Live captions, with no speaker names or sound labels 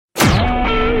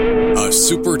a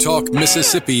Super Talk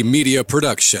Mississippi media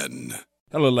production.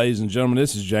 Hello, ladies and gentlemen.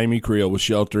 This is Jamie Creel with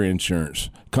Shelter Insurance.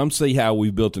 Come see how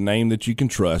we've built a name that you can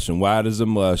trust and why it is a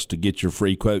must to get your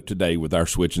free quote today with our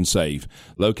Switch and Save.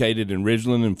 Located in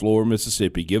Ridgeland and Flora,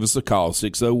 Mississippi. Give us a call,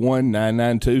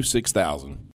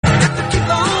 601-992-6000.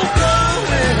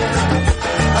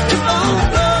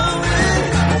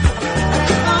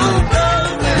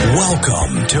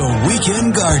 Welcome to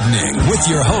Weekend Gardening with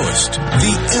your host,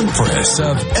 the Empress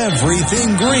of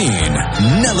Everything Green,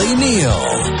 Nellie Neal.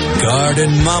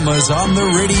 Garden Mama's on the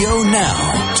radio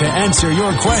now to answer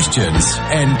your questions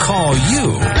and call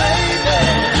you.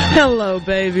 Hello,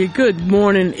 baby. Good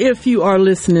morning if you are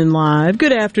listening live.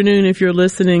 Good afternoon if you're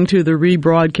listening to the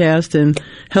rebroadcast. And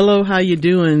hello, how you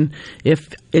doing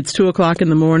if it's 2 o'clock in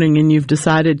the morning and you've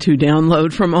decided to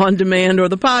download from On Demand or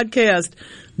the podcast.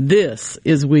 This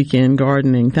is Weekend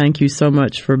Gardening. Thank you so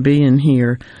much for being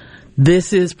here.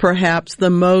 This is perhaps the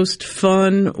most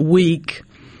fun week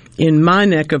in my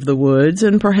neck of the woods,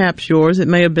 and perhaps yours. It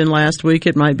may have been last week.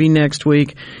 It might be next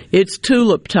week. It's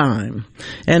tulip time.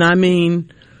 And I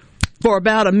mean, for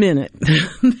about a minute.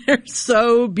 They're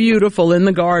so beautiful in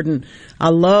the garden. I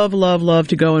love, love, love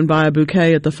to go and buy a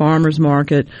bouquet at the farmer's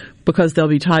market because they'll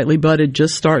be tightly budded,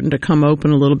 just starting to come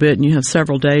open a little bit, and you have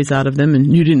several days out of them,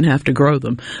 and you didn't have to grow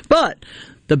them. But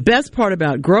the best part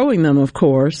about growing them, of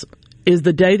course, is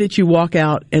the day that you walk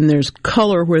out and there's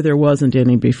color where there wasn't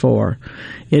any before.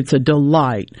 It's a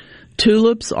delight.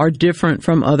 Tulips are different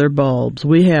from other bulbs.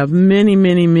 We have many,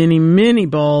 many, many, many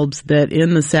bulbs that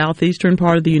in the southeastern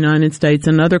part of the United States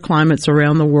and other climates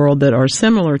around the world that are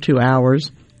similar to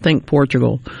ours. Think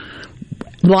Portugal.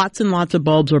 Lots and lots of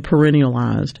bulbs are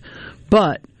perennialized.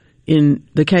 But in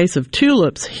the case of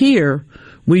tulips here,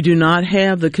 we do not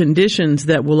have the conditions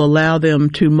that will allow them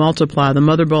to multiply. The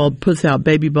mother bulb puts out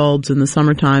baby bulbs in the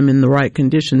summertime in the right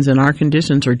conditions, and our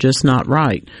conditions are just not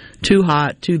right. Too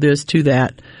hot, too this, too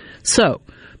that. So,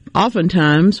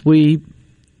 oftentimes we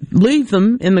leave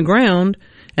them in the ground,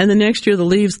 and the next year the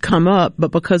leaves come up,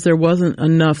 but because there wasn't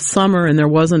enough summer and there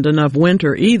wasn't enough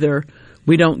winter either,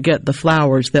 we don't get the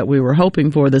flowers that we were hoping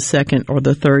for the second or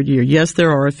the third year. Yes, there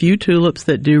are a few tulips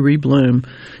that do rebloom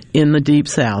in the deep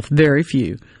south. Very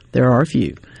few. There are a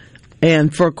few.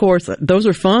 And of course, those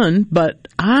are fun, but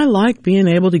I like being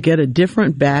able to get a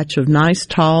different batch of nice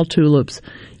tall tulips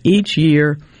each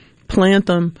year, plant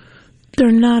them.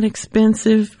 They're not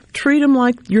expensive. Treat them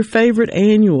like your favorite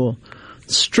annual.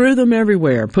 Strew them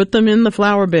everywhere. Put them in the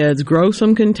flower beds. Grow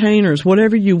some containers,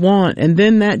 whatever you want. And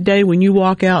then that day when you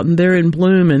walk out and they're in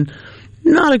bloom and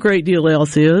not a great deal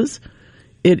else is,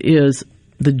 it is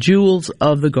the jewels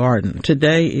of the garden.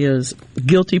 Today is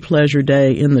Guilty Pleasure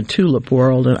Day in the tulip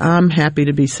world, and I'm happy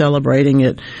to be celebrating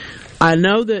it. I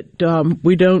know that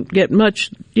we don't get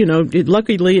much,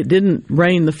 luckily it didn't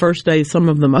rain the first day some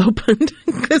of them opened,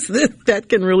 because that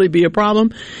can really be a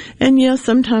problem. And yes,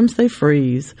 sometimes they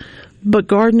freeze. But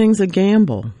gardening's a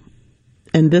gamble.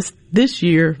 And this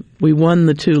year, we won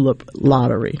the tulip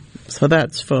lottery. So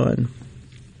that's fun.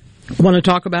 Want to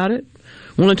talk about it?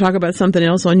 Want to talk about something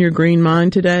else on your green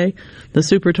mind today? The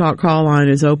Super Talk call line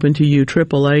is open to you,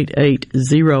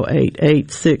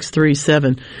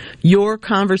 888-808-8637. Your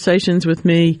conversations with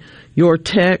me, your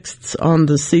texts on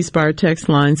the C Spire text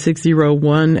line,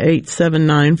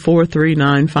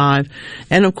 601-879-4395.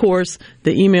 And, of course,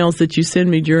 the emails that you send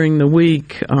me during the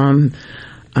week. I'm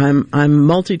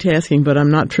multitasking, but I'm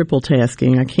not triple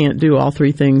tasking. I can't do all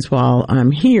three things while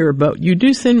I'm here, but you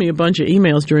do send me a bunch of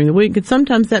emails during the week, and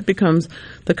sometimes that becomes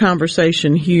the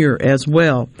conversation here as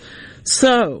well.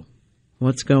 So,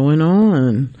 what's going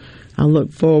on? I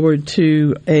look forward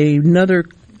to another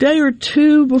day or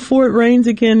two before it rains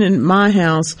again in my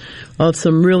house of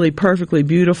some really perfectly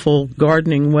beautiful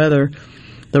gardening weather.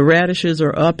 The radishes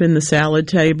are up in the salad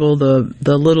table, the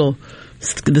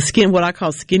what I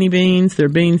call skinny beans. They're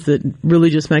beans that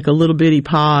really just make a little bitty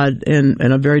pod and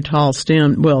a very tall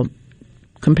stem. Well,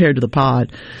 compared to the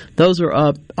pod. Those are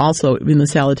up also in the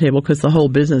salad table because the whole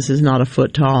business is not a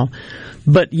foot tall.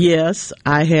 But yes,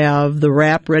 I have the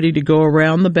wrap ready to go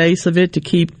around the base of it to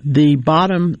keep the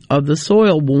bottom of the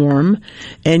soil warm.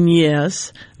 And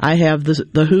yes, I have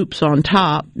the hoops on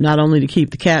top, not only to keep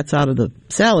the cats out of the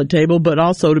salad table, but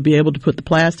also to be able to put the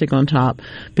plastic on top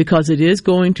because it is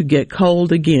going to get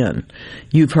cold again.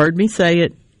 You've heard me say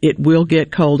it. It will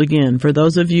get cold again. For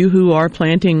those of you who are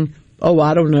planting,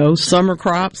 summer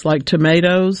crops like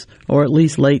tomatoes or at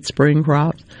least late spring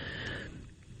crops,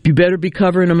 you better be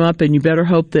covering them up and you better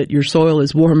hope that your soil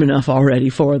is warm enough already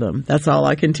for them. That's all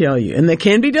I can tell you. And that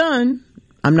can be done.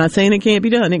 I'm not saying it can't be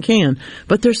done. It can.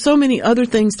 But there's so many other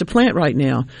things to plant right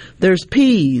now. There's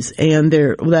peas, and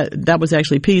that was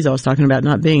actually peas I was talking about,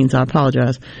 not beans. I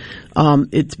apologize.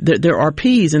 There are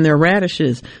peas and there are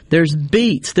radishes. There's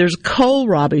beets. There's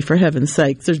kohlrabi, for heaven's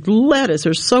sake. There's lettuce.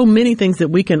 There's so many things that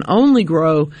we can only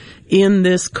grow in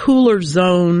this cooler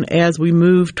zone as we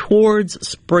move towards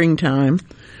springtime,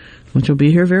 which will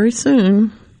be here very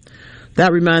soon.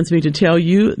 That reminds me to tell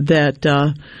you that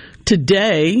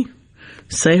today,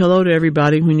 say hello to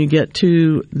everybody when you get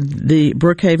to the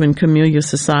Brookhaven Camellia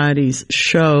Society's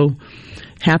show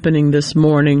happening this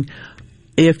morning.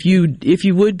 If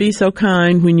you would be so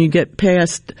kind, when you get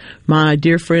past my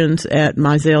dear friends at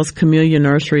Mizell's Camellia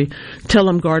Nursery, tell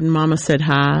them Garden Mama said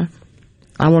hi.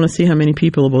 I want to see how many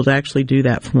people will actually do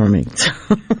that for me.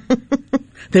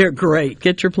 They're great.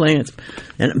 Get your plants.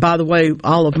 And by the way,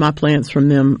 all of my plants from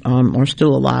them are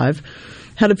still alive.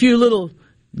 Had a few little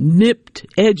nipped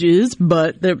edges,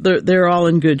 but they're all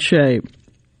in good shape.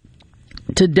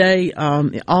 Today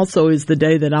also is the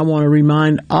day that I want to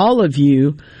remind all of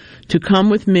you to come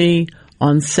with me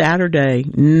on Saturday,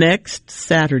 next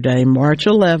Saturday, March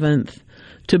 11th,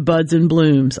 to Buds and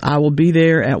Blooms. I will be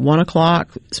there at 1 o'clock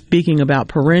speaking about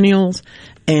perennials,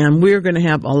 and we're going to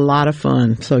have a lot of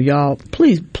fun. So y'all,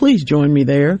 please join me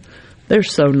there. They're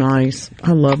so nice.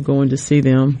 I love going to see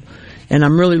them. And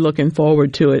I'm really looking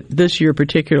forward to it this year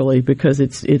particularly because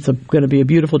it's going to be a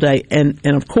beautiful day. And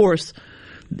of course,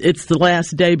 it's the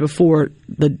last day before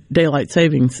the daylight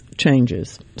savings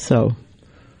changes. So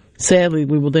sadly,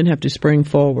 we will then have to spring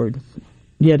forward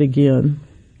yet again.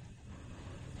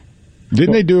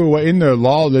 Didn't they do in the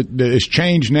law that it's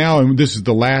changed now and this is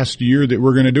the last year that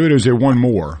we're going to do it, or is there one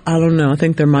more? I don't know. I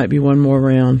think there might be one more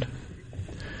round.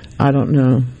 I don't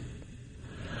know.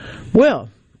 Well,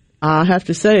 I have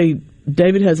to say,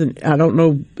 David hasn't, I don't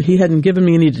know, he hadn't given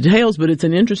me any details, but it's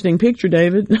an interesting picture,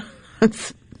 David.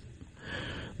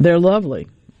 They're lovely.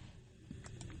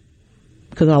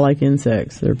 Because I like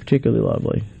insects. They're particularly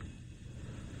lovely.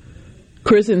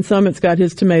 Chris in Summit's got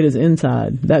his tomatoes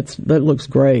inside. That looks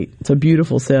great. It's a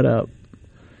beautiful setup.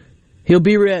 He'll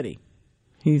be ready.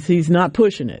 He's not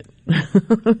pushing it.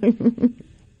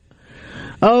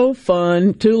 Oh,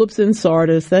 fun. Tulips in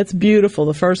Sardis. That's beautiful.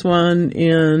 The first one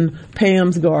in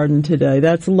Pam's garden today.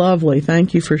 That's lovely.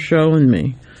 Thank you for showing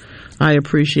me. I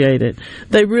appreciate it.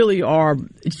 They really are.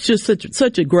 It's just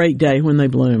such a great day when they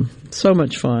bloom. So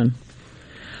much fun.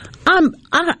 I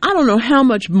don't know how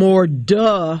much more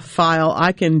file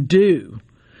I can do.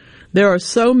 There are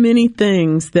so many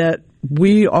things that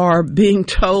we are being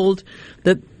told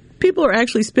that people are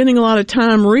actually spending a lot of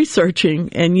time researching,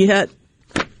 and yet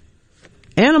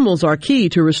animals are key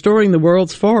to restoring the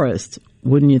world's forests.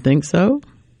 Wouldn't you think so?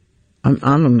 I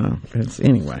don't know.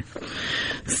 Anyway,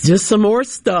 it's just some more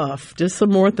stuff, just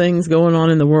some more things going on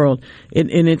in the world.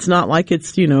 And it's not like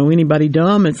it's, anybody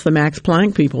dumb. It's the Max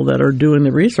Planck people that are doing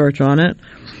the research on it.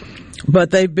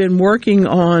 But they've been working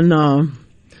on,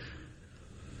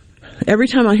 every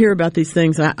time I hear about these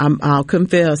things, I'll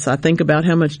confess, I think about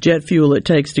how much jet fuel it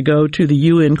takes to go to the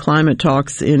UN climate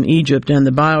talks in Egypt and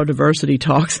the biodiversity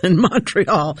talks in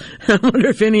Montreal. I wonder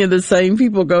if any of the same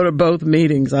people go to both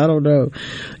meetings. I don't know.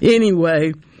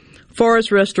 Anyway,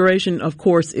 forest restoration, of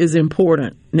course, is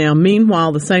important. Now,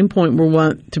 meanwhile, the same point we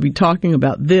want to be talking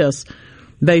about this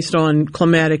based on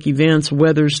climatic events,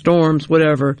 weather, storms,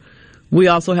 whatever, we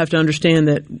also have to understand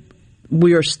that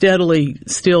we are steadily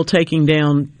still taking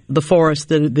down the forest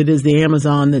that is the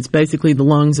Amazon, that's basically the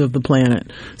lungs of the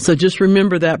planet. So just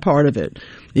remember that part of it.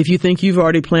 If you think you've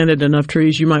already planted enough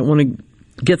trees, you might want to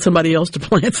get somebody else to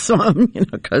plant some,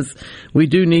 because we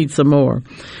do need some more.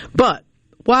 But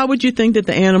why would you think that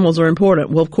the animals are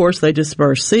important? Well, of course, they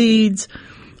disperse seeds.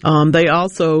 They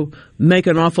also make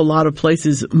an awful lot of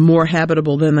places more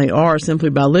habitable than they are simply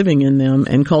by living in them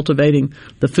and cultivating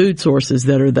the food sources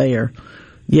that are there.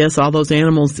 Yes, all those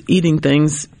animals eating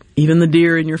things, even the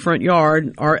deer in your front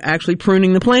yard, are actually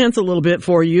pruning the plants a little bit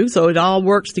for you, so it all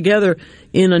works together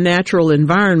in a natural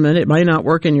environment. It may not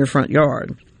work in your front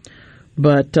yard.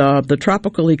 But the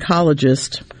tropical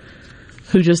ecologist,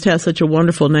 who just has such a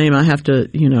wonderful name, I have to,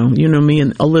 you know me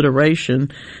in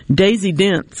alliteration, Daisy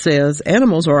Dent says,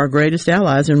 animals are our greatest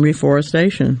allies in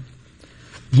reforestation.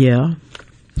 Yeah.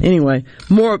 Anyway,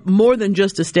 more than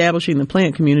just establishing the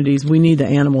plant communities, we need the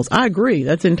animals. I agree.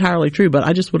 That's entirely true, but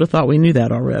I just would have thought we knew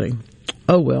that already.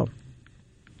 Oh, well.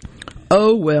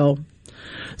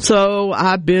 So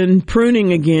I've been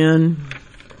pruning again.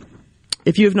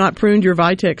 If you have not pruned your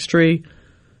Vitex tree,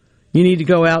 you need to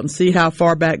go out and see how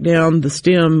far back down the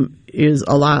stem is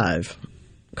alive,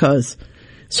 because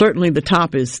certainly the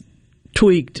top is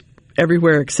tweaked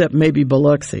everywhere except maybe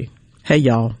Biloxi. Hey,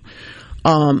 y'all.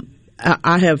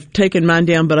 I have taken mine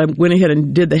down, but I went ahead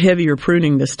and did the heavier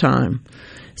pruning this time.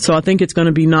 So I think it's going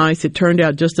to be nice. It turned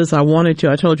out just as I wanted to.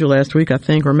 I told you last week, I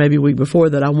think, or maybe a week before,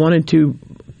 that I wanted to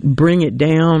bring it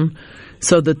down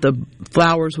so that the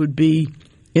flowers would be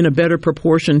in a better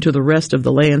proportion to the rest of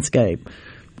the landscape.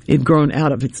 It'd grown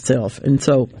out of itself, and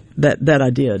so that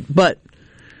I did. But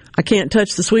I can't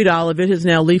touch the sweet olive. It has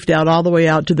now leafed out all the way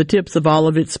out to the tips of all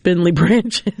of its spindly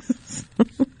branches.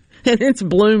 And it's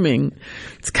blooming.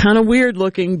 It's kind of weird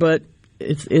looking, but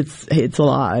it's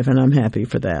alive, and I'm happy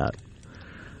for that.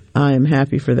 I am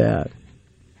happy for that.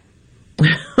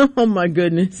 Oh my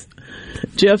goodness.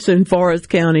 Jeff's in Forest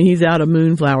County. He's out of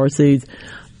moonflower seeds.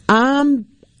 I'm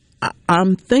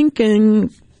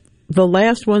thinking the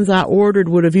last ones I ordered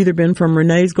would have either been from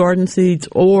Renee's Garden Seeds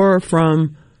or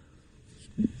from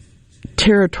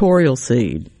Territorial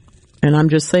Seed. And I'm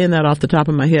just saying that off the top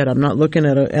of my head. I'm not looking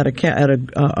at a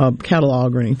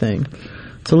catalog or anything.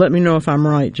 So let me know if I'm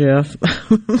right, Jeff.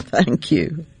 Thank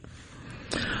you.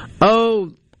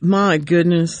 Oh my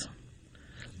goodness.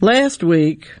 Last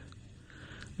week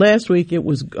it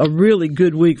was a really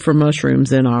good week for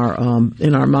mushrooms in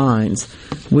our minds.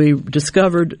 We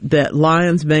discovered that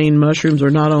lion's mane mushrooms are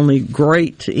not only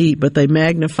great to eat, but they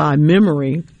magnify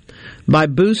memory by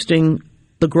boosting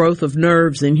the growth of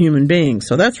nerves in human beings.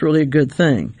 So that's really a good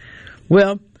thing.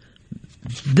 Well,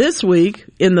 this week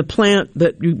in the plant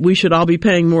that we should all be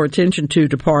paying more attention to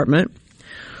department,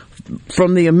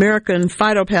 from the American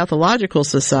Phytopathological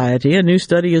Society, a new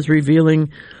study is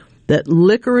revealing that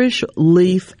licorice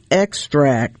leaf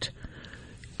extract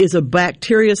is a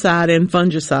bactericide and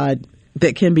fungicide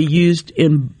that can be used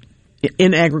in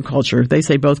agriculture. They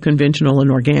say both conventional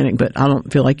and organic, but I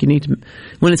don't feel like you need to,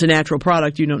 when it's a natural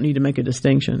product, you don't need to make a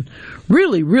distinction.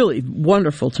 Really, really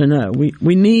wonderful to know.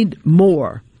 We need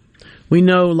more. We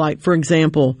know, like, for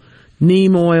example,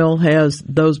 neem oil has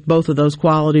both of those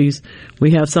qualities.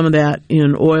 We have some of that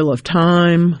in oil of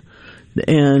thyme.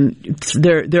 And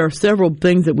there are several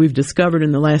things that we've discovered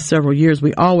in the last several years.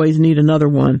 We always need another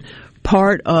one.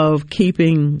 Part of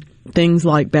keeping things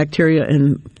like bacteria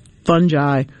and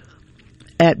fungi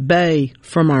at bay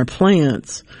from our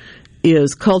plants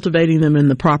is cultivating them in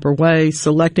the proper way,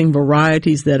 selecting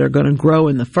varieties that are going to grow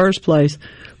in the first place.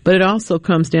 But it also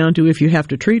comes down to, if you have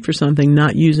to treat for something,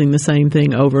 not using the same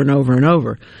thing over and over and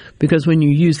over. Because when you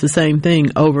use the same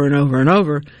thing over and over and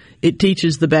over, it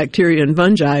teaches the bacteria and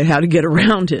fungi how to get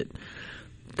around it.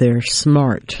 They're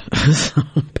smart. So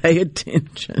pay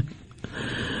attention.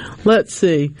 Let's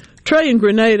see. Trey in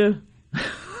Grenada.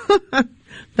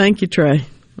 Thank you, Trey.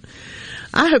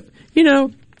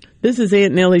 This is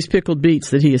Aunt Nellie's pickled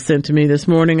beets that he has sent to me this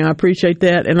morning. I appreciate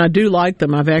that, and I do like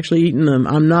them. I've actually eaten them.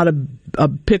 I'm not a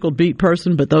pickled beet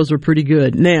person, but those are pretty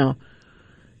good. Now,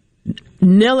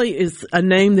 Nellie is a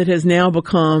name that has now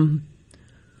become,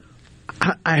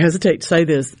 I hesitate to say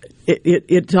this,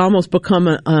 it's almost become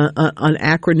an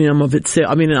acronym of itself.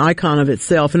 I mean, an icon of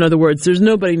itself. In other words, there's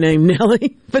nobody named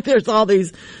Nellie, but there's all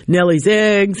these Nellie's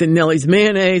eggs and Nellie's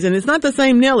mayonnaise, and it's not the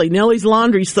same Nellie. Nellie's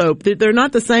laundry soap. They're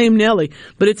not the same Nellie,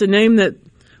 but it's a name that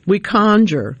we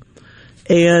conjure.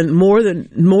 And more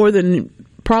than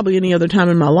probably any other time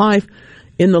in my life,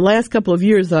 in the last couple of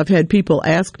years, I've had people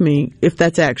ask me if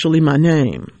that's actually my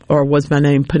name, or was my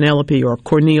name Penelope or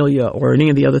Cornelia or any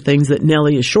of the other things that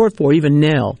Nellie is short for, even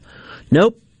Nell.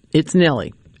 Nope, it's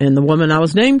Nellie. And the woman I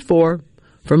was named for,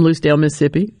 from Lucedale,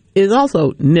 Mississippi, is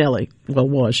also Nellie.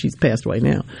 Well, she's passed away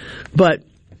now. But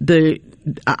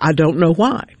I don't know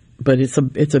why, but it's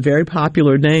a very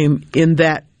popular name in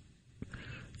that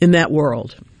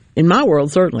world. In my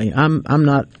world, certainly. I'm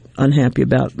not unhappy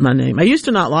about my name. I used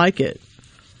to not like it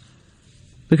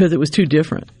because it was too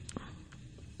different.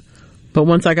 But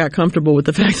once I got comfortable with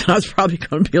the fact that I was probably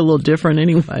going to be a little different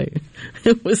anyway,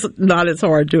 it was not as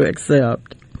hard to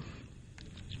accept.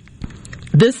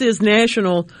 This is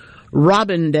National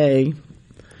Robin Day.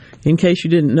 In case you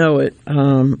didn't know it,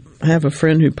 I have a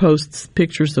friend who posts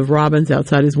pictures of robins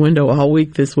outside his window all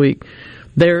week this week.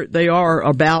 They are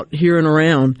about here and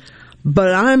around.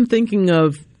 But I'm thinking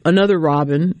of another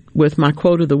robin with my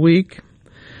quote of the week.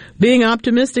 Being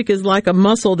optimistic is like a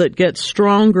muscle that gets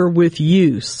stronger with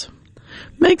use.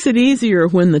 Makes it easier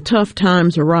when the tough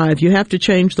times arrive. You have to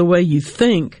change the way you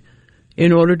think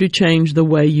in order to change the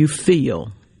way you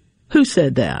feel. Who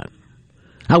said that?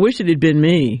 I wish it had been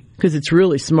me, because it's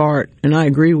really smart, and I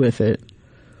agree with it.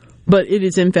 But it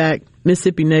is, in fact,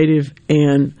 Mississippi native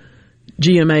and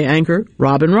GMA anchor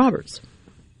Robin Roberts.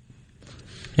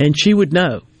 And she would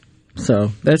know.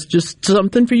 So that's just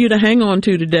something for you to hang on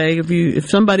to today. If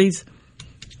somebody's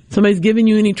giving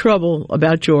you any trouble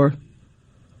about your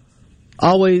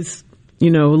always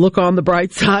look on the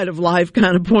bright side of life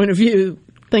kind of point of view,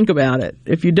 think about it.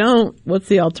 If you don't, what's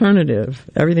the alternative?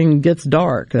 Everything gets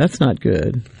dark. That's not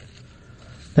good.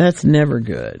 That's never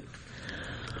good.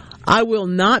 I will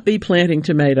not be planting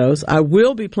tomatoes. I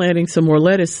will be planting some more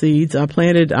lettuce seeds. I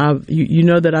planted, you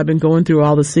know that I've been going through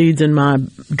all the seeds in my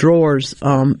drawers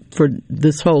for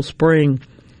this whole spring.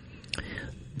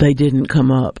 They didn't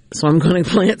come up. So I'm going to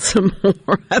plant some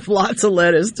more. I have lots of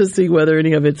lettuce to see whether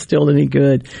any of it's still any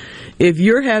good. If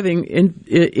you're having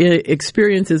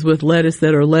experiences with lettuce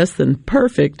that are less than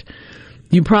perfect,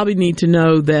 you probably need to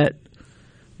know that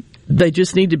they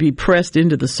just need to be pressed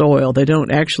into the soil. They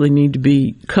don't actually need to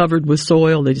be covered with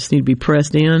soil. They just need to be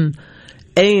pressed in.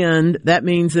 And that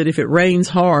means that if it rains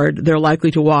hard, they're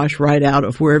likely to wash right out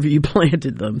of wherever you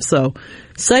planted them. So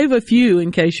save a few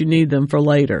in case you need them for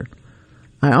later.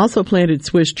 I also planted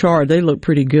Swiss chard. They look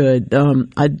pretty good.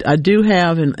 I do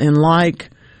have and like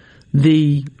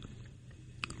the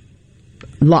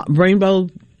rainbow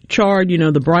chard,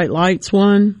 the bright lights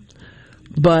one.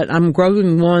 But I'm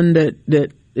growing one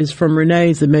that is from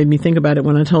Renee's that made me think about it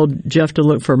when I told Jeff to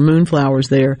look for moonflowers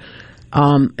there.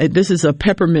 This is a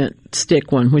peppermint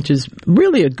stick one, which is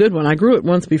really a good one. I grew it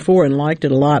once before and liked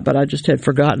it a lot, but I just had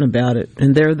forgotten about it.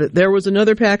 And there was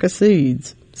another pack of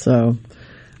seeds. So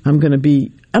I'm going to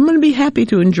be happy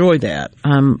to enjoy that.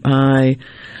 I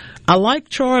like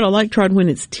chard. I like chard when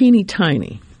it's teeny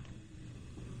tiny.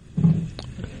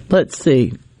 Let's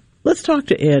see. Let's talk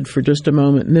to Ed for just a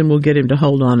moment, and then we'll get him to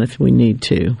hold on if we need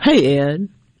to. Hey, Ed.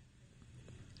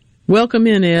 Welcome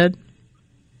in, Ed.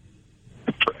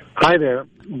 Hi there.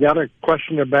 Got a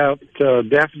question about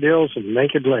daffodils and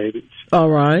naked ladies. All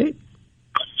right.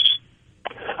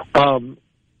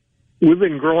 We've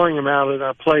been growing them out at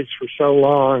our place for so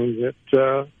long that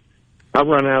I've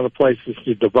run out of places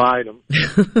to divide them.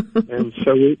 And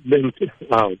so we've been,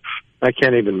 I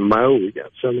can't even mow. We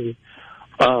got so many.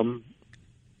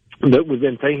 But we've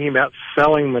been thinking about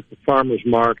selling them at the farmer's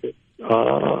market.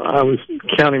 I was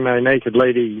counting my naked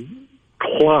lady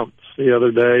clumps the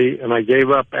other day, and I gave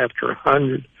up after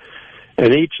 100.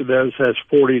 And each of those has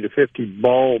 40 to 50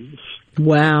 bulbs.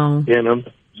 Wow. In them.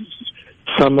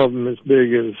 Some of them as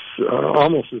big as,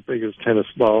 almost as big as a tennis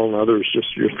ball, and others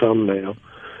just your thumbnail.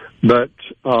 But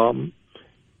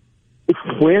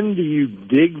when do you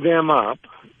dig them up,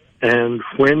 and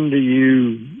when do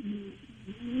you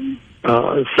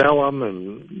sell them,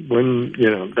 and when,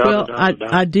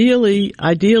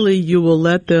 ideally you will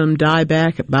let them die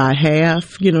back by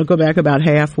half, go back about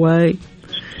halfway,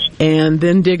 and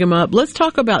then dig them up. Let's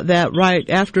talk about that right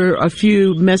after a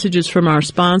few messages from our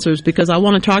sponsors, because I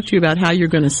want to talk to you about how you're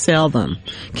going to sell them.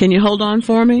 Can you hold on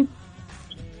for me?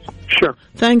 Sure.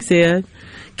 Thanks, Ed.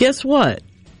 Guess what?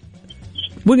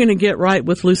 We're going to get right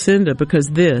with Lucinda, because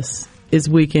this is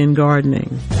Weekend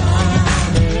Gardening.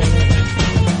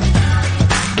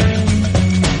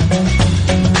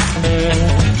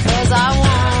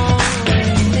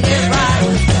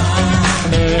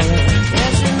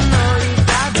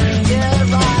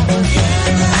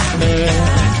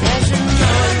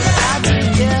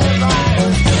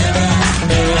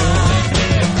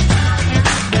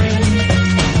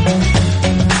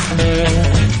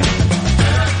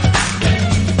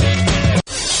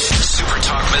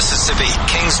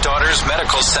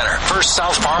 First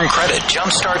South Farm Credit,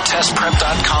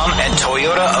 JumpstartTestPrep.com, and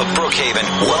Toyota of Brookhaven.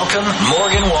 Welcome,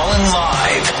 Morgan Wallen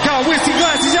Live. Y'all whiskey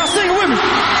glasses, y'all sing it with me.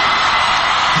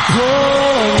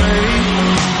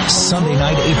 Sunday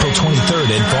night, April 23rd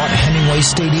at Vaught Hemingway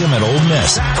Stadium at Ole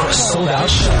Miss for a sold-out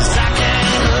show.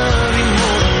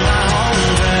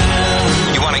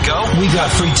 You want to go? We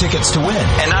got free tickets to win.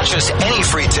 And not just any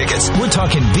free tickets. We're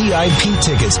talking VIP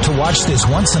tickets to watch this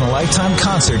once-in-a-lifetime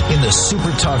concert in the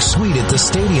Super Talk Suite at the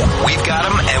stadium. We've got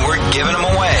them, and we're giving them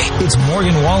away. It's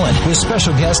Morgan Wallen with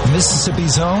special guest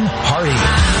Mississippi's own Hardy.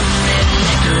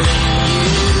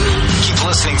 Keep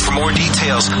listening for more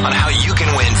details on how you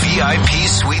can win VIP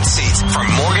suite seats from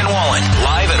Morgan Wallen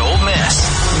live at Ole Miss.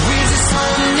 We're just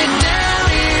holding it down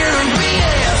here in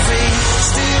BFE,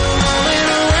 still rolling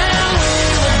around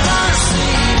with the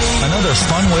varsity. Another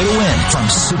fun way to win from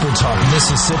Super Talk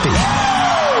Mississippi.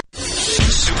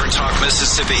 Super Talk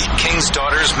Mississippi, King's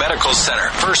Daughters Medical Center,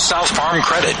 First South Farm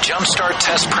Credit,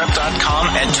 JumpstartTestPrep.com,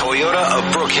 and Toyota of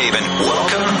Brookhaven.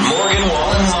 Welcome, Morgan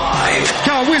Wallen Live.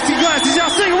 Y'all whiskey glasses, y'all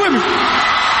sing it with me.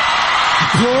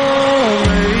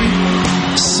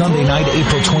 Sunday night,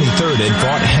 April 23rd at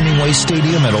Vaught Hemingway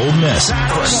Stadium at Ole Miss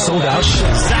for a sold-out show.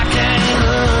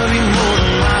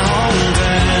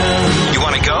 You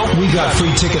want to go? We got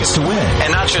free tickets to win.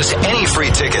 And not just any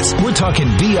free tickets. We're talking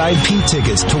VIP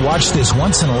tickets to watch this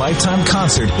once-in-a-lifetime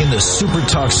concert in the Super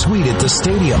Talk Suite at the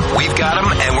stadium. We've got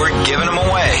them, and we're giving them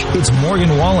away. It's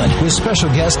Morgan Wallen with special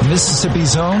guest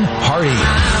Mississippi's own Hardy.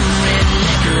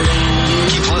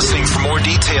 Keep listening for more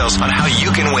details on how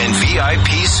you can win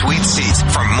VIP suite seats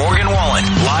from Morgan Wallen,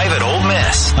 live at Ole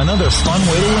Miss. Another fun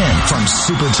way to win from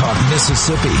Super Talk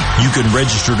Mississippi. You can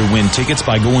register to win tickets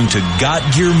by going to Got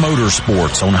Gear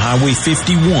Motorsports on Highway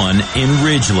 51 in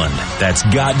Ridgeland. That's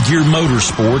Got Gear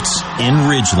Motorsports in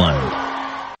Ridgeland.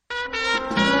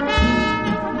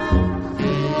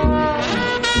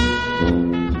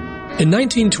 In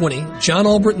 1920, John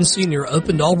Albritton Sr.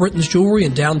 opened Albritton's Jewelry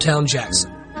in downtown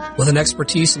Jackson. With an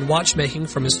expertise in watchmaking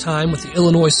from his time with the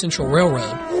Illinois Central Railroad,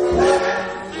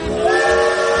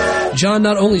 John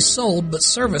not only sold but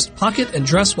serviced pocket and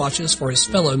dress watches for his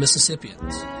fellow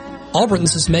Mississippians.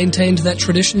 Albritton's has maintained that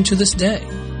tradition to this day,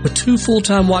 with 2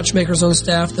 full-time watchmakers on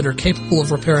staff that are capable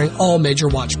of repairing all major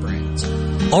watch brands.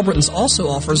 Albritton's also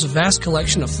offers a vast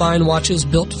collection of fine watches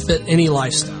built to fit any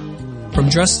lifestyle, from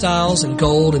dress styles in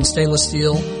gold and stainless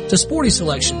steel to sporty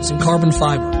selections in carbon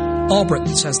fiber.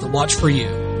 Albritton's has the watch for you.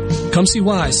 Come see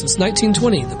why, since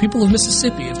 1920, the people of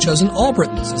Mississippi have chosen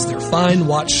Albritton's as their fine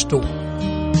watch store.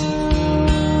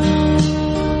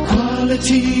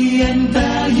 Quality and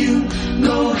value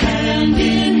go hand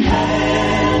in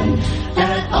hand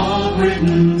at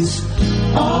Albritton's.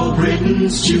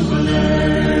 Albritton's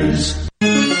Jewelers.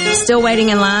 Still waiting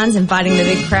in lines and fighting the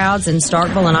big crowds in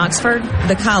Starkville and Oxford?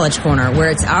 The College Corner, where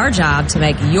it's our job to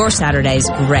make your Saturdays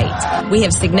great. We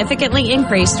have significantly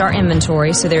increased our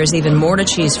inventory, so there's even more to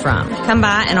choose from. Come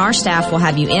by and our staff will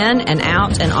have you in and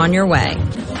out and on your way.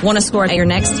 Want to score at your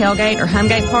next tailgate or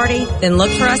homegate party? Then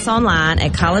look for us online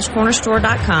at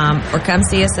collegecornerstore.com or come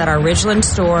see us at our Ridgeland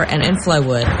store and in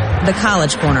Flowood. The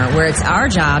College Corner, where it's our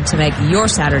job to make your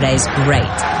Saturdays great.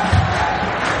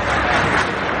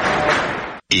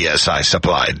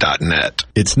 ESISupply.net.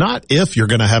 It's not if you're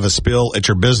going to have a spill at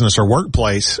your business or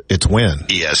workplace, it's when.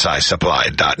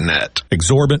 ESISupply.net.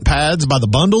 Exorbitant pads by the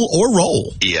bundle or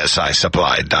roll.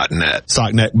 ESISupply.net.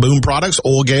 Sockneck boom products,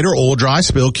 oil gator, oil dry,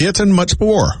 spill kits, and much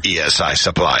more.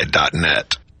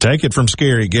 ESISupply.net. Take it from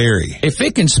Scary Gary. If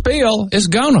it can spill, it's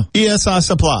gonna. ESI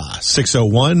Supply,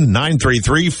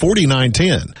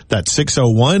 601-933-4910. That's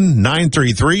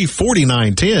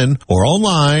 601-933-4910 or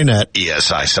online at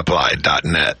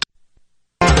ESISupply.net.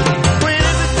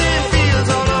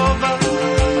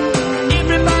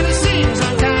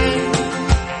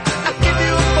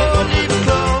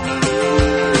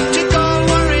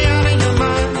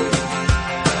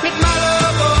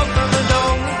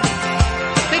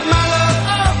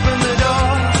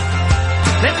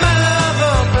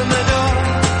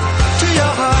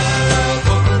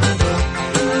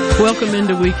 Welcome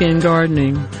into Weekend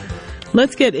Gardening.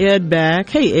 Let's get Ed back.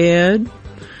 Hey, Ed.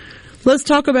 Let's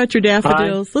talk about your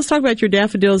daffodils. Hi. Let's talk about your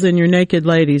daffodils and your naked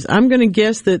ladies. I'm going to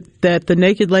guess that the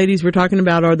naked ladies we're talking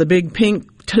about are the big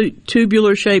pink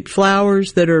tubular-shaped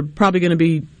flowers that are probably going to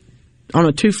be on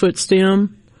a 2-foot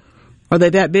stem. Are they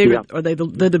that big? Yeah. Or are they're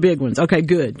the big ones? Okay,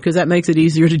 good, because that makes it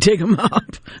easier to dig them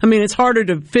up. I mean, it's harder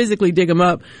to physically dig them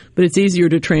up, but it's easier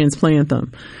to transplant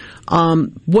them.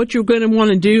 What you're going to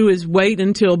want to do is wait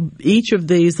until each of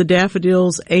these, the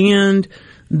daffodils and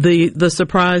the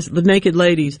naked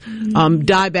ladies,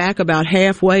 die back about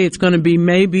halfway. It's going to be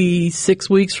maybe 6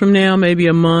 weeks from now, maybe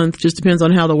a month, just depends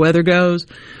on how the weather goes.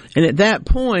 And at that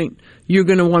point, you're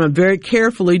going to want to very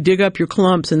carefully dig up your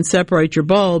clumps and separate your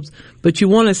bulbs, but you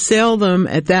want to sell them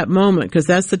at that moment because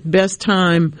that's the best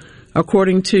time,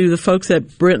 according to the folks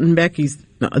at Brent and Becky's,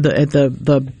 at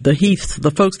the Heaths,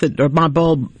 the folks that are my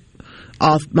bulb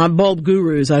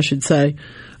gurus, I should say,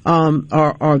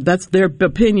 are that's their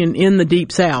opinion in the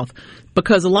Deep South.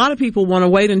 Because a lot of people want to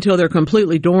wait until they're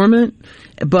completely dormant,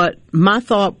 but my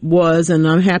thought was, and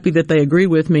I'm happy that they agree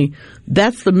with me,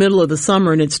 that's the middle of the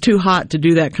summer and it's too hot to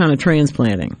do that kind of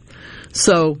transplanting.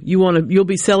 So you'll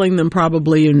be selling them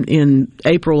probably in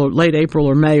April or late April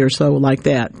or May or so, like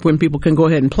that, when people can go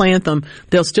ahead and plant them.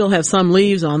 They'll still have some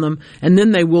leaves on them, and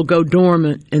then they will go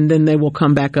dormant, and then they will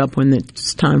come back up when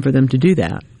it's time for them to do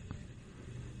that.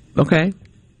 Okay?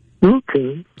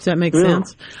 Okay. Does that make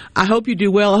sense? I hope you do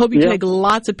well. I hope you take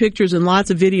lots of pictures and lots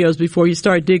of videos before you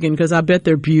start digging, because I bet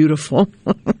they're beautiful.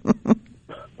 With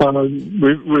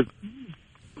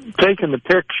taking the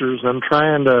pictures, I'm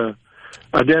trying to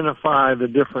identify the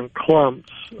different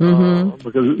clumps,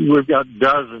 because we've got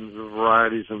dozens of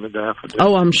varieties in the daffodil.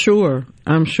 Oh, I'm sure.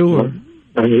 And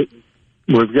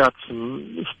we've got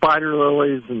some spider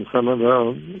lilies and some of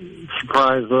the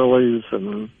surprise lilies,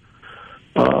 and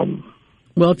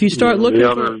Well, if you start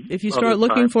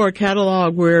looking for a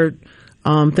catalog where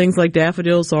things like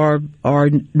daffodils are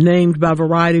named by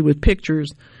variety with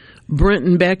pictures, Brent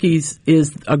and Becky's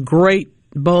is a great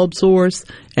bulb source,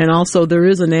 and also there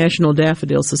is a National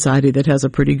Daffodil Society that has a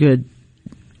pretty good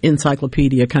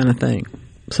encyclopedia kind of thing.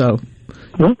 So,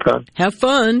 okay, have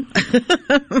fun.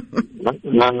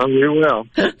 You will.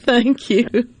 Thank you.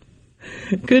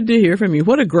 Good to hear from you.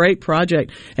 What a great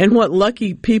project, and what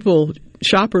lucky people,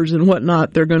 shoppers and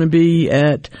whatnot, they're going to be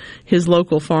at his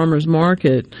local farmers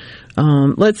market.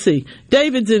 Let's see.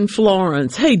 David's in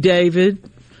Florence. Hey, David.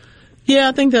 Yeah,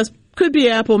 I think could be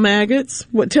apple maggots.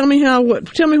 Tell me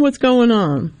what's going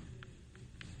on.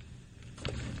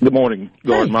 Good morning,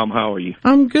 Garden Mom. How are you?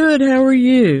 I'm good. How are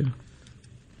you?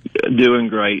 Doing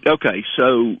great. Okay,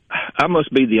 so I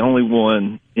must be the only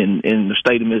one in the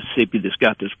state of Mississippi that's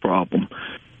got this problem.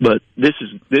 But this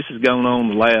is going on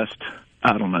the last,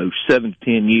 7 to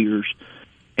 10 years.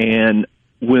 And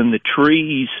when the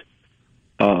trees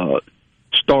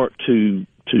start to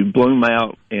bloom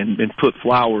out and put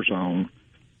flowers on,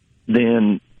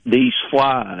 then these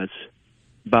flies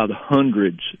by the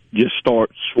hundreds just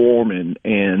start swarming.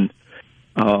 And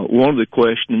one of the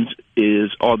questions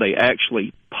is, are they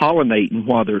actually pollinating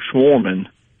while they're swarming?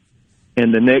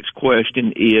 And the next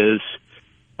question is,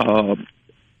 are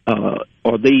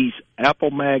these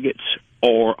apple maggots,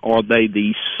 or are they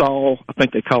the I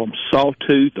think they call them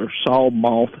sawtooth or saw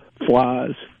moth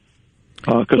flies,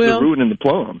 because they're ruining the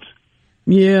plums.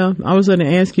 Yeah, I was going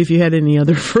to ask you if you had any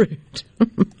other fruit.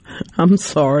 I'm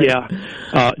sorry. Yeah,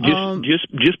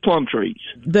 just plum trees.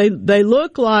 They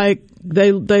look like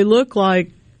they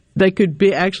could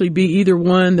be either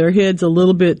one. Their head's a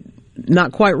little bit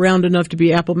not quite round enough to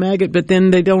be apple maggot, but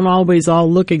then they don't always all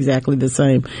look exactly the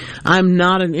same. I'm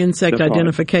not an insect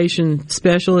identification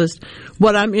specialist.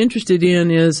 What I'm interested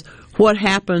in is what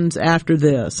happens after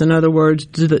this. In other words,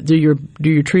 do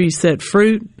your trees set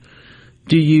fruit?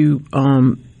 Do you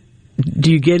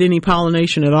get any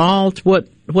pollination at all?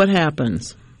 What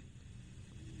happens?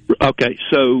 Okay,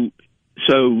 so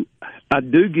I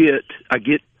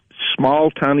get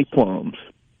small, tiny plums,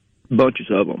 bunches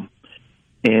of them,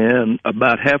 and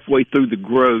about halfway through the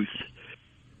growth,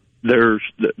 there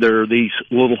are these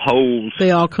little holes.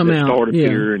 They all come out. Start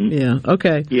appearing. Yeah.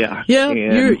 Okay. Yeah. Yeah.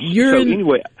 And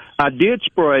anyway, I did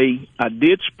spray. I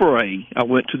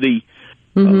went to the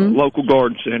local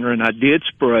garden center, and I did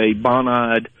spray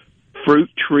Bonide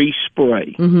fruit tree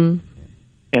spray. Mm-hmm.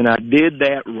 And I did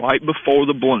that right before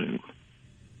the bloom.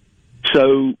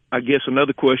 So I guess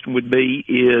another question would be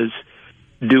is,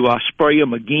 do I spray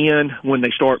them again when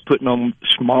they start putting on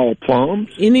small plums?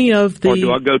 Or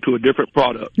do I go to a different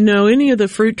product? No, any of the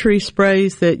fruit tree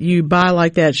sprays that you buy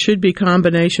like that should be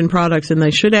combination products, and they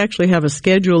should actually have a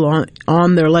schedule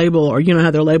on their label, or you know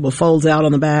how their label folds out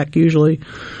on the back usually.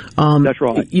 That's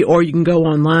right. Or you can go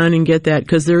online and get that,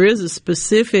 because there is a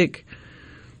specific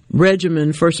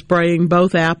regimen for spraying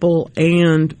both apple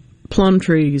and plum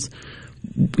trees.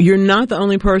 You're not the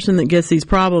only person that gets these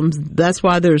problems. That's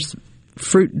why there's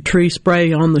fruit tree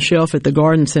spray on the shelf at the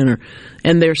garden center,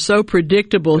 and they're so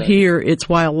predictable here. It's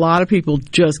why a lot of people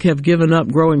just have given up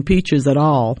growing peaches at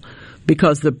all,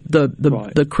 because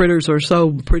the critters are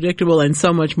so predictable and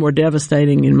so much more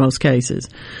devastating in most cases.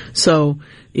 So,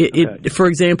 for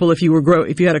example, if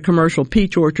you had a commercial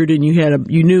peach orchard and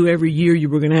you knew every year you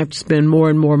were going to have to spend more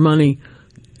and more money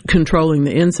controlling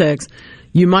the insects,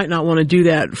 you might not want to do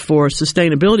that for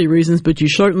sustainability reasons, but you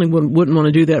certainly wouldn't want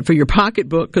to do that for your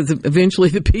pocketbook, because eventually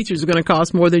the peaches are going to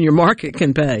cost more than your market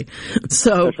can pay.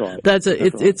 So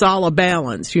it's all a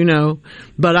balance, you know.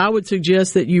 But I would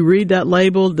suggest that you read that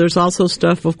label. There's also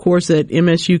stuff, of course, at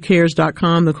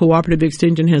msucares.com. The Cooperative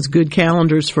Extension has good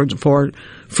calendars for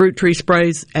fruit tree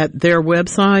sprays at their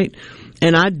website,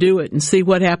 and I'd do it and see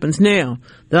what happens. Now,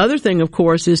 the other thing, of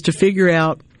course, is to figure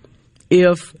out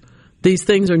if these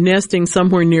things are nesting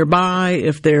somewhere nearby,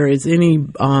 if there is any,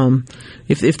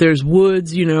 if there's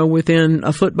woods, you know, within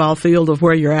a football field of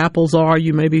where your apples are,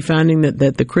 you may be finding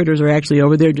that the critters are actually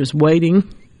over there just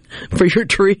waiting for your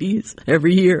trees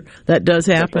every year. That does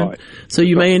happen. Right. So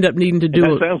you may end up needing to do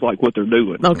it. That sounds like what they're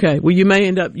doing. Okay. Well, you may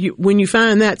end up, when you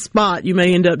find that spot, you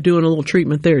may end up doing a little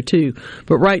treatment there too.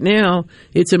 But right now,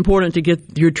 it's important to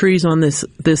get your trees on this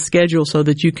schedule so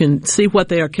that you can see what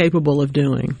they are capable of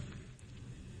doing.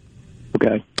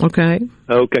 Okay.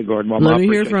 Okay, Garden Mom. Let me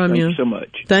hear from you. Thank you so much.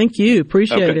 Thank you.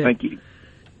 Appreciate it. Thank you.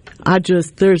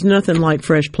 There's nothing like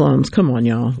fresh plums. Come on,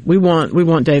 y'all. We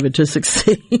want David to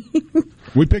succeed.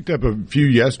 We picked up a few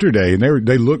yesterday, and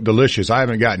they look delicious. I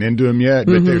haven't gotten into them yet,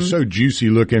 but they're so juicy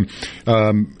looking.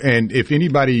 And if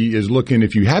anybody is looking,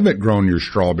 if you haven't grown your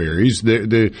strawberries,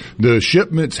 the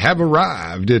shipments have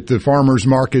arrived at the farmers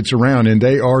markets around, and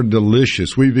they are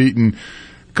delicious. We've eaten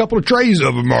a couple of trays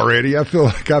of them already. I feel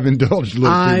like I've indulged a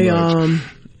little too much.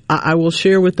 I will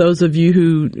share with those of you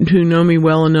who know me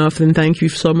well enough, and thank you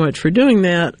so much for doing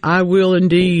that. I will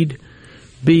indeed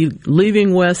be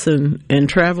leaving Wesson and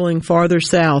traveling farther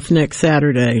south next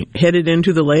Saturday, headed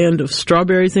into the land of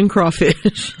strawberries and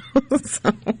crawfish.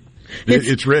 So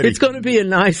it's ready. It's going to be a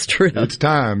nice trip. It's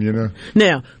time, you know.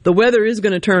 Now, the weather is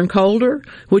going to turn colder,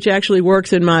 which actually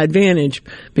works in my advantage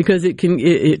because it can,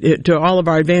 to all of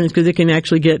our advantage, because it can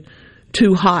actually get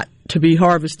too hot to be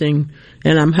harvesting,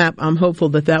 and I'm hopeful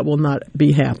that will not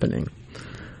be happening.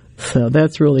 So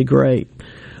that's really great.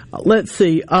 Let's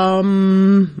see.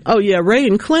 Ray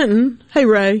in Clinton. Hey,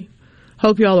 Ray.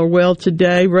 Hope y'all are well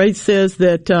today. Ray says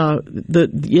that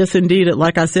yes, indeed,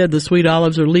 like I said, the sweet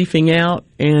olives are leafing out,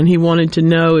 and he wanted to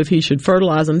know if he should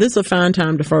fertilize them. This is a fine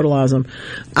time to fertilize them.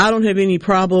 I don't have any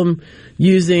problem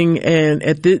using, and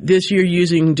this year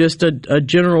using just a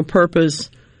general purpose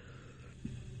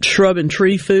shrub and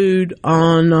tree food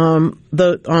on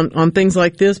things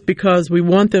like this, because we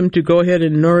want them to go ahead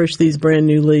and nourish these brand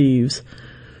new leaves.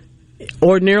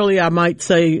 Ordinarily, I might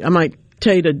tell you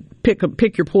to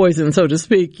pick your poison, so to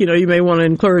speak. You know, you may want to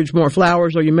encourage more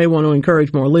flowers, or you may want to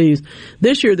encourage more leaves.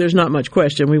 This year, there's not much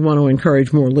question. We want to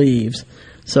encourage more leaves.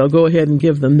 So go ahead and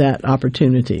give them that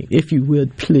opportunity, if you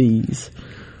would, please.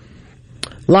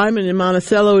 Lyman in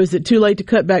Monticello, is it too late to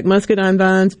cut back muscadine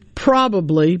vines?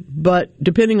 Probably, but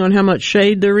depending on how much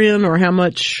shade they're in or how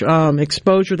much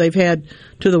exposure they've had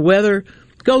to the weather,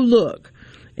 go look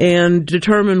and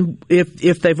determine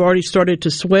if they've already started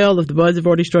to swell. If the buds have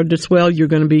already started to swell, you're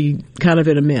going to be kind of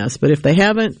in a mess. But if they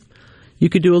haven't, you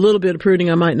could do a little bit of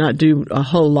pruning. I might not do a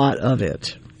whole lot of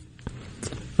it.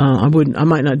 I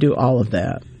might not do all of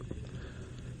that.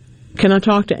 Can I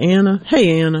talk to Anna?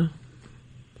 Hey, Anna.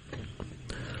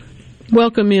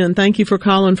 Welcome in. Thank you for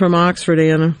calling from Oxford,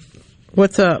 Anna.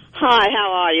 What's up? Hi,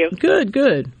 how are you? Good.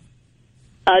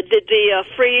 Did the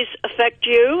freeze affect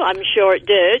you? I'm sure it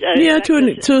did. Yeah,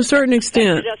 to a certain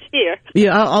extent. Us here.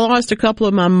 Yeah, I lost a couple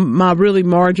of my really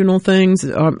marginal things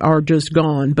are just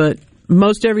gone, but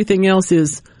most everything else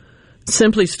is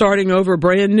simply starting over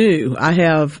brand new. I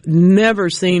have never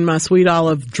seen my sweet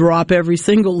olive drop every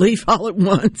single leaf all at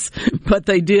once, but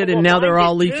they did, and now they're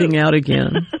all leafing out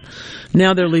again.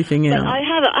 Now they're leafing out. I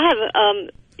have.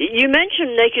 You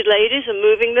mentioned naked ladies and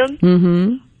moving them.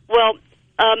 Mm-hmm. Well,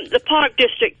 the Park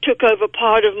District took over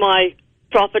part of my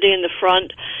property in the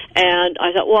front, and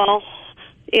I thought, well,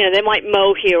 they might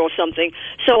mow here or something.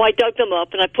 So I dug them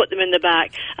up and I put them in the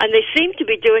back, and they seem to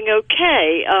be doing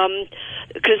okay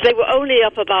because they were only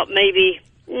up about maybe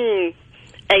 8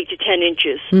 to 10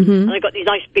 inches, and I got these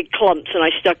nice big clumps, and I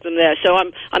stuck them there. So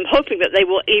I'm hoping that they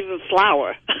will even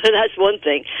flower. That's one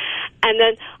thing. And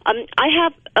then I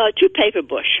have 2 paper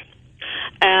bush,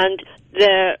 and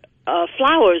their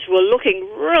flowers were looking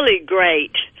really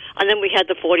great. And then we had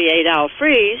the 48-hour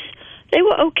freeze. They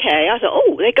were okay. I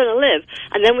thought, they're going to live.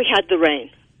 And then we had the rain.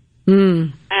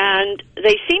 And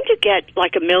they seem to get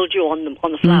like a mildew on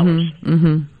the flowers.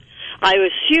 I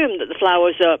assume that the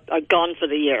flowers are gone for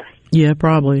the year. Yeah,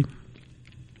 probably.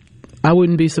 I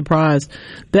wouldn't be surprised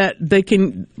that they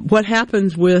can. What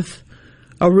happens with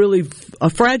a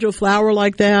fragile flower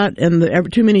like that,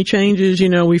 and too many changes?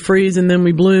 We freeze and then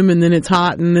we bloom, and then it's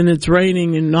hot and then it's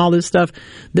raining and all this stuff.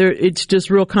 It's just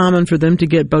real common for them to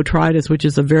get botrytis, which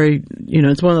is a very,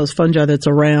 it's one of those fungi that's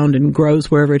around and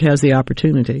grows wherever it has the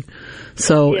opportunity.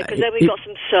 So yeah, because then we got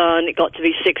some sun. It got to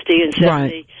be 60 and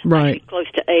 70, right, close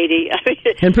to 80.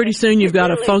 And pretty soon you've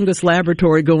got a fungus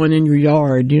laboratory going in your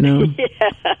yard. Yeah.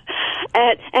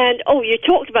 And you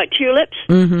talked about tulips.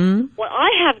 Well, I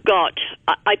have got.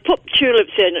 I put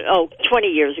tulips in 20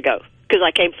 years ago because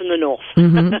I came from the north.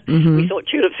 We thought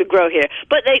tulips would grow here,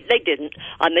 but they didn't.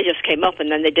 They just came up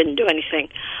and then they didn't do anything.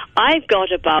 I've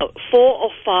got about 4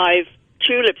 or 5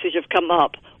 tulips which have come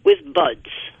up with buds.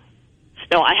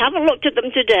 Now, I haven't looked at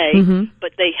them today,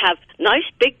 but they have nice,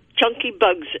 big, chunky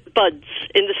buds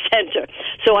in the center.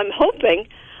 So I'm hoping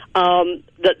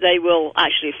that they will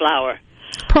actually flower.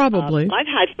 Probably. I've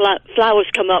had flowers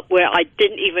come up where I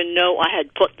didn't even know I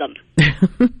had put them.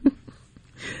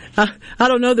 I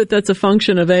don't know that that's a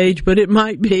function of age, but it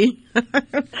might be.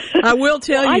 I will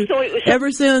tell you, I thought it was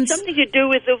ever since something to do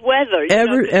with the weather.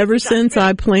 Ever since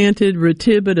I planted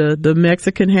Retibita, the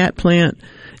Mexican hat plant,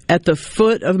 at the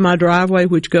foot of my driveway,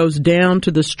 which goes down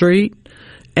to the street,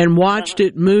 and watched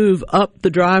it move up the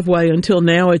driveway until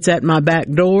now it's at my back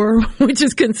door, which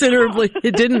is considerably,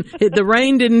 the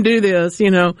rain didn't do this,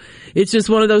 you know. It's just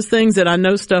one of those things that I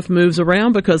know stuff moves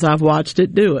around because I've watched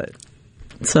it do it.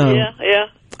 So yeah.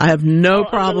 I have no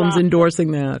problems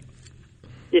endorsing that.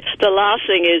 Yeah, the last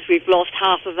thing is we've lost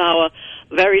half of our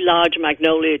very large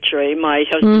magnolia tree. My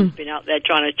husband's been out there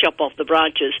trying to chop off the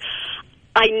branches.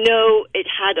 I know it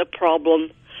had a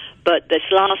problem, but this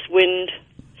last wind,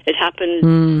 it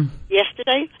happened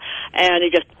yesterday, and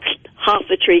it just, half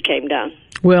the tree came down.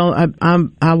 Well,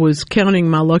 I was counting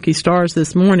my lucky stars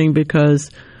this morning because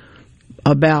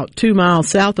about 2 miles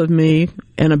south of me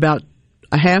and about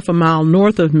a half a mile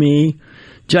north of me,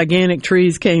 gigantic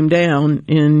trees came down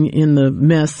in the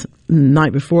mess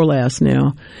night before last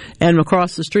now. And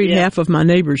across the street, half of my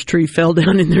neighbor's tree fell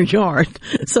down in their yard.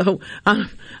 So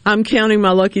I'm counting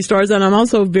my lucky stars, and I'm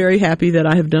also very happy that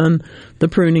I have done the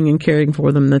pruning and caring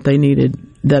for them that they needed,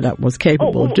 that I was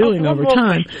capable of doing over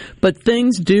time. But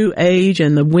things do age,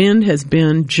 and the wind has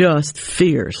been just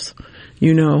fierce.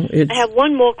 You know, I have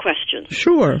one more question.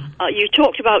 Sure. You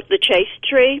talked about the chase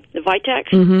tree, the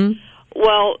Vitex. Mm-hmm.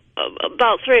 Well,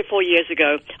 about 3 or 4 years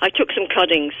ago, I took some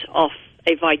cuttings off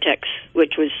a Vitex,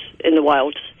 which was in the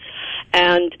wilds,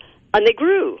 and they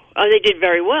grew. They did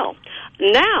very well.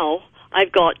 Now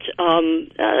I've got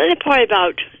they're probably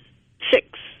about 6,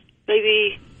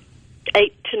 maybe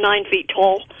 8 to 9 feet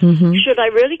tall. Mm-hmm. Should I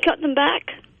really cut them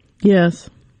back? Yes.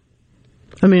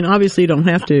 I mean, obviously you don't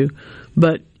have to,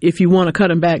 but if you want to cut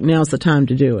them back, now's the time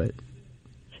to do it.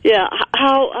 Yeah.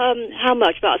 How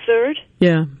much? About a third?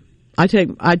 Yeah. I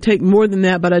take more than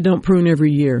that, but I don't prune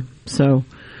every year. So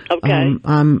okay.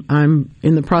 I'm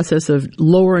in the process of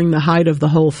lowering the height of the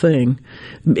whole thing.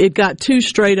 It got too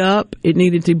straight up. It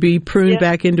needed to be pruned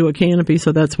back into a canopy,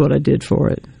 so that's what I did for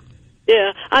it.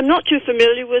 Yeah. I'm not too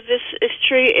familiar with this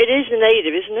tree. It is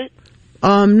native, isn't it?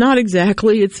 Not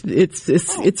exactly. It's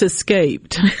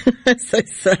escaped, as they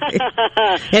say.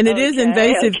 And it is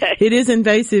invasive. Okay. It is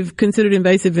invasive, considered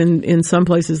invasive in some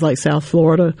places like South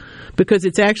Florida, because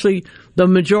it's actually, the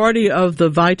majority of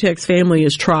the Vitex family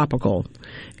is tropical.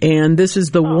 And this is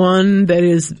the one that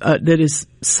is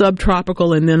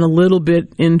subtropical, and then a little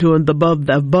bit into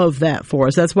above that for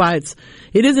us. That's why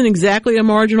it isn't exactly a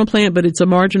marginal plant, but it's a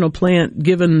marginal plant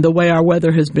given the way our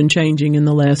weather has been changing in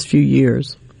the last few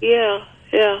years.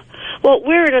 Yeah. Well,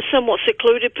 we're in a somewhat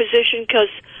secluded position because,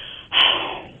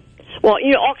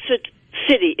 Oxford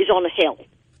City is on a hill.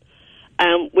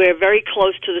 And we're very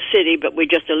close to the city, but we're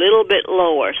just a little bit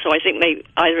lower. So I think maybe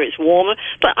either it's warmer.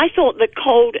 But I thought the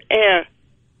cold air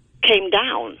came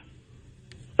down.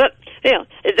 But,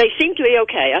 they seem to be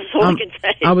okay. That's all I can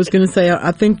say. I was going to say,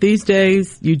 I think these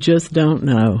days you just don't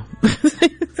know.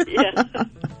 Yeah.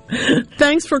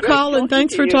 Thanks for calling.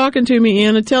 Thanks for talking to me,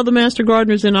 Anna. Tell the Master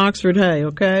Gardeners in Oxford, hey,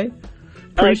 okay?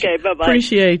 Okay, bye-bye.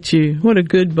 Appreciate you. What a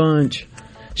good bunch.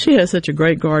 She has such a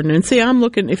great garden. And see, I'm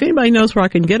looking, if anybody knows where I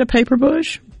can get a paper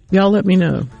bush, y'all let me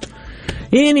know.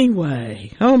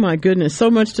 Anyway, oh my goodness, so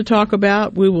much to talk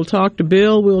about. We will talk to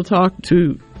Bill. We'll talk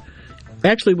to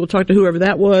whoever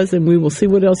that was, and we will see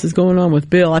what else is going on with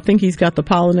Bill. I think he's got the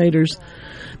pollinators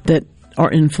that are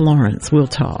in Florence. We'll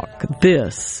talk.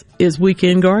 This is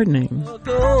Weekend Gardening. Well,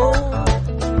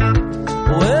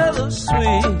 the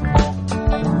sweet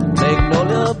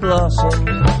magnolia blossom,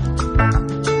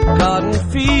 cotton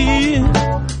fields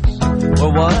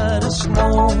were white as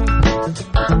snow.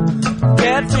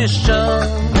 Catfish John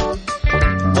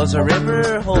was a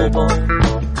river hobo,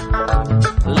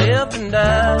 lived and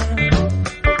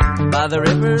died by the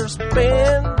river's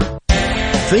bend.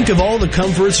 Think of all the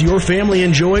comforts your family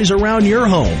enjoys around your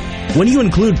home. When you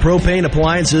include propane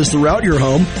appliances throughout your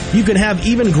home, you can have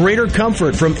even greater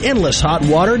comfort, from endless hot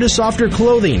water to softer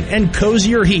clothing and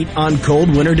cozier heat on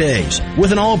cold winter days.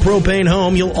 With an all-propane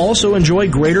home, you'll also enjoy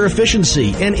greater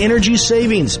efficiency and energy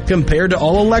savings compared to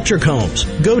all-electric homes.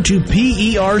 Go to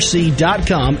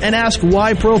PERC.com and ask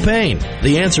why propane.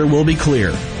 The answer will be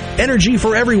clear. Energy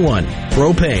for everyone.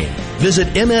 Propane. Visit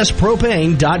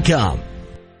MSPropane.com.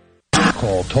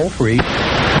 Call toll-free.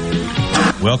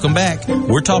 Welcome back.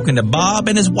 We're talking to Bob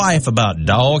and his wife about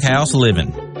doghouse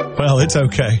living. Well, it's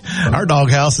okay. Our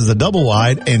doghouse is a double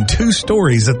wide and 2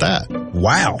 stories at that.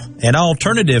 Wow. An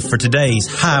alternative for today's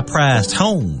high-priced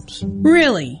homes.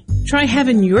 Really? Try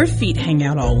having your feet hang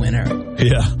out all winter.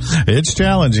 Yeah, it's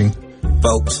challenging.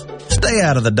 Folks, stay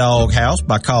out of the doghouse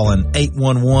by calling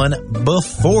 811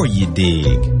 before you dig.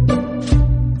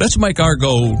 Let's make our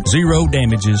goal 0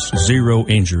 damages, 0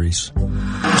 injuries.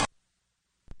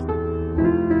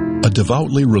 A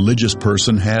devoutly religious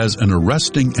person has an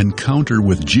arresting encounter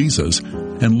with Jesus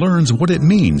and learns what it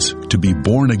means to be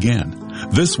born again.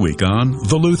 This week on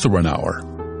The Lutheran Hour.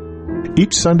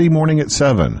 Each Sunday morning at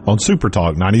 7 on Super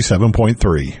Talk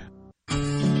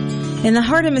 97.3. In the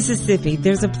heart of Mississippi,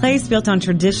 there's a place built on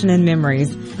tradition and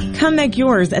memories. Come make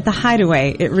yours at the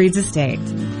Hideaway at Reed's Estate.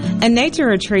 A nature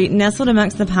retreat nestled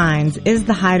amongst the pines is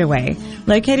the Hideaway,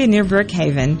 located near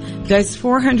Brookhaven, boasts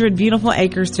 400 beautiful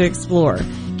acres to explore,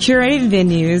 curated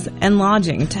venues, and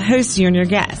lodging to host you and your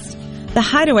guests. The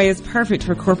Hideaway is perfect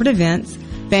for corporate events,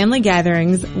 family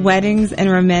gatherings, weddings, and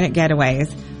romantic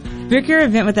getaways. Book your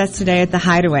event with us today at the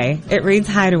Hideaway at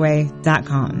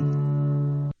reedshideaway.com.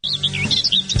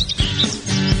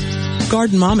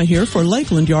 Garden Mama here for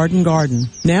Lakeland Yard and Garden.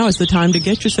 Now is the time to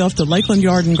get yourself to Lakeland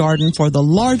Yard and Garden for the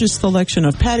largest selection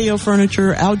of patio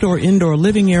furniture, outdoor-indoor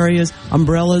living areas,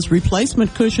 umbrellas,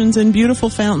 replacement cushions, and beautiful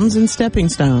fountains and stepping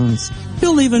stones.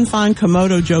 You'll even find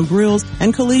Komodo Joe grills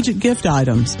and collegiate gift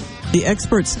items. The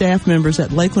expert staff members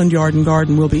at Lakeland Yard and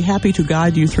Garden will be happy to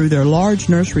guide you through their large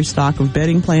nursery stock of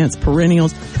bedding plants,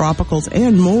 perennials, tropicals,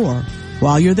 and more.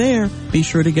 While you're there, be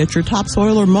sure to get your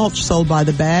topsoil or mulch sold by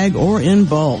the bag or in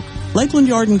bulk. Lakeland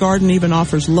Yard and Garden even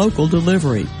offers local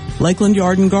delivery. Lakeland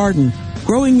Yard and Garden,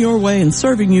 growing your way and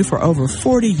serving you for over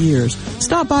 40 years.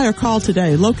 Stop by or call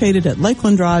today, located at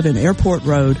Lakeland Drive and Airport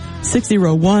Road,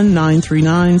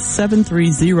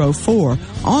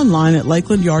 601-939-7304. Online at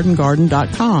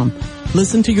lakelandyardandgarden.com.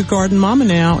 Listen to your Garden Mama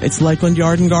now. It's Lakeland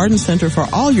Yard and Garden Center for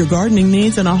all your gardening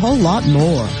needs and a whole lot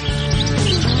more.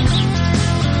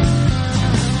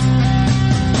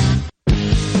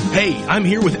 Hey, I'm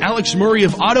here with Alex Murray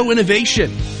of Auto Innovation.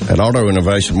 At Auto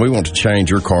Innovation, we want to change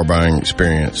your car buying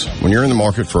experience. When you're in the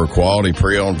market for a quality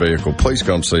pre-owned vehicle, please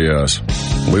come see us.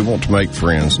 We want to make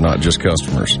friends, not just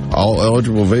customers. All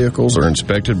eligible vehicles are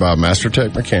inspected by a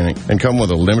MasterTech mechanic and come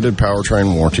with a limited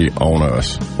powertrain warranty on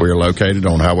us. We are located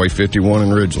on Highway 51 in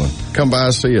Ridgeland. Come by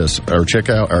and see us or check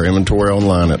out our inventory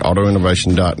online at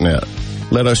autoinnovation.net.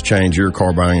 Let us change your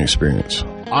car buying experience.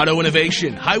 Auto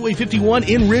Innovation, Highway 51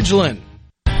 in Ridgeland.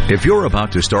 If you're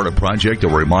about to start a project or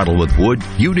remodel with wood,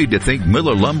 you need to think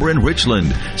Miller Lumber in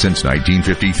Richland. Since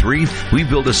 1953, we've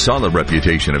built a solid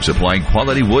reputation of supplying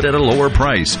quality wood at a lower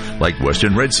price, like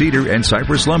Western Red Cedar and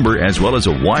Cypress Lumber, as well as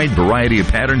a wide variety of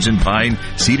patterns in pine,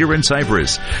 cedar, and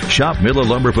cypress. Shop Miller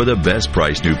Lumber for the best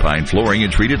price new pine flooring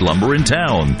and treated lumber in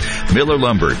town. Miller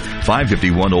Lumber,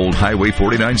 551 Old Highway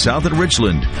 49 South in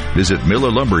Richland. Visit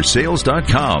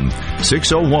MillerLumberSales.com,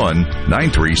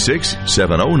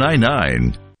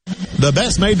 601-936-7099. The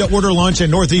best made-to-order lunch in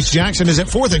Northeast Jackson is at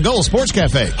 4th and Goal Sports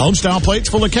Cafe. Homestyle plates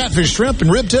full of catfish, shrimp,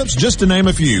 and rib tips, just to name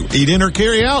a few. Eat in or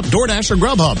carry out, DoorDash or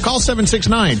Grubhub. Call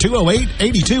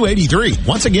 769-208-8283.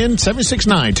 Once again,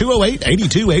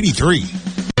 769-208-8283.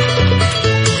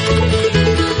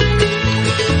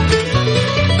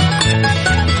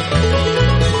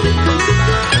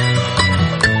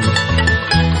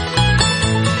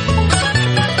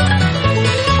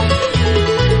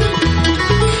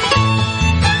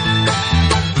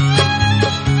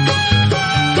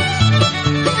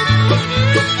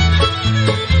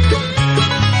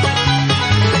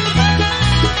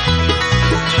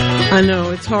 I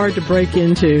know, it's hard to break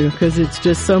into because it's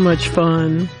just so much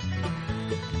fun.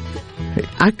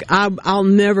 I'll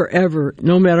never, ever,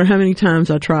 no matter how many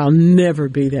times I try, I'll never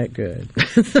be that good.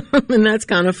 And that's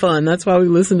kind of fun. That's why we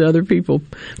listen to other people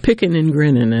picking and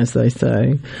grinning, as they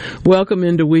say. Welcome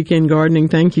into Weekend Gardening.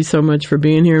 Thank you so much for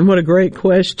being here. And what a great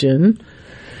question.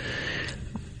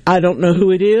 I don't know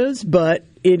who it is, but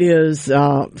it is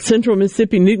Central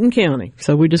Mississippi, Newton County.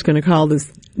 So we're just going to call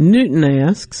this Newton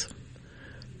Asks.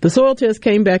 The soil test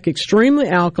came back extremely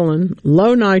alkaline,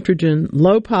 low nitrogen,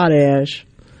 low potash.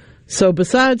 So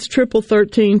besides triple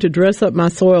 13 to dress up my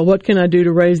soil, what can I do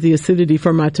to raise the acidity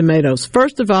for my tomatoes?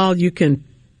 First of all, you can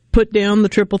put down the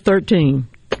triple 13.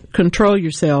 Control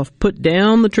yourself. Put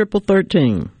down the triple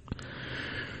 13.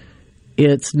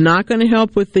 It's not going to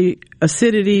help with the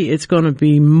acidity. It's going to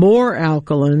be more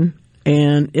alkaline,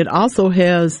 and it also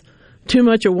has too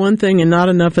much of one thing and not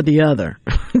enough of the other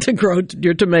to grow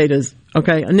your tomatoes.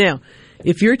 Okay, now,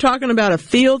 if you're talking about a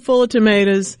field full of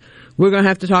tomatoes, we're going to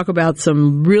have to talk about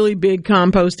some really big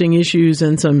composting issues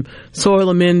and some soil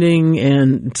amending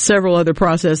and several other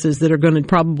processes that are going to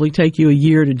probably take you a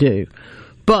year to do.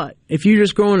 But if you're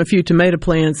just growing a few tomato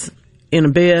plants in a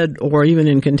bed or even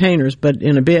in containers, but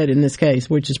in a bed in this case,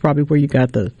 which is probably where you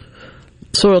got the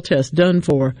soil test done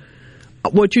for,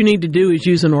 what you need to do is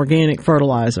use an organic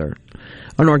fertilizer.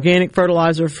 An organic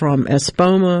fertilizer from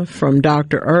Espoma, from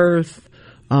Dr. Earth,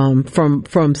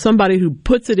 from somebody who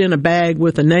puts it in a bag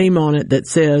with a name on it that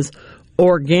says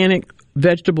organic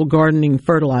vegetable gardening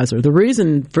fertilizer. The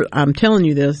reason I'm telling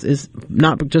you this is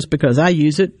not just because I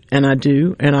use it, and I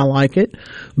do, and I like it,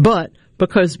 but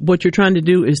because what you're trying to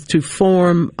do is to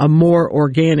form a more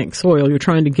organic soil. You're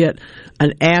trying to get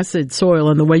an acid soil,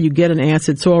 and the way you get an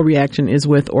acid soil reaction is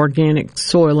with organic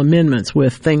soil amendments,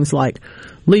 with things like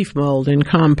leaf mold and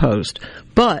compost.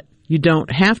 But you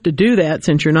don't have to do that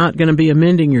since you're not going to be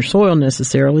amending your soil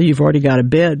necessarily. You've already got a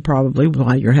bed probably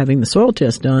while you're having the soil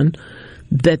test done.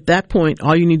 At that point,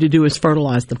 all you need to do is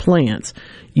fertilize the plants.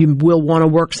 You will want to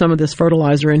work some of this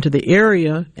fertilizer into the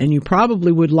area, and you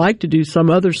probably would like to do some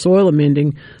other soil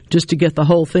amending just to get the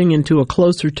whole thing into a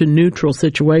closer to neutral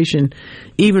situation,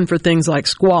 even for things like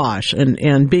squash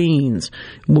and beans.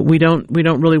 We don't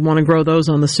really want to grow those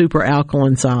on the super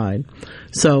alkaline side.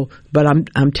 So, but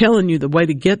I'm telling you, the way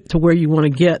to get to where you want to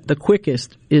get the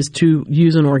quickest is to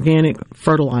use an organic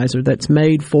fertilizer that's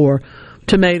made for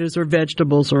tomatoes or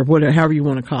vegetables or whatever, however you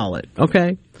want to call it.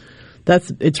 Okay,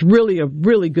 it's really a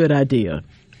really good idea.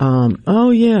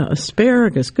 Oh yeah,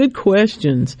 asparagus. Good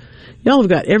questions. Y'all have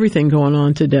got everything going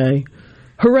on today.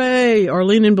 Hooray!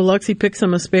 Arlene in Biloxi picked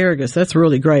some asparagus. That's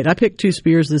really great. I picked 2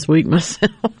 spears this week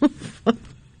myself.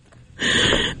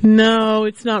 No,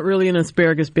 it's not really an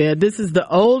asparagus bed. This is the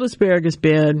old asparagus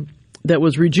bed that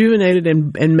was rejuvenated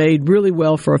and made really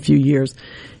well for a few years.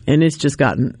 And it's just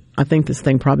gotten, I think this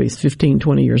thing probably is 15,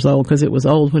 20 years old because it was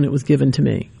old when it was given to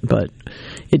me. But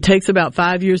it takes about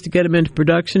 5 years to get them into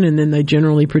production, and then they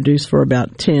generally produce for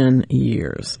about 10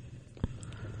 years.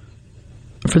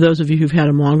 For those of you who've had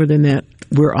them longer than that,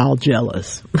 we're all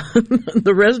jealous.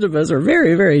 The rest of us are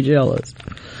very, very jealous.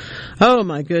 Oh,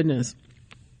 my goodness.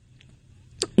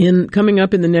 Coming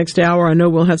up in the next hour, I know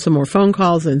we'll have some more phone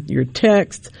calls and your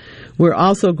texts. We're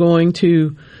also going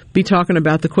to be talking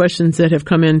about the questions that have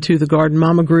come into the Garden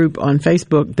Mama group on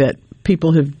Facebook that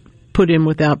people have put in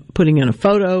without putting in a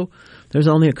photo. There's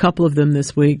only a couple of them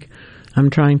this week. I'm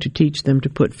trying to teach them to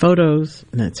put photos,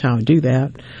 and that's how I do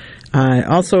that. I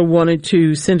also wanted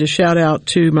to send a shout out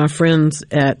to my friends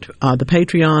at the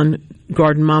Patreon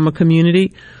Garden Mama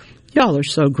community. Y'all are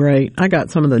so great. I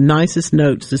got some of the nicest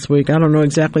notes this week. I don't know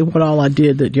exactly what all I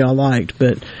did that y'all liked,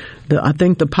 but I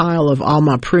think the pile of all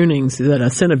my prunings that I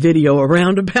sent a video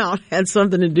around about had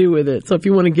something to do with it. So if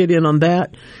you want to get in on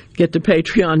that, get to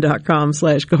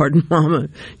patreon.com/gardenmama.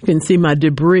 You can see my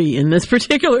debris. In this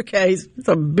particular case, it's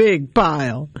a big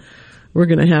pile. We're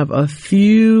going to have a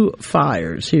few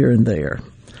fires here and there.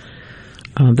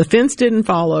 The fence didn't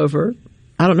fall over.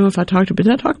 I don't know if did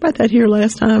I talk about that here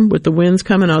last time with the winds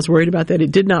coming? I was worried about that.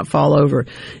 It did not fall over.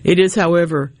 It is,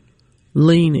 however,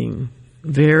 leaning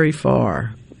very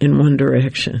far in one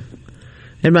direction.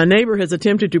 And my neighbor has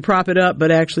attempted to prop it up, but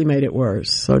actually made it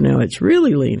worse. So now it's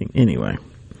really leaning. Anyway,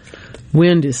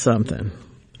 wind is something.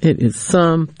 It is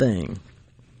something.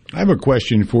 I have a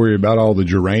question for you about all the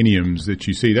geraniums that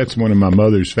you see. That's one of my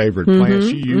mother's favorite plants.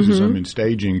 She uses them in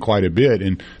staging quite a bit,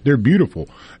 and they're beautiful.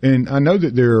 And I know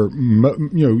that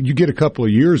you get a couple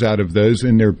of years out of those,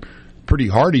 and they're pretty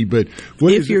hardy. But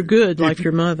if you're good, like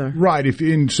your mother, right?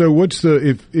 So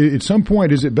if at some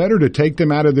point is it better to take them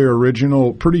out of their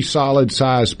original pretty solid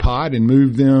sized pot and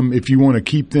move them if you want to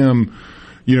keep them,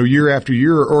 year after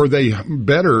year, or are they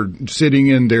better sitting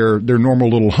in their normal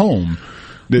little home?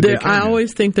 I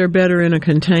always think they're better in a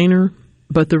container,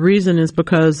 but the reason is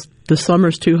because the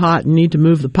summer's too hot and need to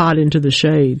move the pot into the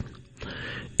shade.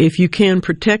 If you can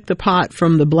protect the pot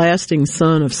from the blasting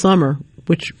sun of summer,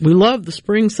 which we love the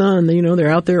spring sun, they're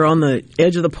out there on the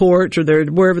edge of the porch or they're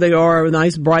wherever they are, a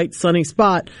nice, bright, sunny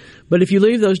spot. But if you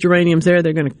leave those geraniums there,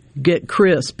 they're going to get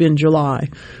crisp in July.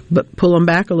 But pull them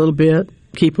back a little bit.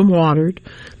 Keep them watered.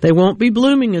 They won't be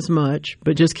blooming as much,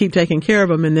 but just keep taking care of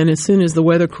them. And then as soon as the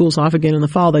weather cools off again in the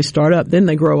fall, they start up. Then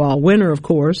they grow all winter, of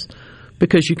course,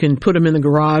 because you can put them in the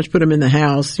garage, put them in the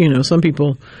house. Some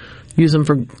people use them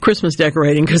for Christmas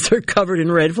decorating because they're covered in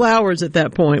red flowers at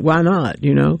that point. Why not,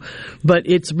 But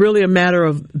it's really a matter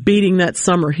of beating that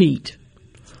summer heat.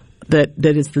 That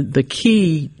is the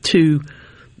key to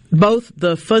both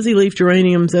the fuzzy leaf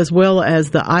geraniums as well as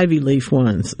the ivy leaf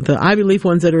ones. The ivy leaf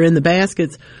ones that are in the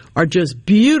baskets are just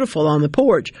beautiful on the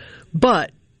porch,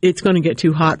 but it's going to get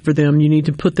too hot for them. You need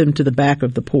to put them to the back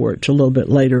of the porch a little bit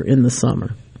later in the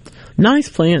summer. Nice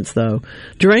plants, though.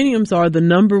 Geraniums are the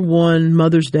number one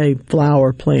Mother's Day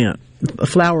flowering plant.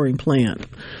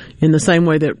 In the same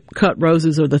way that cut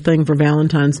roses are the thing for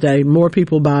Valentine's Day, more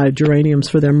people buy geraniums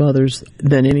for their mothers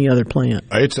than any other plant.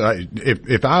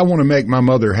 If I want to make my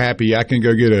mother happy, I can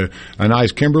go get a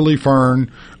nice Kimberly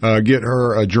fern, get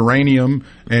her a geranium,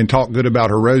 and talk good about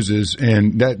her roses,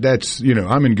 and that's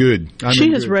I'm in good.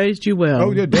 She has raised you well.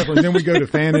 Oh yeah, definitely. Then we go to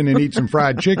Fannin and eat some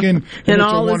fried chicken, and it's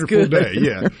all a wonderful day.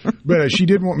 Yeah, but she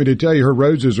did want me to tell you her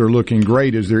roses are looking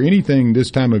great. Is there anything this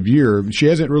time of year? She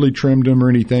hasn't really trimmed them or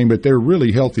anything, but they're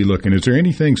really healthy looking? Is there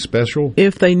anything special?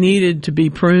 If they needed to be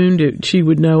pruned, she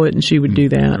would know it and she would do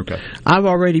that. Okay. I've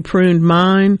already pruned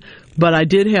mine, but I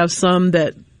did have some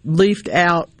that leafed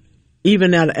out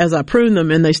even as I pruned them,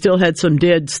 and they still had some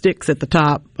dead sticks at the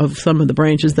top of some of the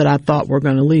branches that I thought were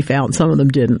going to leaf out, and some of them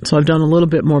didn't. So I've done a little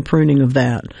bit more pruning of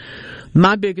that.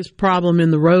 My biggest problem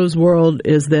in the rose world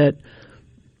is that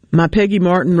my Peggy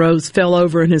Martin rose fell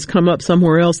over and has come up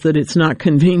somewhere else that it's not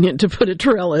convenient to put a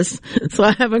trellis. So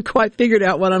I haven't quite figured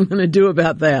out what I'm going to do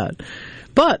about that.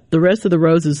 But the rest of the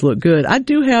roses look good. I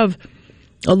do have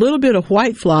a little bit of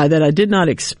whitefly that I did not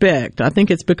expect. I think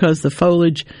it's because the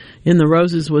foliage in the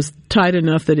roses was tight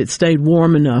enough that it stayed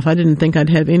warm enough. I didn't think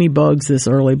I'd have any bugs this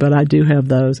early, but I do have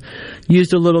those.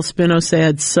 Used a little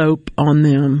spinosad soap on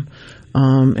them,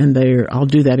 and I'll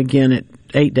do that again at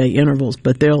 8-day intervals,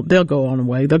 but they'll go on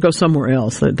away. They'll go somewhere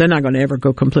else. They're not going to ever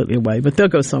go completely away, but they'll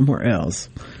go somewhere else,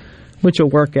 which will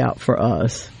work out for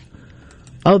us.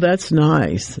 Oh, that's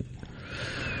nice.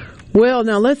 Well,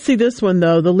 now let's see this one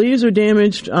though. The leaves are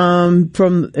damaged on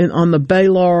the bay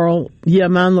laurel. Yeah,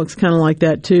 mine looks kind of like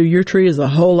that too. Your tree is a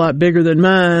whole lot bigger than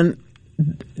mine.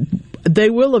 They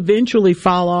will eventually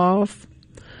fall off,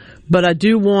 but I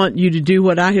do want you to do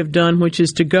what I have done, which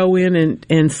is to go in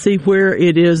and see where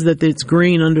it is that it's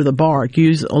green under the bark.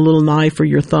 Use a little knife or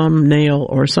your thumbnail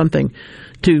or something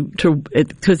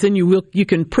because then you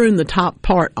can prune the top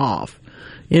part off.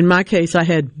 In my case, I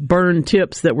had burned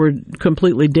tips that were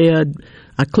completely dead.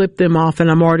 I clipped them off,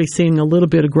 and I'm already seeing a little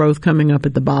bit of growth coming up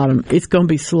at the bottom. It's going to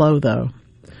be slow, though,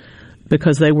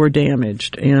 because they were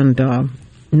damaged. And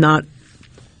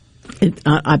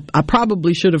I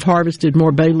probably should have harvested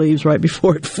more bay leaves right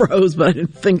before it froze, but I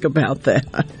didn't think about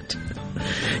that.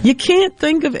 You can't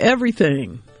think of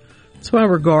everything. That's why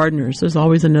we're gardeners. There's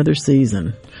always another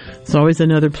season. There's always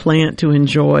another plant to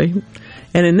enjoy.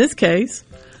 And in this case,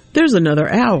 there's another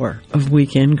hour of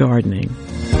weekend gardening.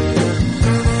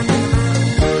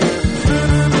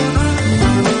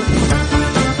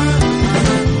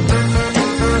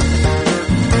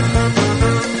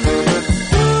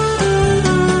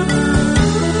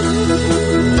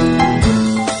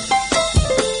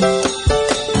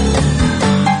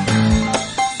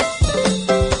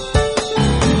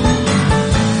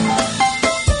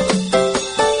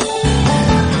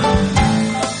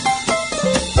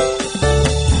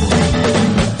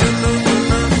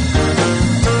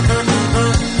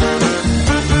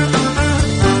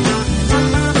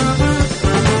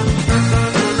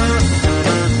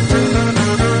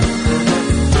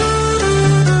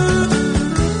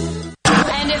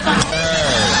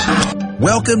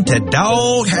 Welcome to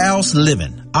Doghouse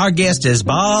Living. Our guest is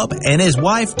Bob and his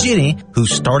wife Jenny, who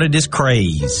started this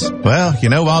craze. Well,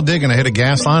 while digging, I hit a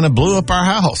gas line and blew up our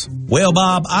house. Well,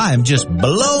 Bob, I am just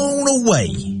blown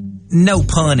away. No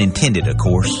pun intended, of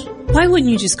course. Why wouldn't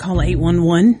you just call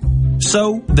 811?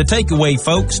 So, the takeaway,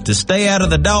 folks, to stay out of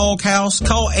the doghouse,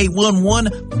 call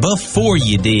 811 before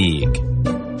you dig.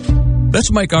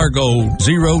 Let's make our goal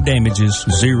 0 damages,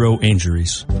 0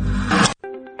 injuries.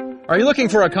 Are you looking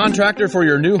for a contractor for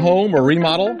your new home or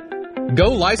remodel?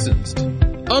 Go licensed.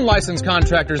 Unlicensed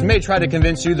contractors may try to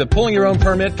convince you that pulling your own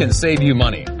permit can save you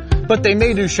money, but they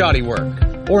may do shoddy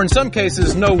work, or in some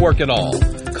cases, no work at all,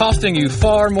 costing you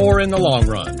far more in the long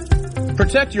run.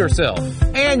 Protect yourself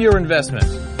and your investment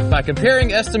by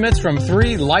comparing estimates from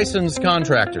 3 licensed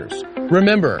contractors.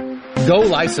 Remember, go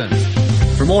licensed.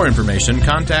 For more information,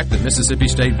 contact the Mississippi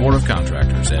State Board of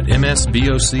Contractors at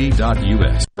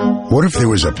msboc.us. What if there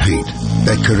was a paint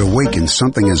that could awaken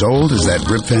something as old as that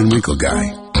Rip Van Winkle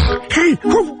guy? Hey,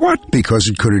 what? Because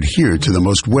it could adhere to the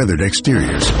most weathered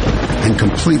exteriors and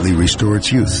completely restore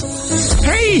its youth.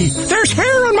 Hey, there's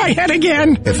hair on my head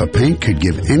again! If a paint could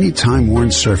give any time-worn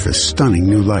surface stunning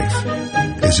new life,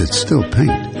 is it still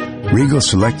paint? Regal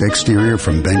Select Exterior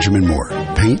from Benjamin Moore.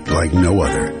 Paint like no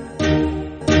other.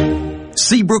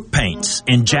 Seabrook Paints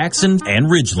in Jackson and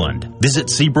Ridgeland. Visit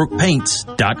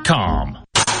SeabrookPaints.com.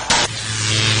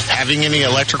 Having any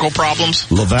electrical problems?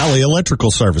 LaValle Electrical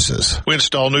Services. We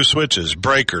install new switches,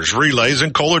 breakers, relays,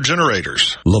 and Kohler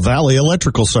generators. LaValle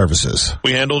Electrical Services.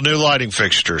 We handle new lighting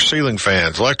fixtures, ceiling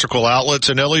fans, electrical outlets,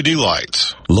 and LED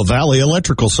lights. LaValle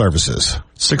Electrical Services.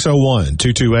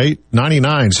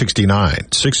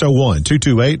 601-228-9969.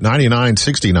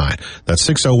 601-228-9969. That's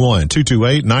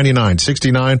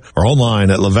 601-228-9969 or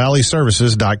online at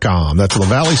lavalleservices.com. That's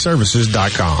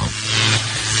lavalleservices.com.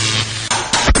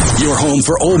 Your home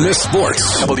for Ole Miss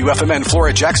sports. WFMN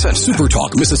Flora Jackson. Super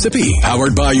Talk Mississippi.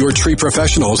 Powered by your tree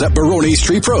professionals at Barone's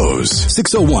Tree Pros.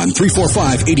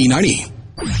 601-345-8090.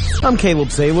 I'm Caleb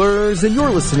Sailors, and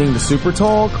you're listening to Super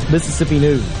Talk Mississippi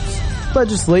News.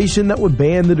 Legislation that would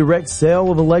ban the direct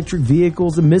sale of electric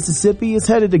vehicles in Mississippi is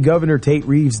headed to Governor Tate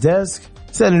Reeves' desk.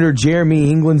 Senator Jeremy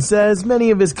England says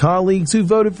many of his colleagues who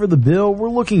voted for the bill were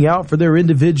looking out for their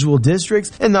individual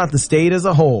districts and not the state as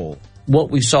a whole.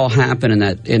 What we saw happen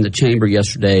in the chamber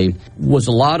yesterday was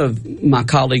a lot of my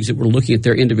colleagues that were looking at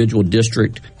their individual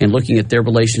district and looking at their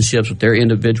relationships with their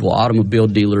individual automobile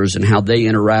dealers and how they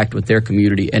interact with their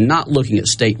community and not looking at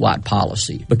statewide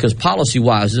policy, because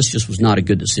policy-wise, this just was not a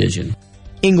good decision.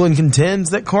 England contends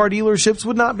that car dealerships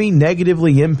would not be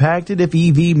negatively impacted if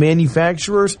EV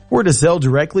manufacturers were to sell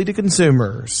directly to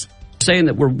consumers. Saying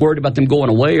that we're worried about them going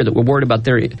away or that we're worried about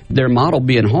their model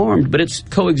being harmed, but it's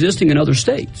coexisting in other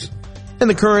states. And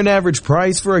the current average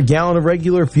price for a gallon of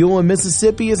regular fuel in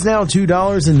Mississippi is now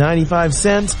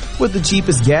 $2.95, with the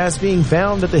cheapest gas being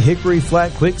found at the Hickory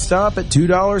Flat Quick Stop at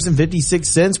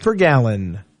 $2.56 per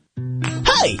gallon.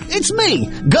 Hey, it's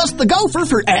me, Gus the Gopher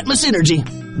for Atmos Energy.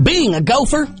 Being a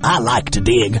gopher, I like to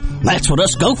dig. That's what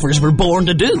us gophers were born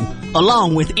to do,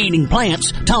 along with eating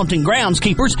plants, taunting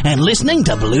groundskeepers, and listening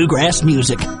to bluegrass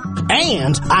music.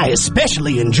 And I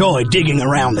especially enjoy digging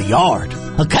around the yard.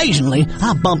 Occasionally,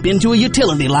 I bump into a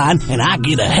utility line and I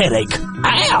get a headache.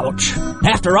 Ouch!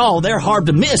 After all, they're hard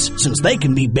to miss since they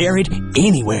can be buried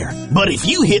anywhere. But if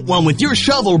you hit one with your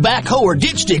shovel, backhoe, or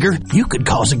ditch digger, you could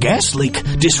cause a gas leak,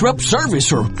 disrupt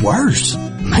service, or worse.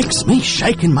 Makes me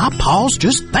shake in my paws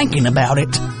just thinking about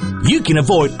it. You can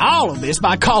avoid all of this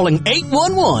by calling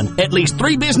 811 at least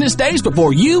 3 business days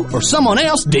before you or someone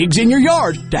else digs in your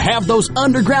yard to have those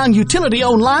underground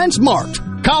utility-owned lines marked.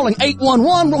 Calling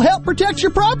 811 will help protect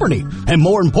your property, and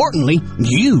more importantly,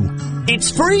 you. It's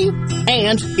free,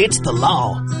 and it's the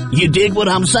law. You dig what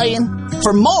I'm saying?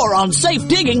 For more on safe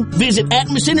digging, visit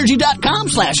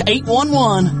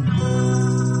atmosenergy.com/811.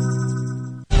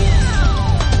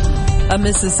 A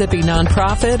Mississippi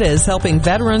nonprofit is helping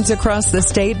veterans across the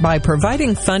state by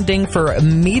providing funding for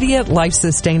immediate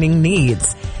life-sustaining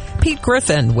needs. Pete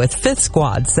Griffin with Fifth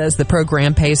Squad says the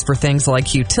program pays for things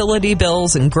like utility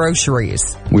bills and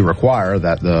groceries. We require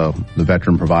that the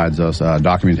veteran provides us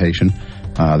documentation,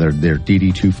 their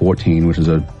DD-214, which is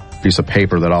a piece of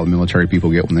paper that all the military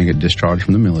people get when they get discharged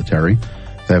from the military.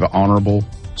 They have an honorable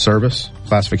service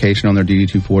classification on their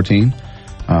DD-214.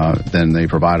 Then they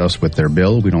provide us with their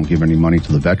bill. We don't give any money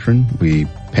to the veteran. We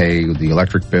pay the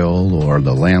electric bill or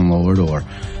the landlord, or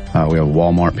we have a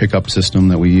Walmart pickup system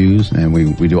that we use, and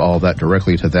we do all of that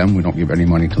directly to them. We don't give any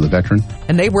money to the veteran.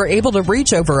 And they were able to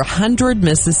reach over 100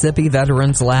 Mississippi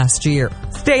veterans last year.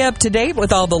 Stay up to date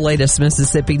with all the latest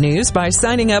Mississippi news by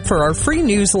signing up for our free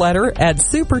newsletter at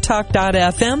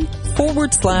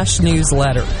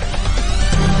supertalk.fm/newsletter.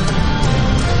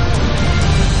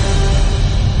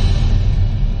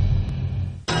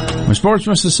 With Sports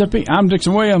Mississippi, I'm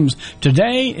Dixon Williams.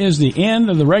 Today is the end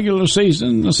of the regular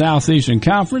season, the Southeastern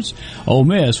Conference. Ole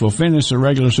Miss will finish the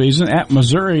regular season at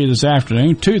Missouri this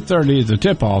afternoon. 2:30 is the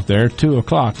tip-off there. 2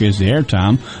 o'clock is the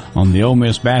airtime on the Ole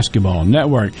Miss Basketball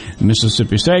Network.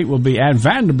 Mississippi State will be at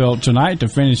Vanderbilt tonight to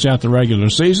finish out the regular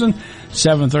season.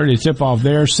 7:30 tip-off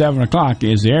there. 7 o'clock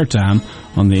is the airtime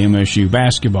on the MSU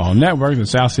Basketball Network. The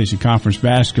Southeastern Conference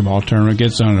Basketball Tournament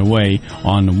gets underway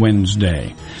on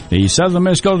Wednesday. The Southern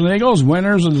Miss Golden Eagles,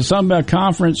 winners of the Sun Belt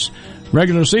Conference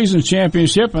regular season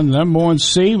championship, and the number 1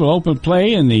 seed will open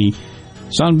play in the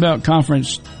Sun Belt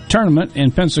Conference tournament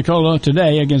in Pensacola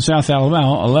today against South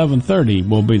Alabama. 11:30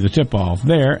 will be the tip-off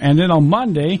there. And then on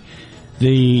Monday,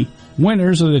 the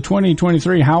winners of the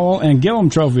 2023 Howell and Gillum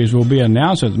trophies will be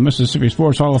announced at the Mississippi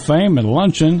Sports Hall of Fame at a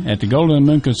luncheon at the Golden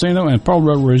Moon Casino and Pearl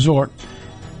Road Resort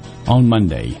on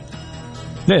Monday.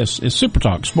 This is Super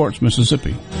Talk Sports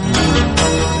Mississippi.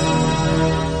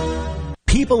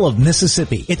 People of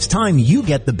Mississippi, it's time you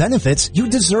get the benefits you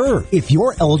deserve. If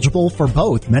you're eligible for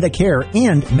both Medicare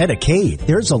and Medicaid,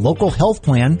 there's a local health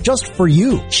plan just for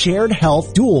you. Shared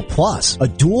Health Dual Plus, a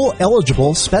dual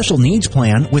eligible special needs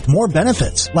plan with more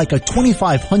benefits, like a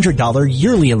 $2,500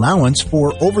 yearly allowance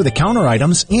for over-the-counter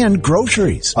items and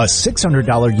groceries, a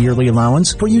 $600 yearly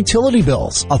allowance for utility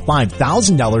bills, a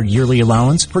 $5,000 yearly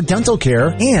allowance for dental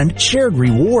care, and shared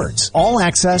rewards. All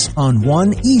access on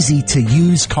one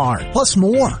easy-to-use card. Plus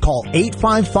more. Call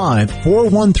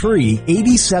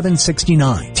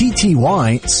 855-413-8769,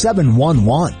 TTY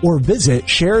 711, or visit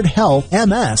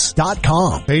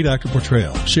sharedhealthms.com. Hey, Dr.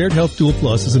 Portrell. Shared Health Dual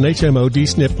Plus is an HMO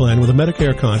D-SNP plan with a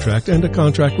Medicare contract and a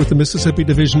contract with the Mississippi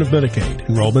Division of Medicaid.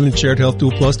 Enrollment in Shared Health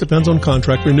Dual Plus depends on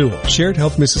contract renewal. Shared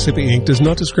Health Mississippi, Inc. does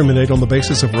not discriminate on the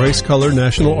basis of race, color,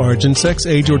 national origin, sex,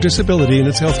 age, or disability in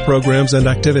its health programs and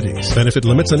activities. Benefit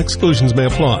limits and exclusions may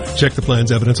apply. Check the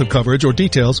plan's evidence of coverage or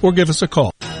details, or give us a call.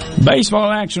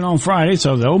 Baseball action on Friday,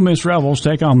 so the Ole Miss Rebels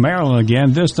take on Maryland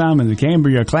again, this time in the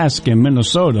Cambria Classic in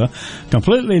Minnesota.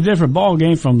 Completely different ball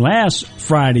game from last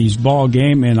Friday's ball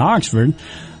game in Oxford.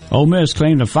 Ole Miss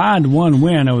claimed a 5-1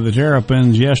 win over the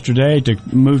Terrapins yesterday to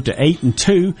move to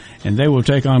 8-2, and they will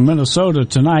take on Minnesota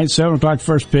tonight, 7 o'clock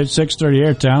first pitch, 6:30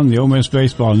 airtime, the Ole Miss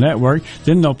Baseball Network.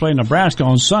 Then they'll play Nebraska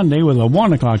on Sunday with a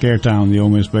 1 o'clock airtime on the Ole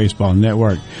Miss Baseball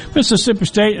Network. Mississippi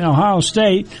State and Ohio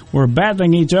State were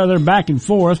battling each other back and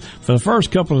forth for the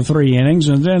first couple of 3 innings,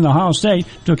 and then Ohio State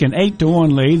took an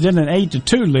 8-1 lead, then an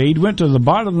 8-2 lead, went to the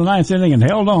bottom of the 9th inning and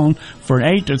held on for an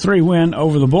 8-3 win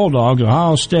over the Bulldogs.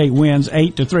 Ohio State wins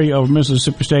 8-3 over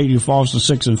Mississippi State, who falls to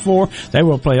 6-4. They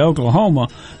will play Oklahoma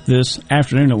this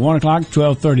afternoon at 1 o'clock,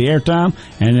 12:30 airtime,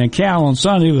 and then Cal on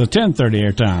Sunday with a 10:30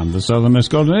 airtime. The Southern Miss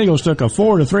Golden Eagles took a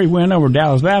 4-3 win over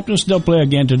Dallas Baptist. They'll play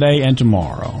again today and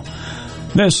tomorrow.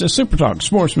 This is Super Talk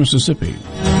Sports Mississippi.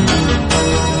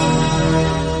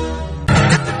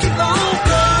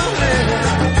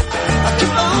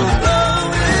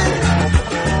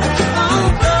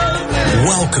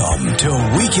 Welcome to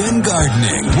Weekend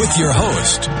Gardening with your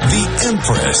host, the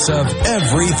Empress of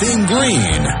Everything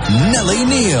Green, Nellie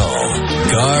Neal.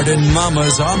 Garden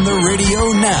Mama's on the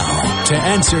radio now to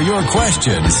answer your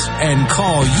questions and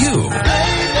call you.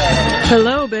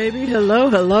 Hello, baby. Hello,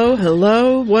 hello,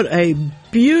 hello. What a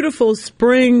beautiful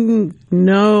spring.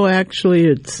 No, actually,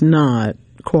 it's not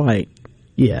quite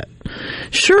yet.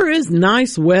 Sure is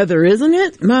nice weather, isn't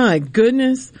it? My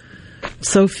goodness.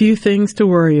 So few things to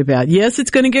worry about. Yes,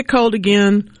 it's going to get cold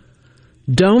again.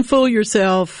 Don't fool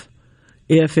yourself.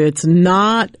 If it's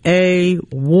not a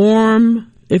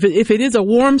warm, if it is a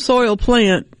warm soil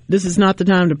plant, this is not the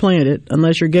time to plant it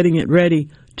unless you're getting it ready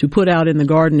to put out in the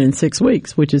garden in 6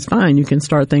 weeks, which is fine. You can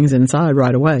start things inside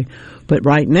right away. But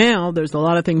right now, there's a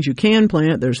lot of things you can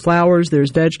plant. There's flowers,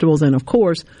 there's vegetables, and of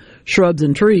course, shrubs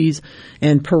and trees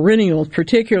and perennials.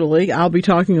 Particularly, I'll be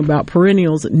talking about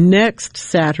perennials next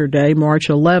Saturday, March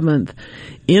 11th,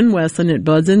 in Wesson at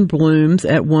Buds and Blooms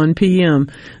at 1 p.m.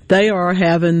 They are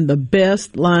having the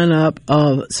best lineup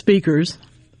of speakers.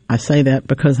 I say that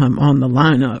because I'm on the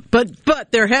lineup,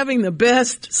 but they're having the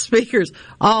best speakers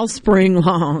all spring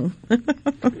long.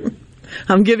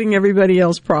 I'm giving everybody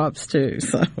else props too,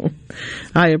 so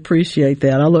I appreciate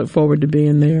that. I look forward to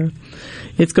being there.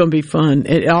 It's going to be fun.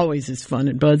 It always is fun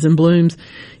at Buds and Blooms.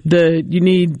 You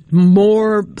need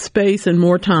more space and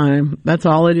more time. That's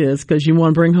all it is, because you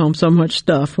want to bring home so much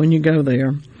stuff when you go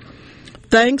there.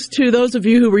 Thanks to those of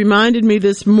you who reminded me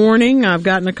this morning. I've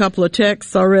gotten a couple of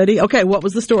texts already. Okay, what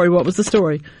was the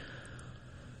story?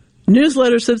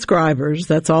 Newsletter subscribers,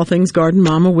 that's All Things Garden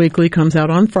Mama Weekly, comes out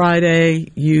on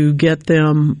Friday. You get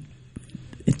them.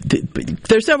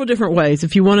 There's several different ways.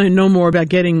 If you want to know more about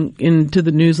getting into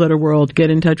the newsletter world, get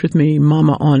in touch with me,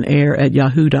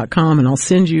 mamaonair@yahoo.com, and I'll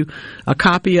send you a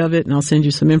copy of it, and I'll send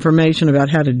you some information about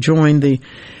how to join the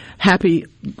happy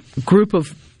group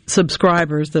of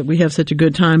subscribers that we have such a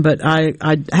good time. But I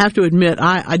have to admit,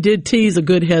 I did tease a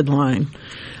good headline.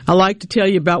 I like to tell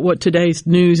you about what today's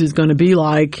news is going to be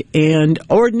like, and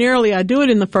ordinarily I do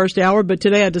it in the first hour, but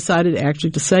today I decided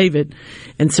actually to save it,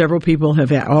 and several people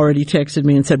have already texted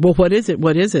me and said, well, what is it?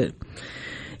 What is it?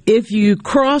 If you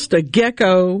crossed a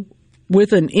gecko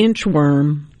with an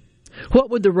inchworm,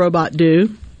 what would the robot do?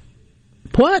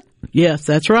 What? Yes,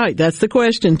 that's right. That's the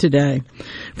question today.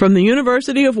 From the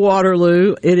University of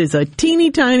Waterloo, it is a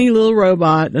teeny tiny little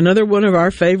robot, another one of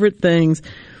our favorite things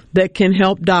that can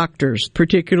help doctors,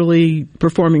 particularly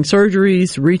performing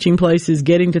surgeries, reaching places,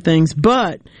 getting to things.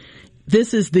 But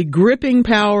this is the gripping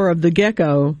power of the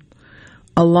gecko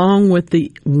along with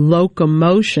the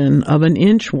locomotion of an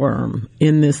inchworm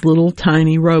in this little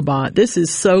tiny robot. This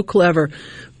is so clever.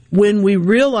 When we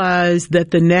realize that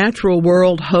the natural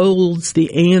world holds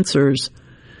the answers,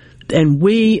 and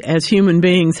we as human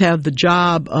beings have the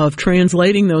job of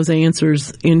translating those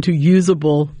answers into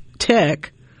usable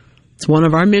tech, it's one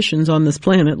of our missions on this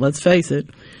planet, let's face it,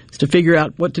 is to figure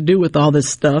out what to do with all this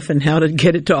stuff and how to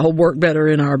get it to all work better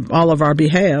in all of our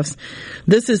behalves.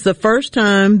 This is the first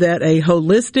time that a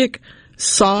holistic,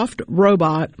 soft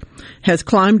robot has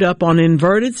climbed up on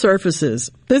inverted surfaces.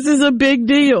 This is a big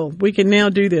deal. We can now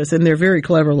do this, and they're very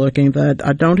clever looking.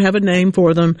 I don't have a name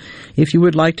for them. If you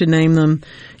would like to name them,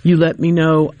 you let me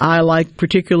know. I like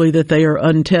particularly that they are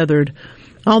untethered.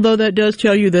 Although that does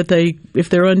tell you that if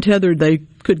they're untethered, they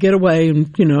could get away,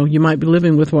 and you might be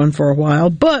living with one for a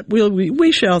while. But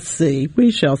we shall see.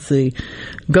 We shall see.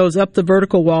 Goes up the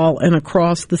vertical wall and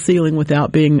across the ceiling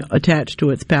without being attached to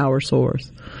its power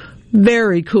source.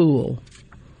 Very cool.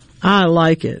 I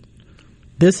like it.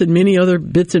 This and many other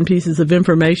bits and pieces of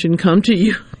information come to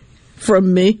you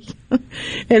from me.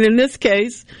 And in this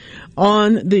case,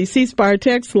 on the C Spire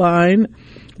text line,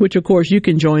 which of course you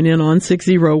can join in on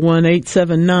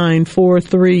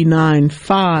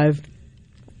 601-879-4395,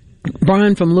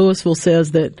 Brian from Louisville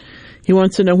says that he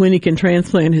wants to know when he can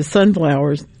transplant his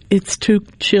sunflowers. It's too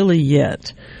chilly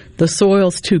yet. The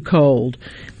soil's too cold.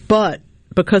 But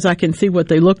because I can see what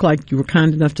they look like, you were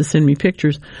kind enough to send me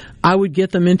pictures, I would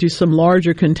get them into some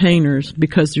larger containers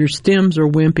because your stems are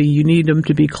wimpy. You need them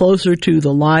to be closer to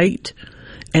the light,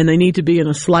 and they need to be in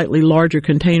a slightly larger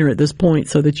container at this point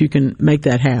so that you can make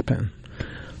that happen.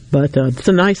 But it's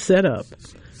a nice setup.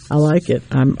 I like it.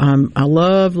 I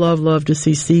love to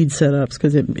see seed setups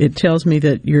because it tells me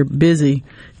that you're busy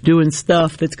doing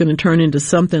stuff that's going to turn into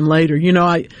something later. You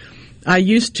know, I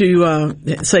used to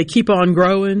say keep on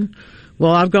growing.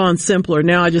 Well, I've gone simpler.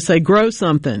 Now I just say grow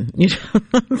something. You know,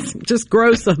 just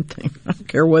grow something. I don't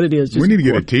care what it is. Just we need to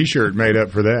get a T-shirt made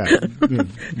up for that.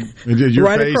 Your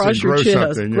right face across your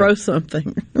chest. Something, grow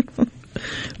something.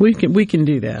 We can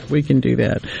do that. We can do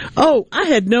that. Oh, I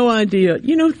had no idea.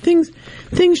 You know, things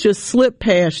just slip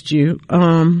past you.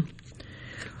 Remember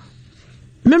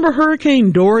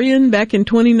Hurricane Dorian back in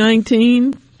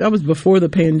 2019? That was before the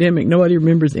pandemic. Nobody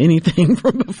remembers anything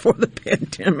from before the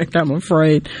pandemic, I'm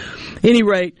afraid. At any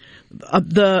rate,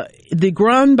 the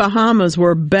Grand Bahamas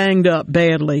were banged up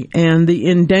badly, and the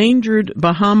endangered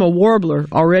Bahama warbler,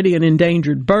 already an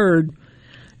endangered bird,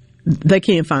 they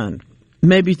can't find.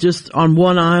 Maybe just on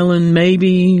one island,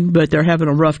 maybe, but they're having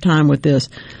a rough time with this.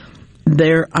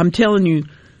 I'm telling you,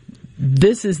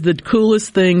 this is the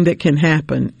coolest thing that can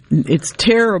happen. It's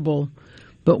terrible,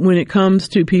 but when it comes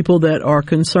to people that are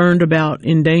concerned about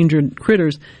endangered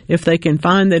critters, if they can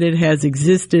find that it has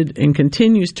existed and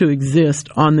continues to exist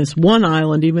on this one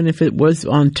island, even if it was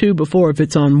on two before, if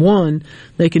it's on one,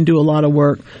 they can do a lot of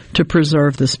work to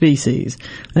preserve the species.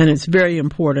 And it's very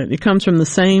important. It comes from the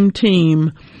same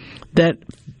team that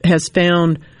has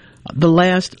found the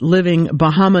last living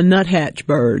Bahama nuthatch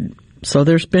bird. So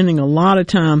they're spending a lot of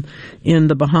time in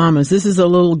the Bahamas. This is a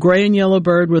little gray and yellow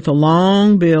bird with a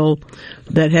long bill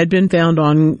that had been found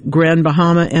on Grand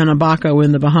Bahama and Abaco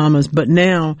in the Bahamas. But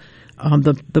now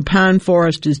the pine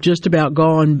forest is just about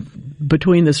gone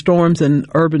between the storms and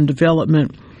urban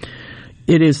development.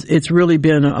 It's really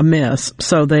been a mess.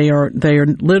 So they are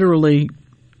literally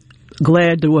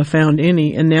glad to have found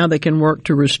any, and now they can work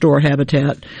to restore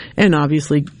habitat and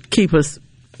obviously keep us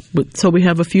so we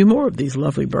have a few more of these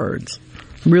lovely birds.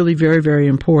 Really very, very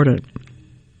important.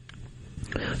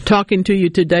 Talking to you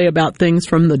today about things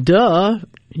from the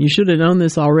you should have known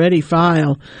this already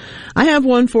file. I have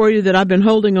one for you that I've been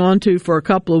holding on to for a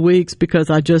couple of weeks because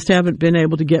I just haven't been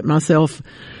able to get myself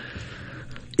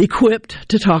equipped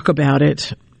to talk about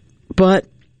it. But,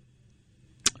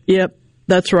 yep,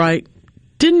 that's right.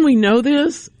 Didn't we know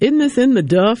this? Isn't this in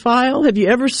the file? Have you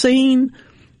ever seen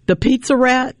the pizza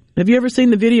rat? Have you ever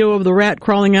seen the video of the rat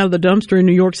crawling out of the dumpster in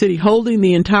New York City, holding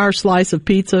the entire slice of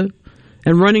pizza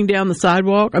and running down the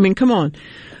sidewalk? I mean, come on.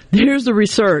 Here's the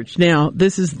research. Now,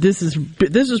 this is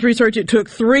research. It took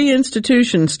 3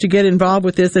 institutions to get involved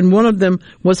with this, and one of them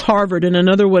was Harvard, and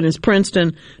another one is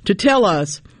Princeton, to tell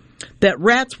us that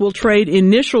rats will trade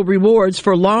initial rewards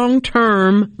for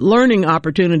long-term learning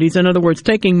opportunities. In other words,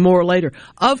 taking more later.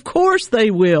 Of course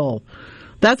they will.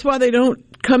 That's why they don't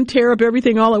come tear up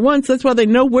everything all at once. That's why they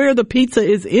know where the pizza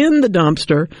is in the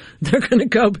dumpster. They're going to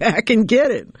go back and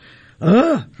get it.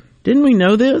 Didn't we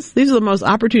know this? These are the most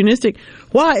opportunistic.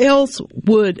 Why else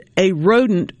would a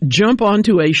rodent jump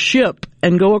onto a ship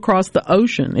and go across the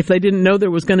ocean if they didn't know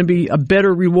there was going to be a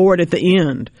better reward at the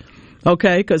end?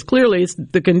 Okay, because clearly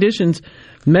the conditions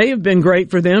may have been great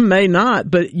for them, may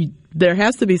not, but there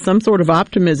has to be some sort of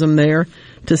optimism there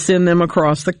to send them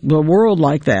across the world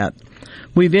like that.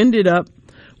 We've ended up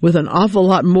with an awful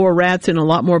lot more rats in a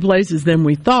lot more places than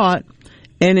we thought,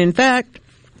 and in fact,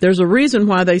 there's a reason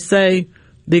why they say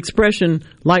the expression,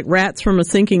 like rats from a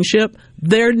sinking ship.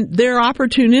 They're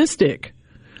opportunistic.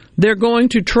 They're going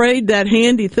to trade that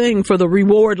handy thing for the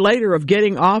reward later of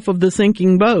getting off of the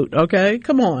sinking boat. Okay?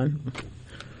 Come on.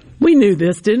 We knew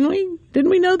this, didn't we? Didn't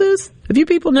we know this? Have you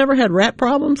people never had rat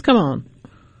problems? Come on.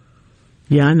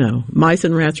 Yeah, I know. Mice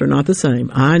and rats are not the same.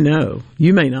 I know.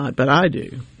 You may not, but I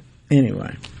do.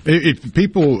 Anyway. If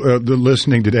people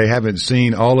listening today haven't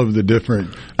seen all of the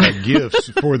different gifts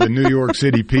for the New York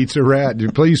City Pizza Rat.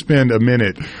 Please spend a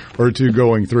minute or two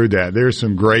going through that. There's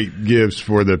some great gifts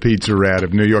for the Pizza Rat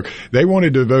of New York. They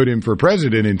wanted to vote him for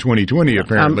president in 2020,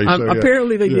 apparently.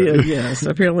 Apparently they did, yes.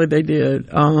 Apparently they did.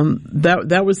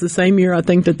 That was the same year, I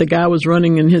think, that the guy was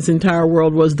running, and his entire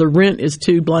world was the rent is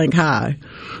too blank high.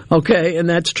 Okay, and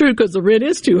that's true because the rent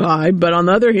is too high, but on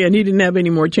the other hand, he didn't have any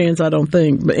more chance, I don't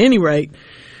think. But at any rate,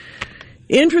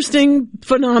 interesting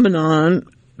phenomenon,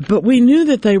 but we knew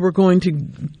that they were going to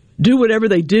do whatever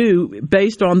they do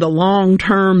based on the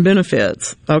long-term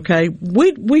benefits, okay?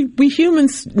 We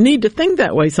humans need to think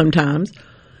that way sometimes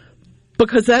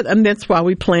because that's why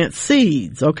we plant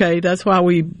seeds, okay? That's why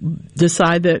we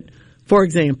decide that, for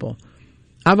example,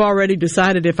 I've already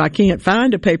decided if I can't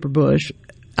find a paper bush,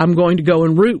 I'm going to go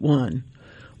and root one.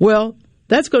 Well,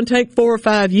 that's going to take 4 or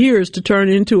 5 years to turn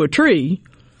into a tree.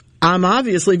 I'm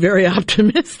obviously very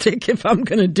optimistic if I'm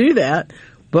going to do that,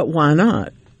 but why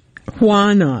not?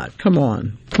 Why not? Come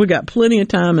on. We got plenty of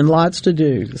time and lots to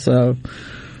do, so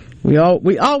we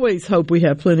always hope we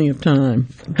have plenty of time.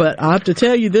 But I have to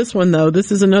tell you this one, though.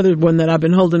 This is another one that I've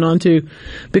been holding on to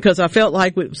because I felt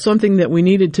like it was something that we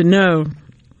needed to know.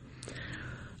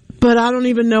 But I don't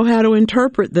even know how to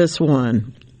interpret this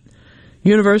one.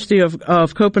 University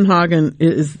of Copenhagen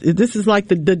this is like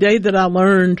the day that I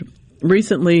learned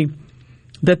recently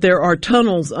that there are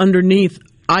tunnels underneath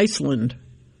Iceland.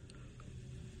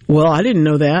 Well, I didn't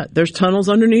know that. There's tunnels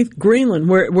underneath Greenland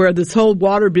where this whole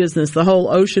water business, the whole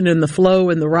ocean and the flow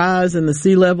and the rise and the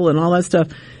sea level and all that stuff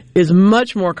is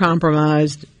much more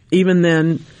compromised even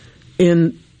than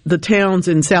in the towns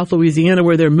in South Louisiana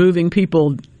where they're moving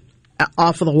people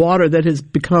off of the water that has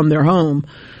become their home.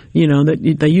 You know, that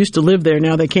they used to live there.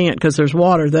 Now they can't because there's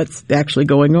water. That's actually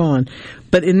going on.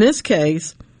 But in this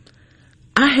case,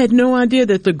 I had no idea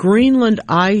that the Greenland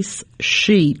ice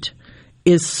sheet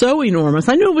is so enormous.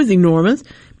 I knew it was enormous,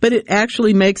 but it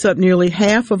actually makes up nearly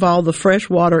half of all the fresh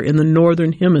water in the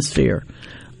northern hemisphere.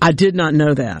 I did not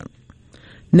know that.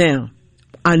 Now,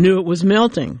 I knew it was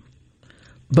melting,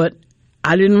 but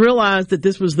I didn't realize that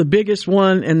this was the biggest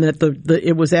one and that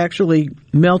it was actually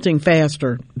melting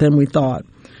faster than we thought.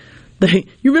 You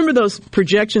remember those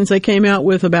projections they came out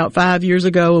with about 5 years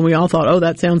ago, and we all thought, oh,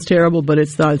 that sounds terrible, but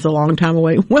it's a long time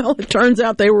away. Well, it turns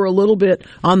out they were a little bit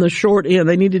on the short end.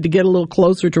 They needed to get a little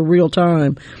closer to real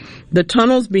time. The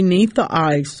tunnels beneath the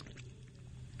ice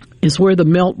is where the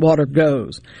meltwater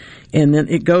goes, and then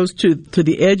it goes to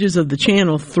the edges of the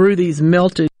channel through these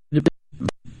melted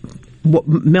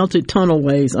tunnel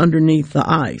ways underneath the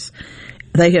ice.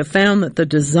 They have found that the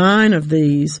design of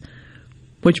these,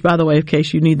 which, by the way, in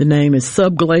case you need the name, is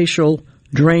subglacial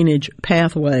drainage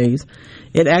pathways.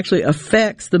 It actually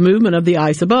affects the movement of the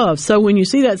ice above. So when you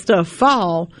see that stuff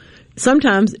fall,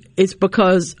 sometimes it's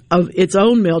because of its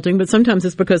own melting, but sometimes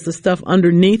it's because the stuff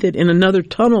underneath it in another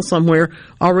tunnel somewhere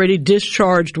already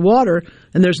discharged water,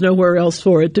 and there's nowhere else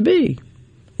for it to be.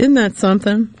 Isn't that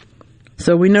something?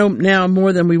 So we know now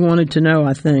more than we wanted to know,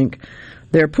 I think.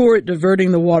 They're poor at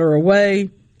diverting the water away,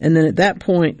 and then at that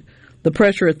point, the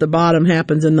pressure at the bottom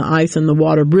happens and the ice and the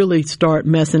water really start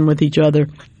messing with each other.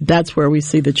 That's where we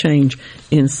see the change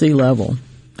in sea level.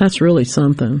 That's really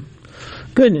something.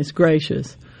 Goodness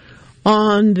gracious.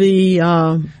 On the,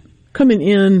 coming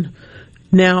in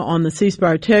now on the C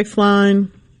Spire text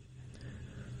line.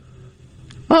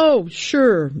 Oh,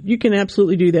 sure. You can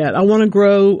absolutely do that. I want to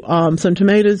grow some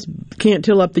tomatoes. Can't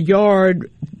till up the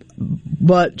yard.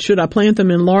 But should I plant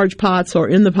them in large pots or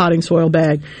in the potting soil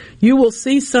bag? You will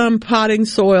see some potting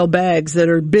soil bags that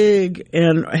are big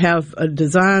and have a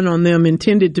design on them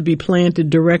intended to be planted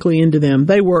directly into them.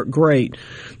 They work great.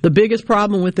 The biggest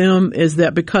problem with them is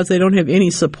that because they don't have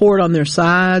any support on their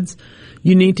sides,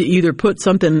 you need to either put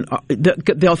something,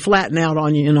 they'll flatten out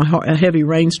on you in a heavy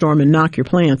rainstorm and knock your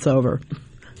plants over.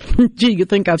 Gee, you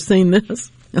think I've seen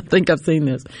this? I think I've seen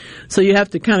this. So you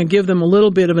have to kind of give them a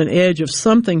little bit of an edge of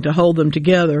something to hold them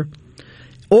together,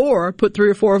 or put 3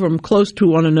 or 4 of them close to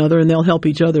one another and they'll help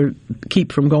each other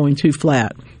keep from going too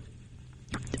flat.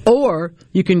 Or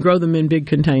you can grow them in big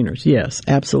containers. Yes,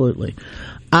 absolutely.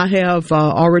 I have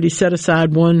already set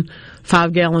aside one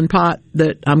 5-gallon pot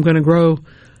that I'm going to grow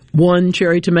one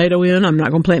cherry tomato in. I'm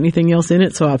not going to plant anything else in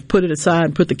it, so I've put it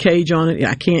aside, put the cage on it.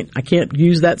 I can't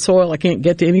use that soil. I can't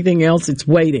get to anything else. It's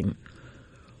waiting.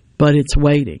 But it's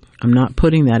waiting. I'm not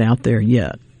putting that out there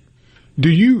yet. Do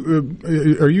you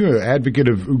are you an advocate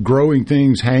of growing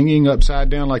things hanging upside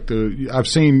down? Like I've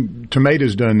seen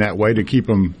tomatoes done that way to keep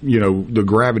them, the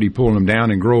gravity pulling them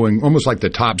down and growing almost like the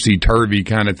topsy turvy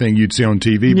kind of thing you'd see on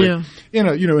TV. But in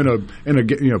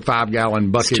a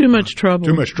 5-gallon bucket. It's too much trouble.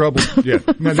 Too much trouble. Yeah,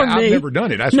 I've never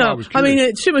done it. That's why I was curious. I mean,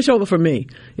 it's too much trouble for me.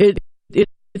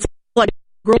 It's like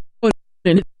growing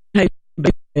and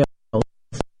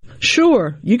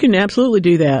Sure, you can absolutely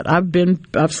do that. I've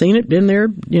seen it, been there,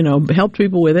 helped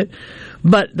people with it.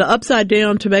 But the upside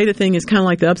down tomato thing is kind of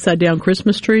like the upside down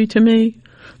Christmas tree to me.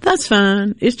 That's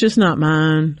fine. It's just not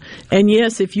mine. And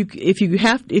yes, if you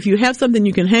have something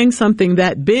you can hang something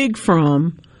that big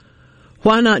from,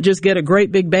 why not just get a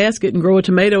great big basket and grow a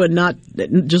tomato and not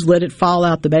just let it fall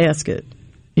out the basket?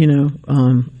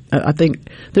 I think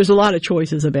there's a lot of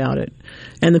choices about it.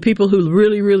 And the people who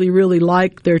really, really, really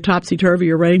like their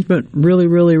topsy-turvy arrangement really,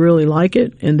 really, really like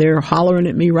it. And they're hollering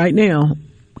at me right now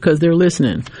because they're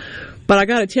listening. But I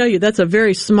got to tell you, that's a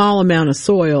very small amount of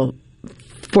soil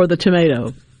for the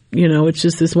tomato. It's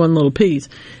just this one little piece.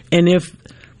 And if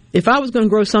I was going to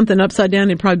grow something upside down,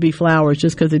 it'd probably be flowers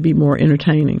just because it'd be more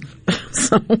entertaining.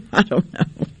 So I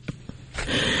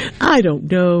don't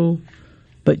know.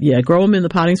 But yeah, grow them in the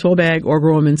potting soil bag or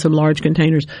grow them in some large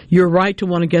containers. You're right to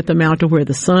want to get them out to where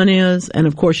the sun is, and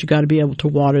of course you got to be able to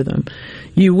water them.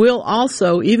 You will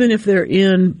also, even if they're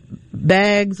in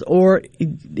bags or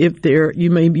if you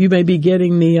may be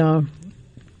getting the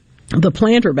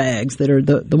planter bags that are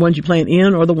the ones you plant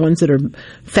in or the ones that are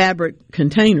fabric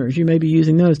containers. You may be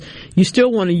using those. You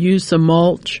still want to use some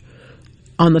mulch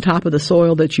on the top of the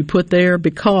soil that you put there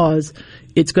because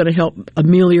it's going to help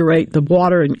ameliorate the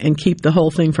water and keep the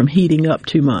whole thing from heating up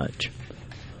too much.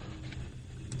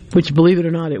 Which, believe it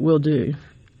or not, it will do.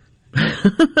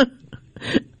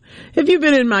 Have you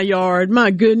been in my yard?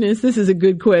 My goodness, this is a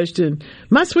good question.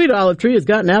 My sweet olive tree has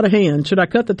gotten out of hand. Should I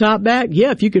cut the top back?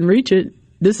 Yeah, if you can reach it,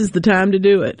 this is the time to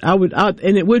do it.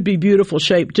 And it would be beautiful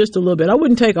shape just a little bit. I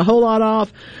wouldn't take a whole lot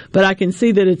off, but I can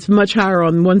see that it's much higher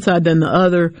on one side than the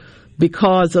other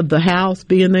because of the house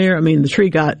being there. I mean, the tree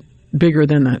got bigger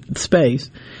than that space.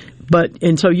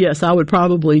 And so yes, I would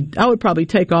probably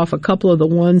take off a couple of the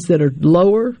ones that are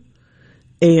lower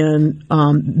and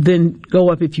then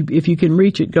go up if you can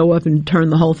reach it, go up and turn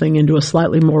the whole thing into a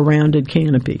slightly more rounded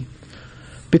canopy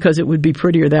because it would be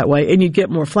prettier that way. And you'd get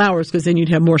more flowers because then you'd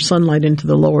have more sunlight into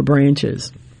the lower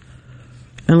branches.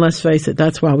 And let's face it,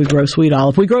 that's why we grow sweet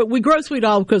olive. We grow sweet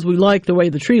olive because we like the way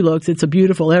the tree looks. It's a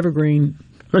beautiful evergreen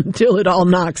until it all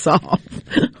knocks off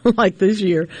like this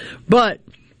year. But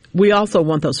we also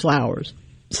want those flowers.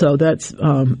 So that's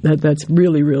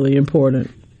really, really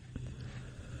important.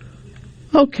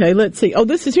 Okay, let's see. Oh,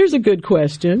 here's a good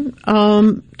question.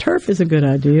 Turf is a good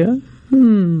idea.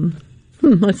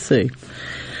 Let's see.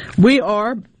 We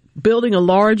are building a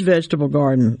large vegetable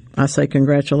garden. I say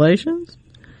congratulations.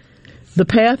 The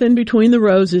path in between the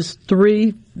rows is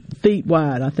 3 feet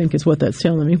wide, I think is what that's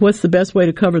telling me. What's the best way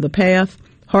to cover the path?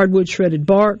 Hardwood shredded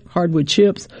bark, hardwood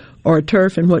chips, or a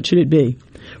turf, and what should it be?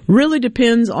 Really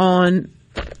depends on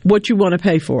what you want to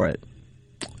pay for it.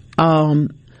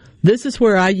 This is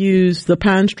where I use the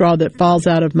pine straw that falls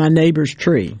out of my neighbor's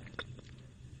tree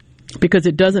because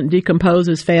it doesn't decompose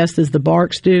as fast as the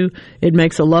barks do. It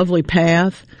makes a lovely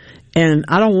path, and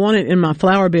I don't want it in my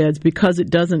flower beds because it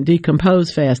doesn't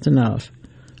decompose fast enough.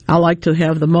 I like to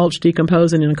have the mulch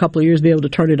decompose and in a couple of years be able to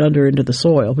turn it under into the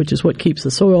soil, which is what keeps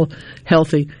the soil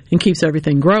healthy and keeps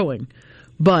everything growing.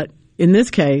 But in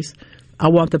this case, I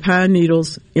want the pine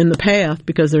needles in the path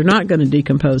because they're not going to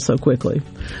decompose so quickly.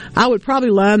 I would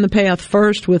probably line the path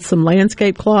first with some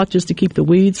landscape cloth just to keep the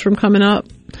weeds from coming up.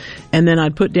 And then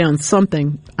I'd put down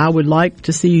something. I would like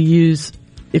to see you use,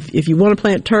 if you want to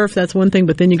plant turf, that's one thing,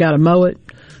 but then you got to mow it.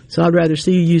 So I'd rather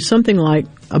see you use something like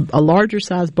a larger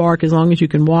size bark as long as you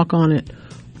can walk on it,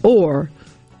 or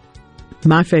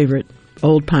my favorite,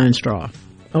 old pine straw.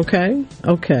 Okay?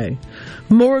 Okay.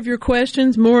 More of your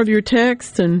questions, more of your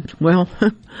texts, and, well,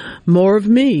 more of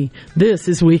me. This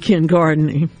is Weekend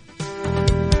Gardening.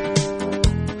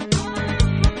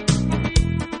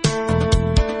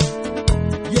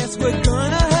 Yes, we're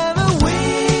gonna have a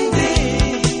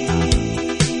windy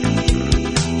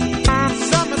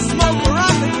summer smoker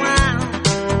on the ground.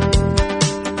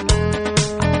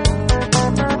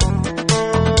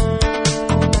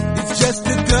 It's just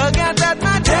a dugout that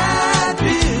my dad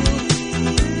built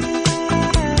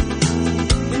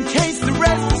in case the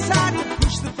rest decide to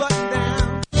push the button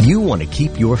down. You want to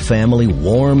keep your family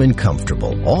warm and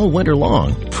comfortable all winter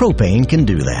long. Propane can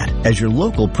do that. As your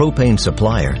local propane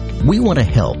supplier, we want to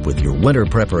help with your winter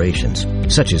preparations.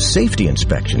 such as safety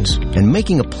inspections and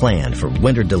making a plan for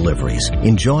winter deliveries.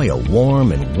 Enjoy a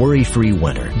warm and worry-free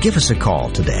winter. Give us a call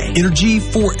today. Energy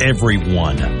for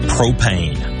everyone.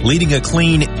 Propane. Leading a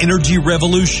clean energy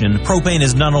revolution, propane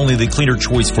is not only the cleaner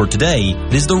choice for today,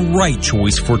 it is the right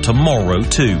choice for tomorrow,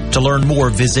 too. To learn more,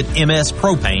 visit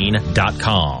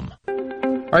mspropane.com.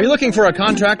 Are you looking for a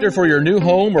contractor for your new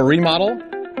home or remodel?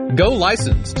 Go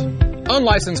licensed.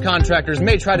 Unlicensed contractors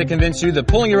may try to convince you that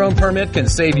pulling your own permit can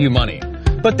save you money,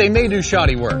 but they may do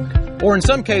shoddy work, or in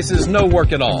some cases, no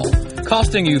work at all,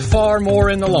 costing you far more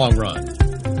in the long run.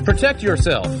 Protect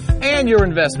yourself and your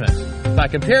investment by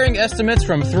comparing estimates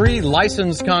from 3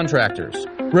 licensed contractors.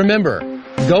 Remember,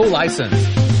 go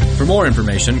licensed. For more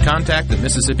information, contact the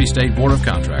Mississippi State Board of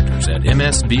Contractors at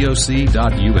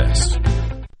msboc.us.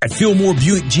 At Fillmore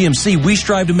Buick GMC, we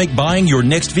strive to make buying your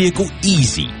next vehicle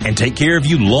easy and take care of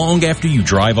you long after you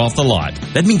drive off the lot.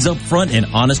 That means upfront and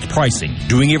honest pricing,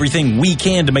 doing everything we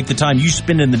can to make the time you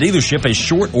spend in the dealership as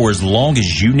short or as long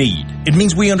as you need. It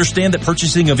means we understand that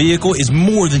purchasing a vehicle is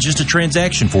more than just a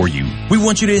transaction for you. We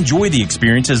want you to enjoy the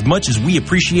experience as much as we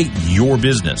appreciate your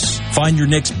business. Find your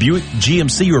next Buick,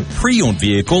 GMC, or pre-owned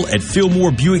vehicle at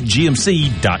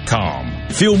FillmoreBuickGMC.com.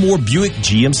 Fillmore Buick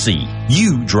GMC.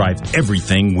 You drive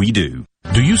everything we do.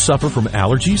 Do you suffer from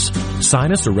allergies,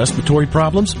 sinus, or respiratory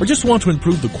problems, or just want to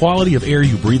improve the quality of air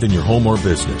you breathe in your home or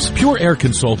business? Pure Air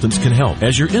Consultants can help.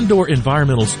 As your indoor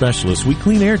environmental specialist, we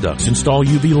clean air ducts, install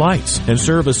UV lights, and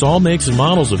service all makes and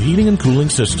models of heating and cooling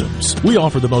systems. We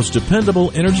offer the most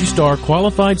dependable Energy Star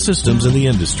qualified systems in the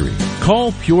industry.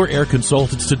 Call Pure Air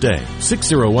Consultants today,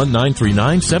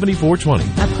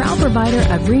 601-939-7420. A proud provider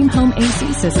of Rheem Home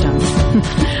AC systems.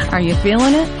 Are you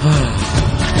feeling it?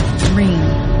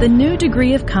 Rheem, the new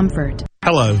degree of comfort.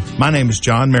 Hello, my name is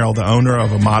John Merrill, the owner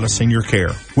of Amada Senior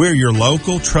Care. We're your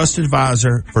local trusted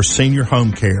advisor for senior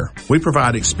home care. We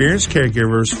provide experienced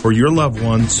caregivers for your loved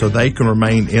ones so they can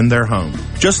remain in their home.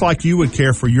 Just like you would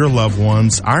care for your loved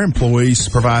ones, our employees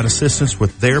provide assistance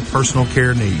with their personal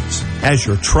care needs. As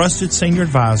your trusted senior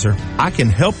advisor, I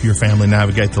can help your family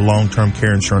navigate the long-term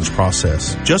care insurance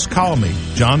process. Just call me,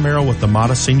 John Merrill with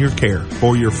Amada Senior Care,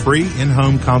 for your free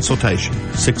in-home consultation.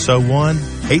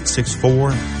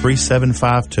 601-864-3752.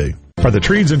 Are the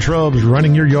trees and shrubs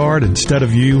running your yard instead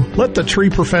of you? Let the tree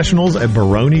professionals at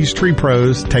Barone's Tree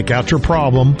Pros take out your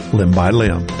problem limb by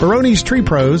limb. Barone's Tree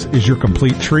Pros is your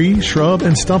complete tree, shrub,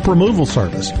 and stump removal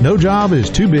service. No job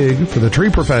is too big for the tree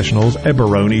professionals at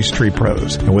Barone's Tree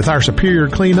Pros. And with our superior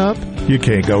cleanup, you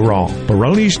can't go wrong.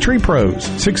 Barone's Tree Pros,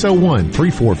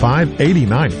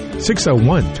 601-345-8090.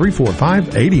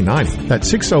 601-345-8090.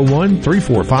 That's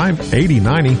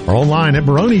 601-345-8090. Or online at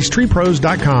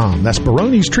baronestreepros.com. That's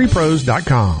baronestreepros.com.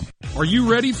 Are you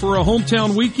ready for a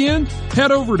hometown weekend?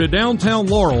 Head over to downtown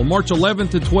Laurel, March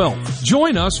 11th to 12th.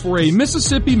 Join us for a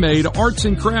Mississippi-made arts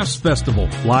and crafts festival,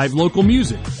 live local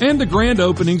music, and the grand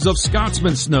openings of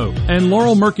Scotsman Snow and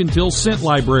Laurel Mercantile Scent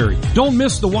Library. Don't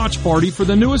miss the watch party for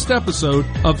the newest episode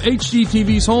of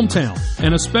HGTV's Hometown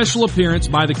and a special appearance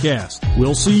by the cast.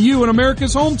 We'll see you in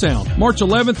America's hometown, March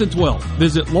 11th and 12th.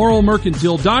 Visit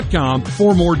laurelmercantile.com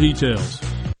for more details.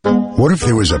 What if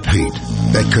there was a paint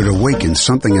that could awaken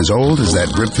something as old as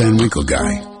that Rip Van Winkle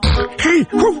guy? Hey,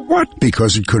 what?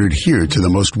 Because it could adhere to the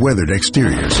most weathered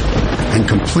exteriors and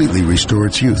completely restore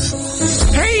its youth.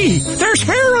 Hey, there's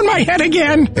hair on my head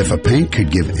again. If a paint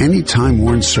could give any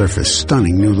time-worn surface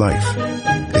stunning new life,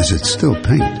 is it still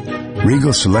paint?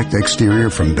 Regal Select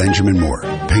Exterior from Benjamin Moore.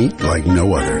 Paint like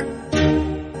no other.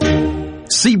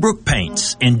 Seabrook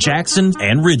Paints in Jackson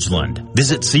and Ridgeland.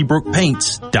 Visit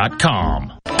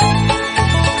SeabrookPaints.com.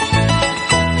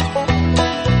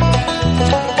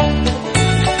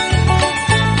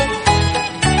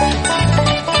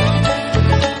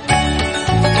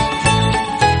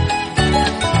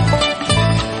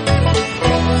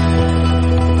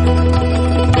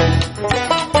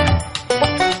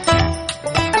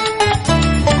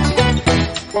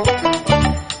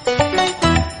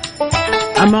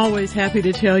 I'm always happy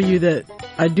to tell you that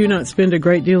I do not spend a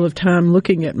great deal of time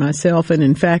looking at myself, and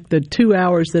in fact, the 2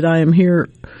 hours that I am here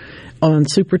on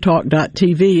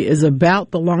supertalk.tv is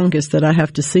about the longest that I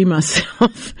have to see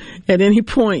myself at any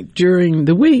point during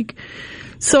the week.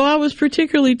 So I was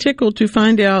particularly tickled to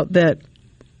find out that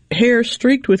hair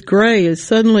streaked with gray is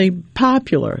suddenly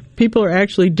popular. People are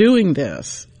actually doing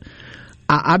this.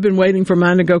 I've been waiting for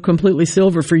mine to go completely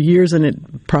silver for years, and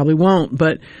it probably won't,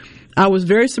 but I was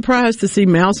very surprised to see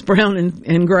mouse brown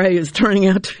and gray is turning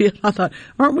out to be. I thought,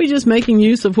 aren't we just making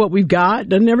use of what we've got?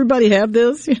 Doesn't everybody have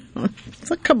this? You know, it's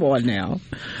like, come on now.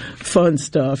 Fun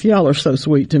stuff. Y'all are so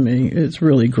sweet to me. It's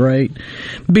really great.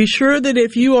 Be sure that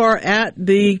if you are at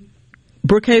the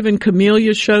Brookhaven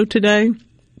Camellia show today.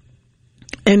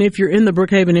 And if you're in the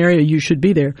Brookhaven area, you should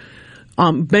be there.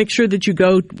 Make sure that you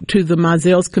go to the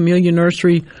Mizell's Camellia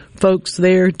Nursery folks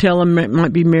there. Tell them it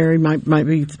might be Mary, might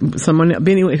be someone,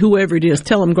 anyway, whoever it is.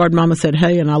 Tell them Garden Mama said,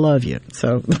 hey, and I love you.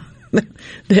 So,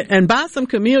 and buy some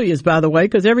camellias, by the way,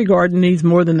 because every garden needs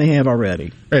more than they have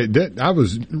already. Hey, I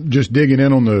was just digging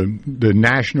in on the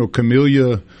National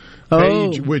Camellia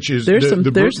page, which is there's some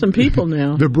people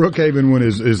now. The Brookhaven one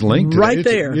is linked to right that.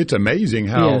 there. It's amazing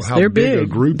how they're big a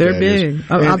group they're that big. is.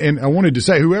 And I wanted to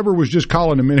say, whoever was just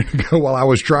calling a minute ago while I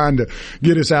was trying to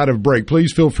get us out of break,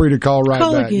 please feel free to call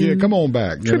back. Again. Yeah, come on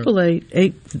back.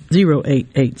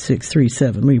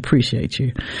 888-808-8637. We appreciate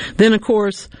you. Then, of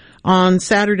course, on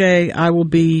Saturday I will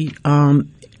be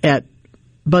at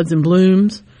Buds and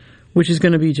Blooms, which is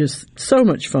going to be just so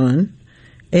much fun.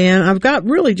 And I've got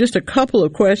really just a couple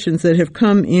of questions that have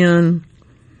come in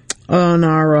on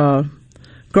our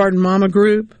Garden Mama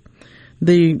group.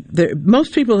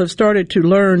 Most people have started to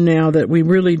learn now that we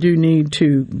really do need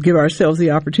to give ourselves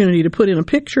the opportunity to put in a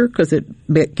picture because it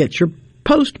gets your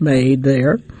post made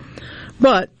there.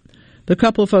 But the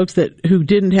couple of folks who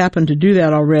didn't happen to do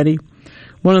that already,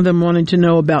 one of them wanted to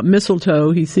know about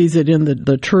mistletoe. He sees it in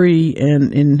the tree,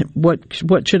 and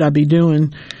what should I be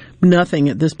doing? Nothing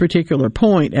at this particular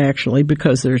point, actually,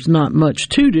 because there's not much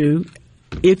to do.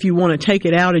 If you want to take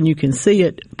it out and you can see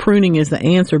it, pruning is the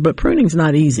answer, but pruning's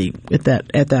not easy at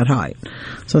that height.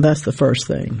 So that's the first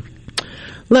thing.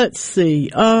 Let's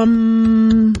see. This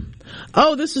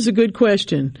is a good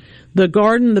question. The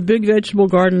garden, the big vegetable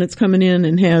garden that's coming in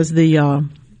and has the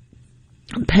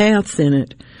paths in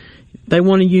it, they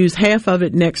want to use half of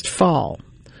it next fall.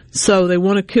 So they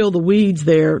want to kill the weeds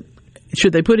there.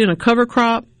 Should they put in a cover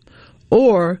crop?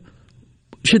 Or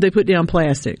should they put down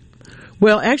plastic?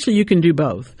 Well, actually, you can do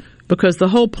both. Because the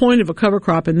whole point of a cover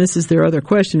crop, and this is their other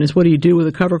question, is what do you do with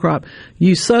a cover crop?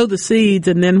 You sow the seeds,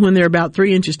 and then when they're about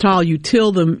 3 inches tall, you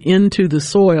till them into the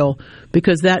soil,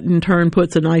 because that in turn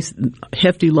puts a nice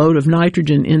hefty load of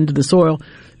nitrogen into the soil,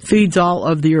 feeds all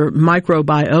of your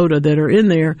microbiota that are in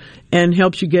there, and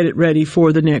helps you get it ready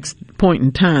for the next point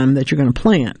in time that you're going to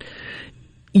plant.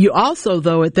 You also,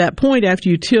 though, at that point, after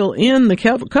you till in the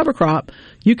cover crop,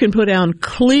 you can put down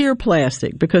clear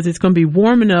plastic because it's going to be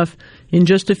warm enough in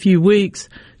just a few weeks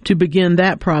to begin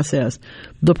that process.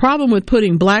 The problem with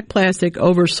putting black plastic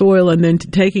over soil and then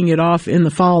taking it off in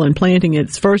the fall and planting it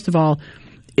is, first of all,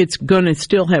 it's going to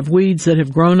still have weeds that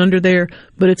have grown under there,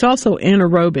 but it's also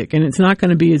anaerobic, and it's not going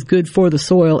to be as good for the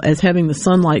soil as having the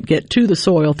sunlight get to the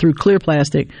soil through clear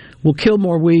plastic will kill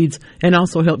more weeds and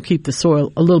also help keep the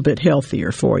soil a little bit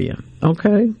healthier for you.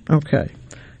 Okay?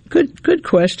 Good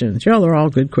questions. Y'all are all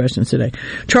good questions today.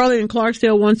 Charlie in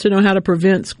Clarksdale wants to know how to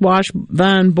prevent squash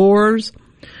vine borers.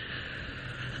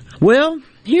 Well,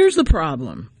 here's the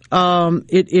problem.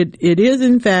 It is,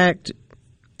 in fact,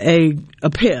 a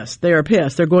pest. They are a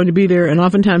pest. They're going to be there, and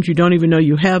oftentimes you don't even know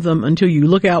you have them until you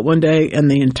look out one day and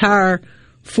the entire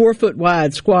 4-foot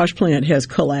wide squash plant has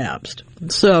collapsed.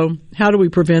 So how do we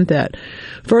prevent that?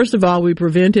 First of all, we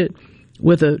prevent it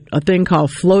with a thing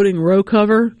called floating row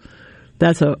cover.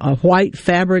 That's a white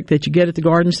fabric that you get at the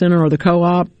garden center or the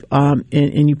co-op,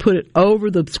 and you put it over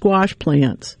the squash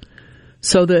plants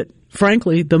so that,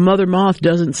 frankly, the mother moth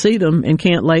doesn't see them and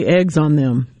can't lay eggs on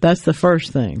them. That's the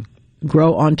first thing.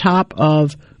 Grow underneath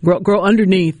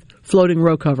floating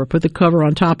row cover. Put the cover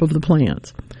on top of the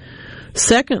plants.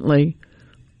 Secondly,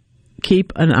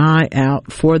 keep an eye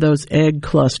out for those egg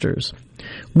clusters.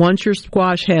 Once your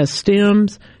squash has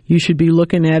stems, you should be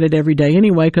looking at it every day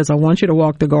anyway, because I want you to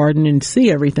walk the garden and see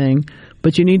everything.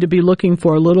 But you need to be looking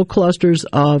for little clusters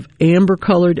of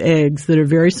amber-colored eggs that are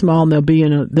very small, and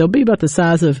they'll be about the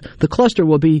size of, the cluster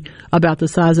will be about the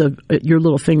size of your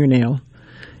little fingernail.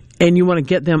 And you want to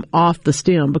get them off the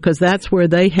stem because that's where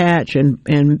they hatch and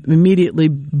immediately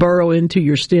burrow into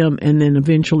your stem and then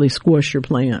eventually squish your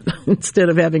plant. Instead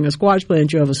of having a squash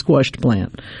plant, you have a squashed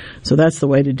plant. So that's the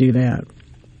way to do that.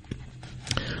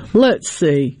 Let's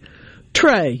see.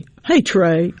 Trey. Hey,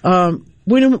 Trey.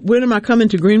 When am I coming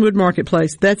to Greenwood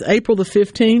Marketplace? That's April the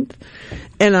 15th,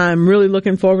 and I'm really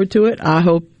looking forward to it. I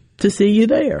hope to see you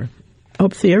there. I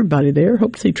hope to see everybody there.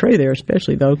 Hope to see Trey there,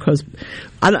 especially, though, because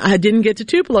I didn't get to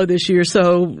Tupelo this year,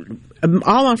 so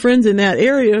all my friends in that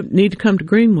area need to come to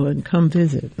Greenwood and come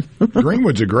visit.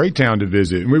 Greenwood's a great town to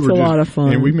visit. And it's a lot of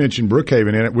fun. And we mentioned Brookhaven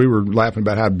in it. We were laughing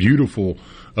about how beautiful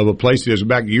of a place it is.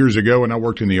 Back years ago when I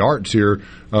worked in the arts here,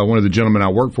 one of the gentlemen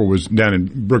I worked for was down in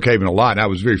Brookhaven a lot. I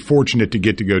was very fortunate to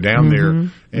get to go down there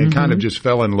and kind of just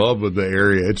fell in love with the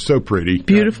area. It's so pretty.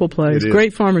 Beautiful place.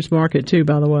 Great farmers market, too,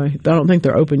 by the way. I don't think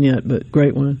they're open yet, but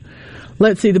great one.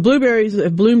 Let's see. The blueberries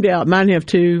have bloomed out. Mine have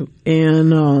too.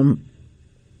 And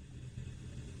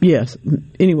yes.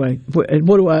 Anyway, what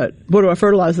do I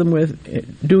fertilize them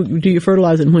with? Do you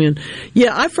fertilize them when?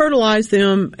 Yeah, I fertilize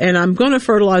them, and I'm going to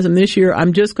fertilize them this year.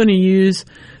 I'm just going to use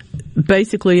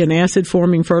basically an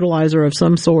acid-forming fertilizer of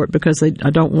some sort because I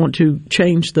don't want to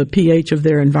change the pH of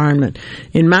their environment.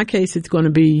 In my case, it's going to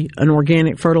be an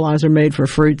organic fertilizer made for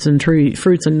fruits and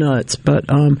nuts. But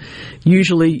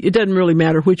usually, it doesn't really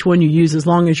matter which one you use as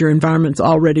long as your environment's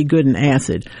already good and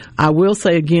acid. I will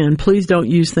say again, please don't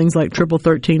use things like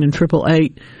 1313 and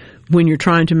 888 when you're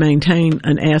trying to maintain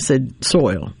an acid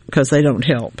soil because they don't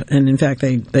help. And in fact,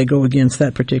 they go against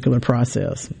that particular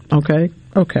process. Okay.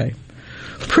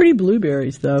 Pretty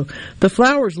blueberries, though. The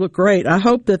flowers look great. I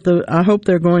hope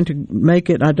they're going to make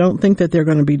it. I don't think that they're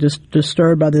going to be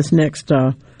disturbed by this next,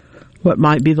 what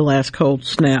might be the last cold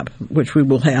snap, which we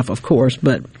will have, of course.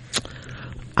 But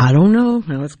I don't know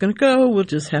how it's going to go. We'll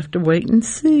just have to wait and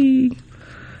see.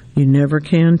 You never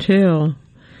can tell.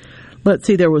 Let's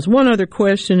see. There was one other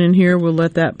question in here. We'll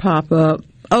let that pop up.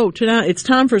 Oh, tonight it's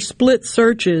time for split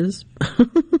searches.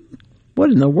 What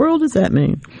in the world does that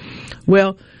mean?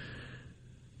 Well,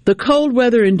 the cold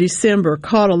weather in December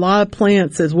caught a lot of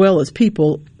plants as well as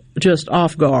people just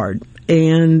off guard,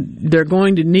 and they're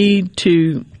going to need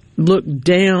to look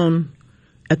down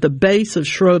at the base of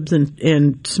shrubs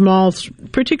and small,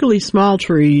 particularly small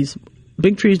trees.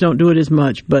 Big trees don't do it as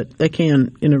much, but they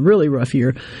can in a really rough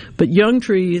year. But young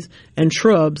trees and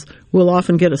shrubs will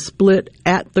often get a split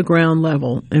at the ground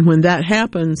level, and when that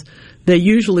happens, they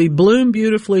usually bloom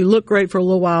beautifully, look great for a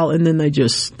little while, and then they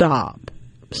just stop.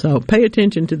 So pay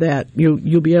attention to that.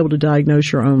 You'll be able to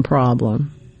diagnose your own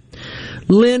problem.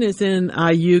 Lynn is in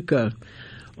Iuka.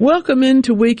 Welcome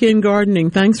into Weekend Gardening.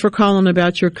 Thanks for calling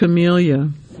about your camellia.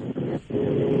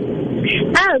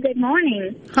 Oh, good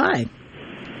morning. Hi.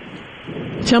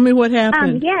 Tell me what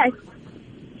happened. Yes.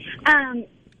 I'm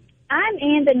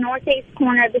in the northeast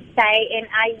corner of the state in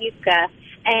Iuka,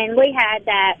 and we had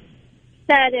that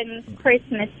sudden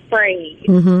Christmas freeze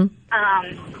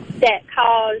that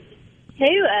caused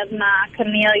two of my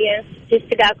camellias just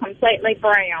to go completely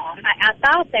brown. I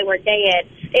thought they were dead.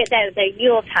 The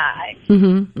Yuletide.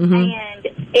 And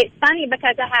it's funny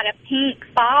because I had a pink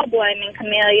fall blooming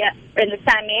camellia in the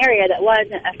same area that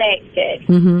wasn't affected.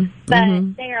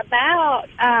 But they're about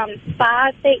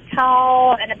 5 feet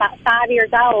tall and about 5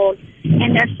 years old,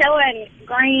 and they're showing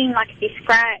green like if you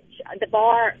scratch the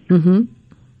bark.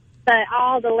 But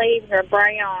all the leaves are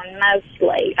brown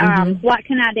mostly. What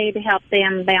can I do to help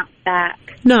them bounce back?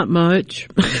 Not much.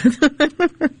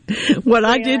 What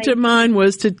I did to mine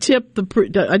was to tip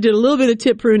I did a little bit of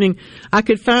tip pruning. I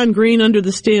could find green under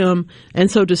the stem, and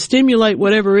so to stimulate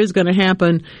whatever is going to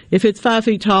happen, if it's 5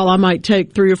 feet tall, I might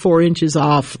take 3 or 4 inches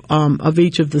off of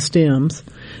each of the stems.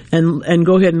 And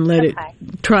go ahead and let it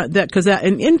try that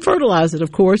and fertilize it,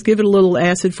 of course. Give it a little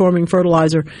acid-forming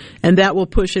fertilizer, and that will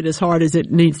push it as hard as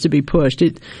it needs to be pushed.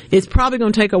 It's probably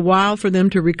going to take a while for them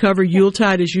to recover.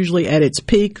 Yuletide is usually at its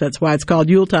peak. That's why it's called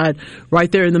Yuletide, right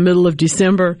there in the middle of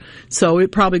December. So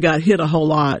it probably got hit a whole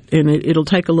lot, and it'll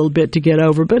take a little bit to get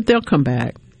over, but they'll come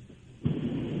back.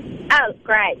 Oh,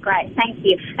 great. Thank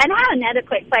you. And I have another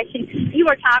quick question. You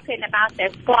were talking about the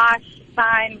squash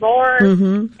vine borers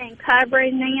and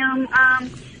covering them.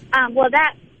 Will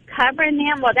that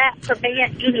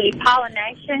prevent any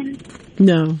pollination?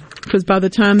 No, because by the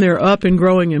time they're up and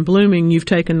growing and blooming, you've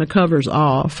taken the covers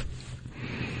off.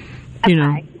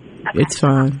 It's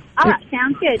fine. All right,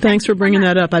 sounds good. Thanks for bringing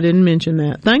that up. I didn't mention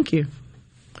that. Thank you.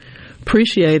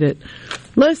 Appreciate it.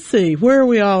 Let's see. Where are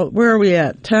we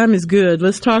at? Time is good.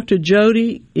 Let's talk to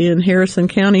Jody in Harrison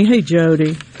County. Hey,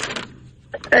 Jody.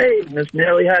 Hey, Miss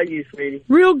Nellie. How are you, sweetie?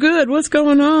 Real good. What's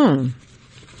going on?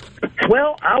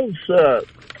 Well, I was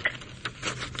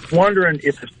wondering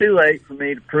if it's too late for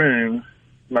me to prune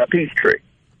my peach tree.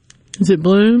 Is it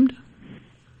bloomed?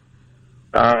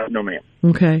 No, ma'am.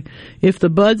 Okay. If the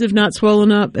buds have not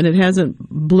swollen up and it hasn't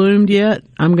bloomed yet,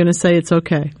 I'm going to say it's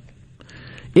okay.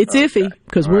 It's iffy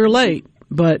because we're late,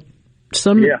 but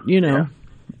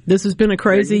this has been a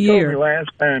crazy year. You told me last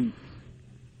time.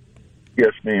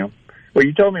 Yes, ma'am. Well,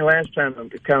 you told me last time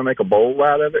to kind of make a bowl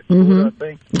out of it. What I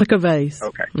think? Like a vase.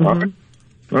 Okay. All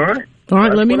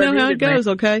right. Let me know how it goes,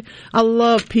 okay? I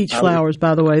love peach flowers,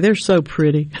 by the way. They're so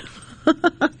pretty.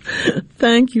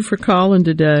 Thank you for calling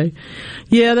today.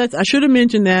 Yeah, I should have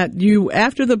mentioned that.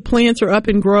 After the plants are up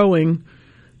and growing,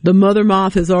 the mother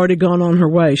moth has already gone on her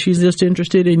way. She's just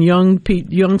interested in young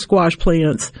squash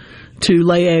plants to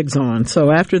lay eggs on.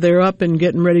 So after they're up and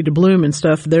getting ready to bloom and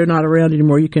stuff, they're not around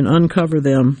anymore. You can uncover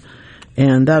them,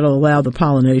 and that'll allow the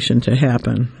pollination to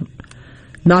happen.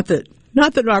 Not that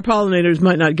Not that our pollinators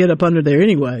might not get up under there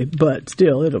anyway, but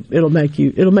still, it'll make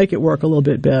it work a little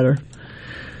bit better.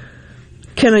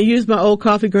 Can I use my old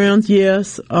coffee grounds?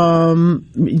 Yes,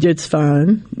 it's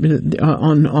fine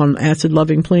on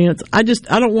acid-loving plants. I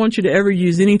don't want you to ever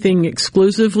use anything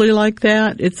exclusively like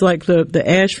that. It's like the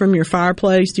ash from your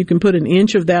fireplace. You can put an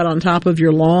inch of that on top of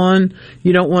your lawn.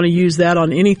 You don't want to use that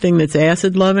on anything that's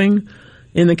acid-loving.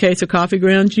 In the case of coffee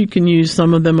grounds, you can use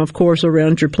some of them, of course,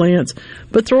 around your plants.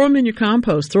 But throw them in your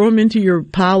compost. Throw them into your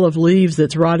pile of leaves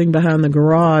that's rotting behind the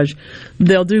garage.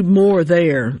 They'll do more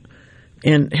there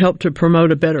and help to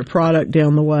promote a better product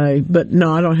down the way. But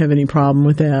no, I don't have any problem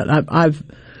with that.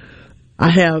 I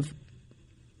have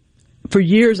for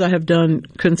years I have done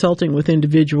consulting with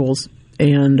individuals,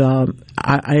 and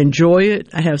I enjoy it.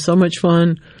 I have so much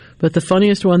fun. But the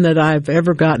funniest one that I've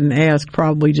ever gotten asked,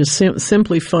 probably just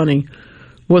simply funny,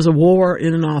 was a war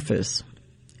in an office.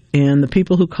 And the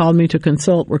people who called me to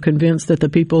consult were convinced that the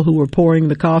people who were pouring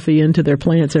the coffee into their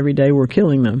plants every day were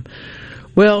killing them.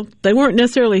 Well, they weren't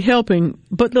necessarily helping,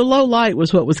 but the low light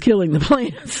was what was killing the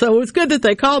plants. So it was good that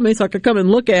they called me so I could come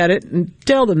and look at it and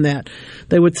tell them that.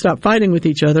 They would stop fighting with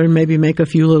each other and maybe make a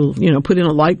few little, put in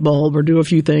a light bulb or do a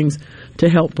few things to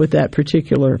help with that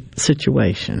particular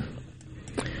situation.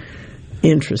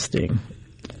 Interesting.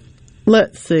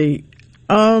 Let's see.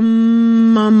 As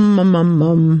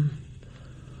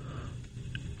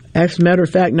a matter of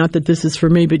fact, not that this is for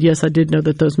me, but yes, I did know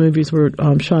that those movies were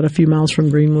shot a few miles from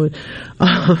Greenwood.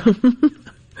 This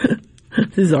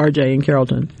is RJ in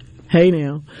Carrollton. Hey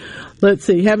now. Let's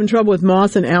see. Having trouble with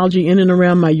moss and algae in and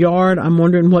around my yard. I'm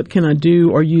wondering what can I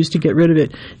do or use to get rid of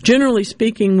it. Generally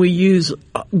speaking, we use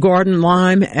garden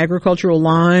lime, agricultural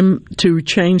lime, to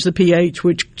change the pH,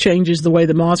 which changes the way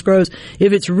the moss grows.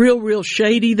 If it's real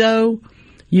shady, though,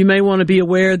 you may want to be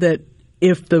aware that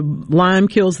if the lime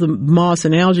kills the moss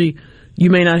and algae,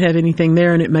 you may not have anything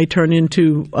there, and it may turn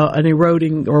into an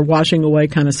eroding or washing away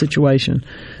kind of situation.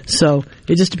 So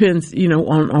it just depends,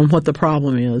 on what the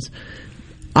problem is.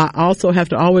 I also have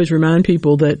to always remind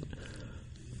people that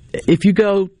if you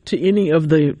go to any of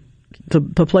the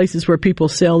places where people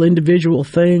sell individual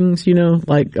things,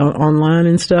 like online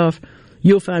and stuff,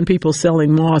 you'll find people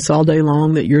selling moss all day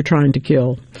long that you're trying to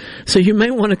kill. So you may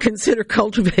want to consider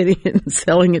cultivating it and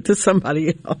selling it to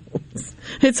somebody else.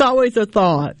 It's always a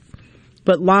thought.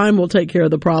 But lime will take care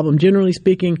of the problem. Generally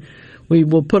speaking, we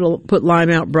will put lime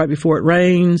out right before it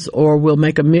rains, or we'll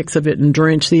make a mix of it and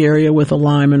drench the area with a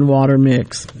lime and water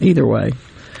mix. Either way.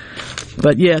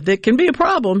 But yeah, that can be a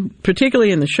problem,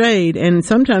 particularly in the shade. And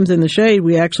sometimes in the shade,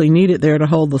 we actually need it there to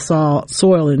hold the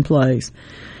soil in place.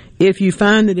 If you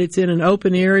find that it's in an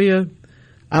open area,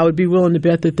 I would be willing to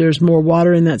bet that there's more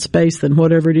water in that space than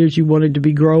whatever it is you wanted to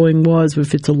be growing was,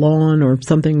 if it's a lawn or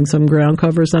something, some ground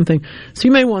cover or something. So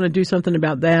you may want to do something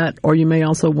about that, or you may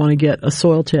also want to get a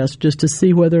soil test just to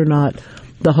see whether or not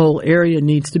the whole area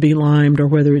needs to be limed or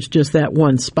whether it's just that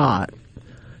one spot.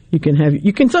 You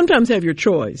can sometimes have your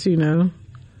choice, And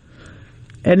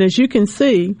as you can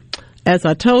see, as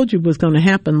I told you was going to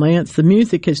happen, Lance, the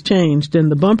music has changed, and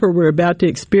the bumper we're about to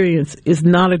experience is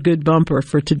not a good bumper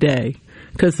for today,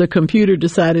 because the computer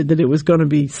decided that it was going to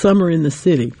be summer in the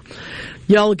city.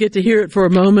 Y'all will get to hear it for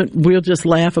a moment. We'll just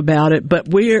laugh about it. But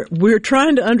we're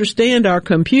trying to understand our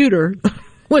computer,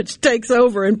 which takes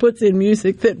over and puts in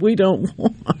music that we don't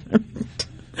want.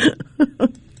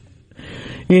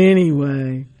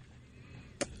 Anyway.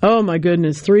 Oh, my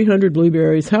goodness, 300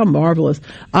 blueberries. How marvelous.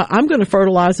 I'm going to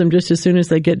fertilize them just as soon as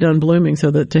they get done blooming so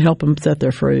that to help them set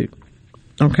their fruit.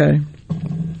 Okay?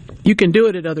 You can do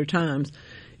it at other times.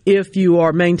 If you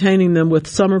are maintaining them with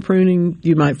summer pruning,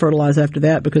 you might fertilize after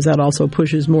that, because that also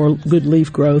pushes more good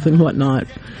leaf growth and whatnot.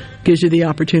 Gives you the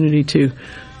opportunity to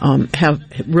have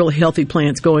really healthy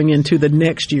plants going into the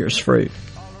next year's fruit.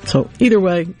 So either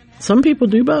way, some people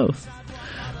do both.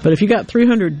 But if you got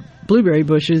 300 blueberry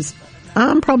bushes,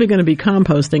 I'm probably going to be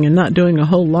composting and not doing a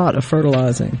whole lot of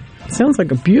fertilizing. Sounds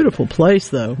like a beautiful place,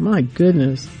 though. My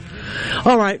goodness.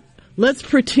 All right, let's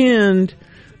pretend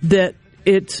that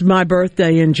it's my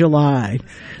birthday in July.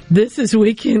 This is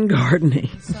Weekend Gardening.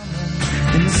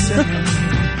 In the city,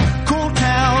 cool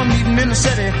town, meeting in the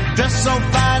city, dressed so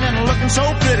fine and looking so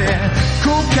pretty.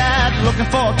 Cool cat looking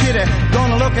for a kitty,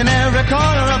 gonna look in every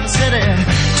corner of the city.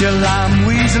 Till I'm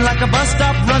wheezing like a bus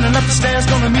stop, running up the stairs,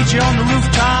 gonna meet you on the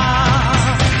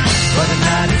rooftop. But at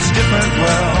night it's a different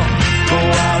world. Go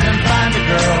out and find a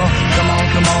girl. Come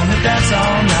on and dance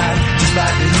all night. Just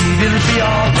like the heat, it'll be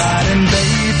alright. And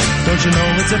babe, don't you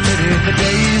know it's a pity the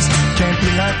days can't be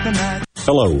like the night.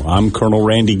 Hello, I'm Colonel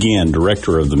Randy Gann,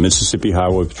 Director of the Mississippi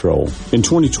Highway Patrol. In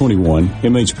 2021,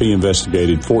 MHP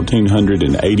investigated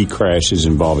 1,480 crashes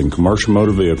involving commercial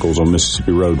motor vehicles on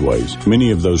Mississippi roadways.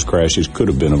 Many of those crashes could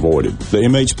have been avoided. The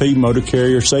MHP Motor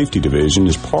Carrier Safety Division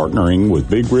is partnering with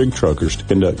Big Rig Truckers to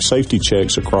conduct safety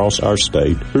checks across our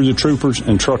state through the Troopers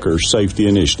and Truckers Safety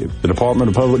Initiative. The Department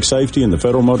of Public Safety and the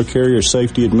Federal Motor Carrier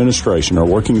Safety Administration are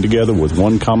working together with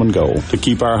one common goal: to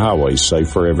keep our highways safe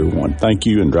for everyone. Thank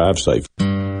you and drive safe.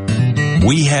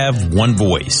 We have one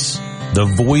voice, the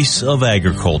voice of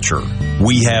agriculture.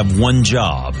 We have one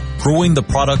job, growing the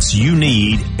products you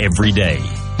need every day.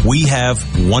 We have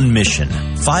one mission,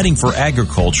 fighting for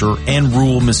agriculture and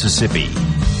rural Mississippi.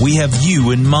 We have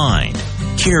you in mind,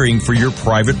 caring for your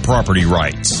private property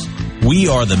rights. We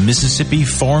are the Mississippi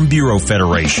Farm Bureau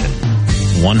Federation.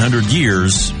 100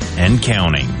 years and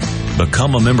counting.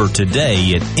 Become a member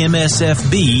today at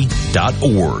msfb.org.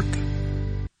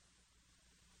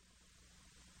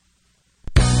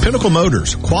 Pinnacle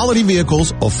Motors, quality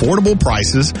vehicles, affordable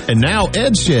prices, and now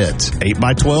Edge Sheds,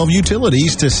 8x12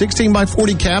 utilities to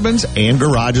 16x40 cabins and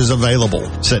garages available.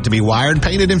 Set to be wired,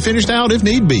 painted, and finished out if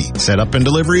need be. Setup and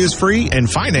delivery is free and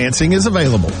financing is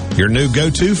available. Your new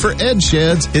go-to for Edge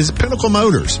Sheds is Pinnacle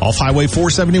Motors, off Highway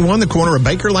 471, the corner of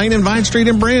Baker Lane and Vine Street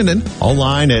in Brandon.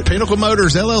 Online at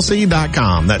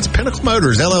PinnacleMotorsLLC.com. That's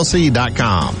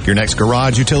PinnacleMotorsLLC.com. Your next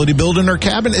garage, utility building, or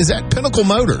cabin is at Pinnacle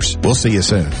Motors. We'll see you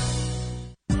soon.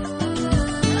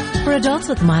 For adults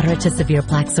with moderate to severe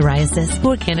plaque psoriasis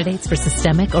who are candidates for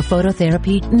systemic or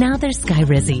phototherapy, now there's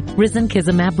Skyrizi,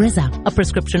 Risankizumab Riza, a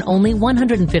prescription-only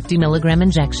 150 milligram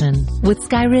injection. With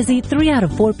Skyrizi, 3 out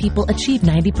of 4 people achieve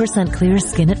 90% clear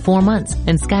skin at 4 months,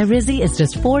 and Skyrizi is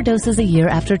just 4 doses a year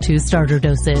after 2 starter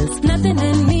doses. Nothing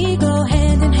in me go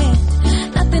hand in hand.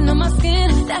 Nothing on my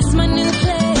skin, that's my new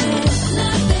plan.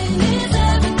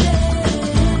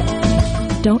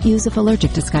 Don't use if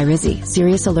allergic to Skyrizi.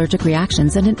 Serious allergic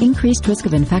reactions and an increased risk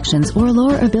of infections or a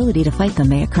lower ability to fight them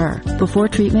may occur. Before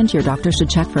treatment, your doctor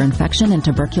should check for infection and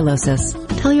tuberculosis.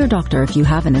 Tell your doctor if you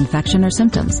have an infection or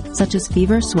symptoms, such as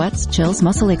fever, sweats, chills,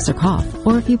 muscle aches, or cough,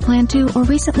 or if you plan to or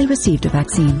recently received a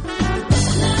vaccine.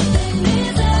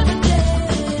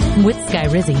 With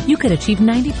Skyrizi, you could achieve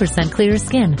 90% clearer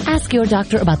skin. Ask your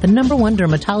doctor about the #1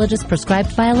 dermatologist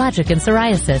prescribed biologic in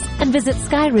psoriasis and visit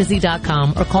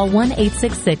Skyrizi.com or call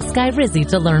 1-866-SKYRIZI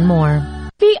to learn more.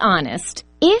 Be honest.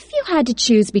 If you had to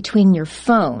choose between your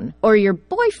phone or your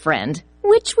boyfriend,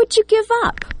 which would you give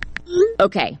up?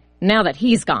 Okay, now that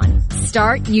he's gone,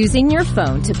 start using your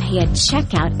phone to pay at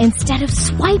checkout instead of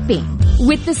swiping.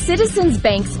 With the Citizens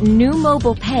Bank's new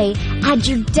mobile pay, add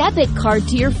your debit card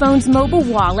to your phone's mobile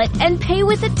wallet and pay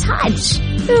with a touch.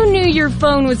 Who knew your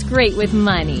phone was great with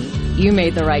money? You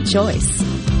made the right choice.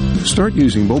 Start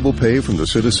using mobile pay from the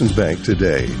Citizens Bank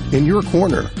today. In your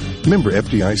corner. Member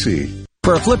FDIC.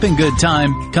 For a flipping good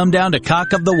time, come down to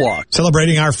Cock of the Walk.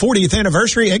 Celebrating our 40th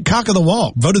anniversary at Cock of the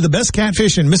Walk. Voted the best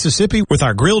catfish in Mississippi with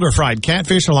our grilled or fried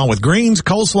catfish along with greens,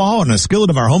 coleslaw, and a skillet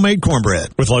of our homemade cornbread.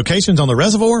 With locations on the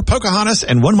Reservoir, Pocahontas,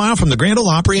 and 1 mile from the Grand Ole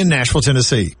Opry in Nashville,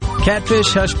 Tennessee.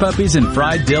 Catfish, hush puppies, and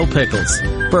fried dill pickles.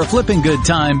 For a flipping good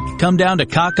time, come down to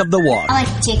Cock of the Walk. I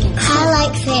like chicken. I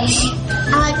like fish.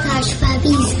 I like hush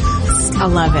puppies. I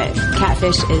love it.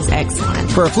 Catfish is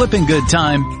excellent. For a flipping good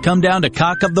time, come down to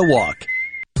Cock of the Walk.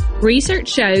 Research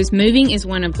shows moving is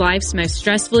one of life's most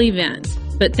stressful events,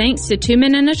 but thanks to 2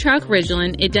 Men and a Truck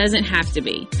Ridgeland, it doesn't have to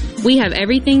be. We have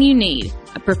everything you need.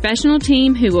 A professional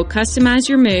team who will customize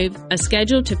your move, a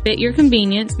schedule to fit your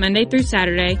convenience Monday through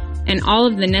Saturday, and all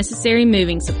of the necessary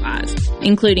moving supplies,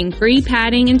 including free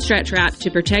padding and stretch wrap to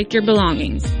protect your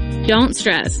belongings. Don't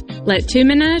stress. Let 2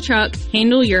 Men and a Truck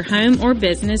handle your home or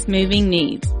business moving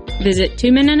needs. Visit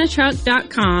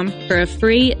 2menandatruck.com for a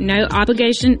free,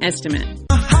 no-obligation estimate.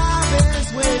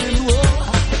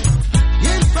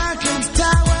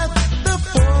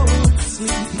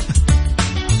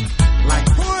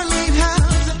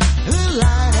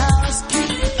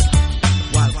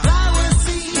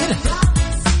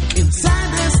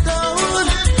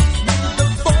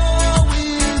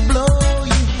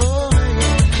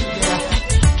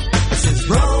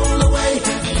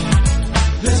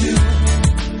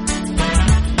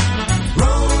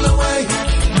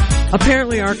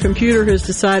 Apparently our computer has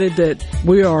decided that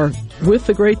we are with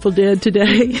the Grateful Dead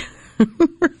today.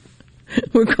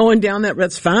 We're going down that.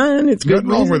 That's fine. It's good. Nothing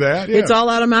wrong with that. Yeah. It's all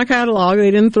out of my catalog.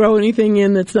 They didn't throw anything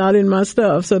in that's not in my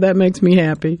stuff, so that makes me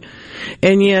happy.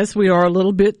 And yes, we are a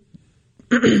little bit,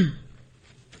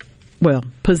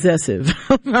 possessive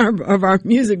of our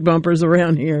music bumpers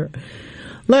around here.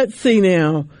 Let's see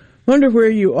now. Wonder where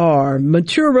you are.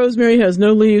 Mature rosemary has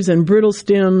no leaves and brittle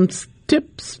stems.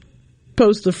 Tips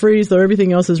post the freeze, though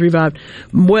everything else is revived.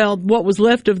 Well, what was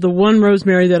left of the one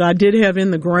rosemary that I did have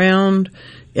in the ground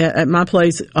at my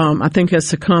place, I think has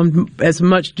succumbed as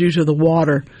much due to the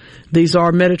water. These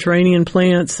are Mediterranean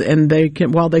plants, and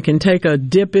while they can take a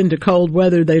dip into cold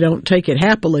weather, they don't take it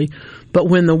happily. But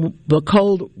when the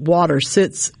cold water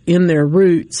sits in their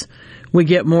roots, we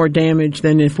get more damage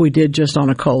than if we did just on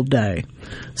a cold day.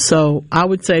 So I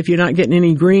would say if you're not getting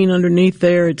any green underneath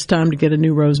there, it's time to get a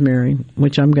new rosemary,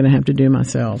 which I'm going to have to do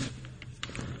myself.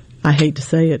 I hate to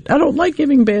say it. I don't like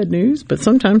giving bad news, but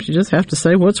sometimes you just have to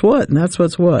say what's what, and that's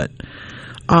what's what.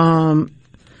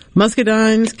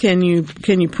 Muscadines, can you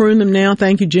prune them now?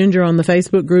 Thank you, Ginger, on the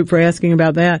Facebook group for asking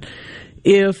about that.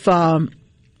 If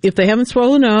they haven't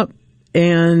swollen up,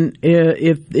 and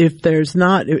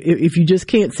if you just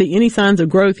can't see any signs of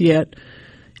growth yet,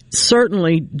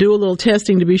 certainly do a little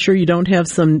testing to be sure you don't have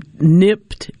some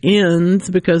nipped ends,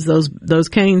 because those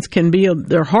canes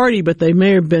they're hardy, but they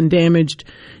may have been damaged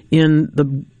in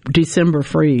the December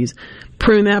freeze.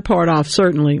 Prune that part off,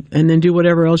 certainly, and then do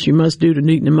whatever else you must do to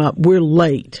neaten them up. We're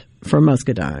late for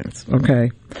muscadines,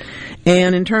 okay?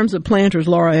 And in terms of planters,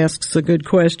 Laura asks a good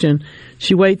question.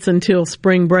 She waits until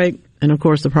spring break, and of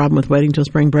course the problem with waiting till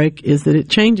spring break is that it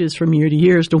changes from year to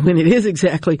year as to when it is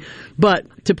exactly,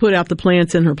 but to put out the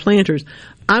plants in her planters.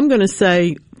 I'm going to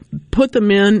say put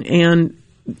them in,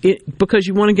 because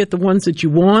you want to get the ones that you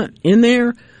want in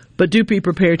there, but do be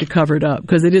prepared to cover it up,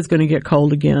 because it is going to get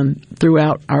cold again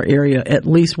throughout our area at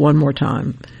least one more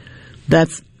time.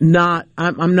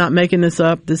 I'm not making this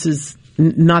up. This is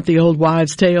not the old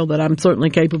wives' tale that I'm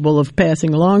certainly capable of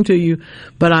passing along to you,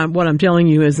 but what I'm telling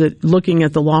you is that looking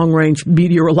at the long-range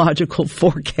meteorological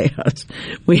forecast,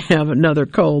 we have another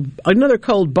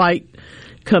cold bite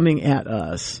coming at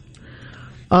us.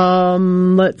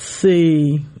 Let's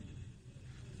see.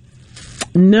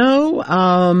 No,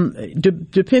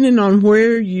 depending on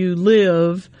where you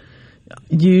live,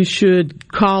 you should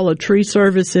call a tree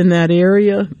service in that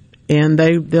area, and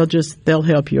they'll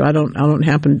help you. I don't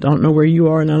know where you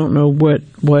are, and I don't know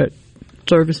what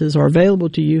services are available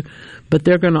to you, but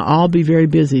they're going to all be very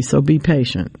busy, so be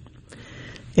patient.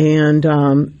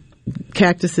 And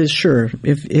cactuses, sure.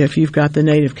 If you've got the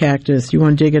native cactus, you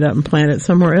want to dig it up and plant it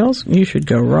somewhere else, you should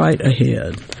go right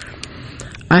ahead.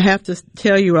 I have to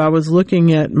tell you, I was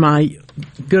looking at my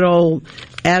good old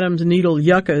Adam's needle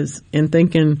yuccas and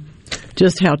thinking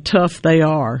just how tough they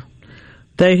are.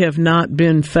 They have not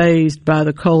been fazed by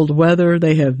the cold weather.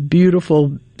 They have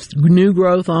beautiful new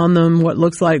growth on them, what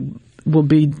looks like will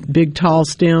be big, tall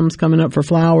stems coming up for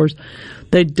flowers.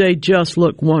 They just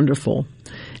look wonderful.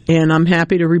 And I'm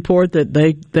happy to report that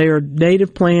they are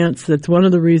native plants. That's one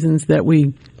of the reasons that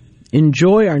we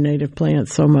enjoy our native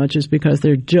plants so much, is because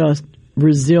they're just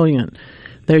resilient.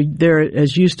 They're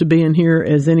as used to being here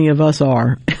as any of us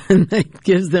are, and that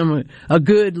gives them a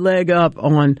good leg up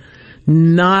on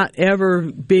not ever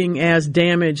being as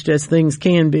damaged as things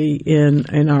can be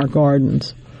in our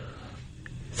gardens.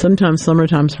 Sometimes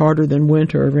summertime's harder than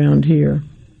winter around here.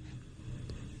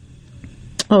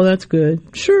 Oh, that's good.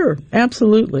 Sure,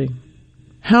 absolutely.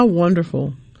 How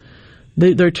wonderful.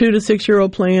 They're 2 to 6 year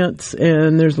old plants,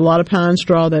 and there's a lot of pine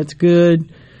straw. That's good.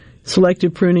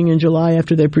 Selective pruning in July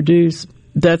after they produce,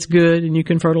 that's good, and you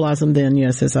can fertilize them then,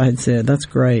 yes, as I had said. That's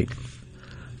great.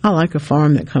 I like a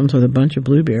farm that comes with a bunch of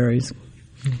blueberries.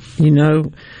 You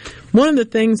know, one of the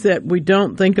things that we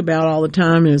don't think about all the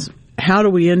time is how do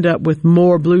we end up with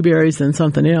more blueberries than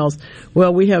something else?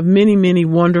 Well, we have many, many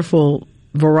wonderful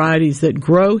varieties that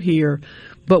grow here,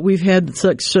 but we've had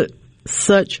such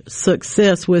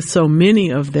success with so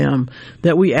many of them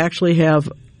that we actually have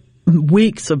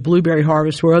weeks of blueberry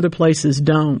harvest where other places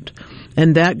don't.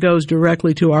 And that goes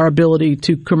directly to our ability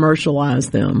to commercialize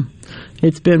them.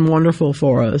 It's been wonderful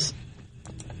for us.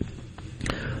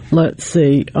 Let's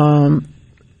see.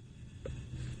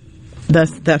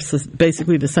 That's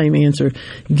basically the same answer.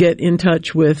 Get in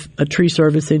touch with a tree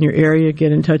service in your area.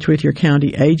 Get in touch with your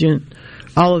county agent.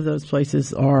 All of those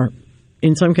places are,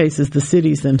 in some cases, the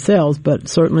cities themselves, but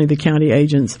certainly the county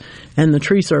agents and the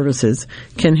tree services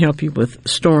can help you with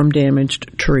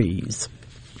storm-damaged trees.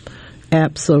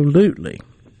 Absolutely.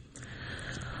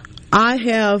 I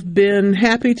have been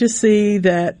happy to see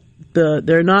that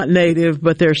they're not native,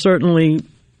 but they're certainly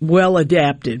well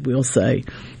adapted, we'll say.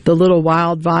 The little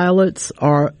wild violets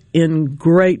are in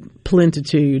great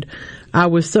plenitude. I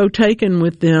was so taken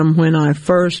with them when I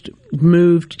first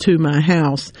moved to my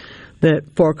house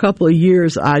that for a couple of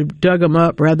years I dug them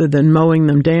up rather than mowing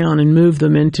them down and moved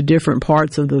them into different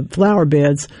parts of the flower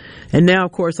beds. And now,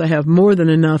 of course, I have more than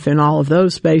enough in all of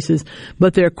those spaces,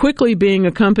 but they're quickly being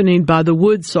accompanied by the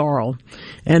wood sorrel,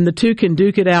 and the two can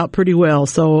duke it out pretty well.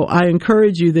 So I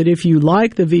encourage you that if you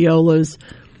like the violas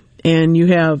and you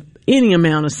have any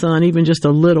amount of sun, even just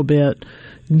a little bit,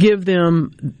 give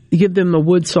them the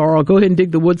wood sorrel. Go ahead and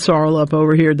dig the wood sorrel up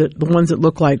over here, the ones that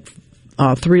look like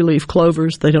 3-leaf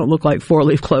clovers. They don't look like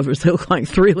 4-leaf clovers. They look like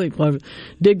 3-leaf clovers.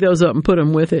 Dig those up and put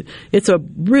them with it. It's a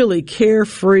really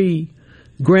carefree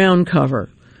ground cover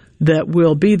that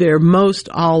will be there most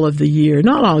all of the year.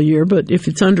 Not all year, but if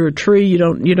it's under a tree, you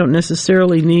don't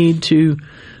necessarily need to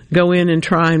go in and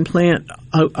try and plant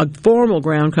a formal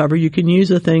ground cover. You can use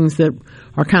the things that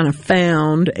are kind of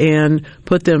found and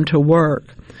put them to work.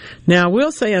 Now, I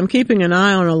will say I'm keeping an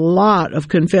eye on a lot of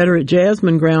Confederate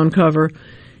jasmine ground cover.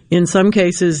 In some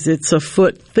cases, it's a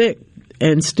foot thick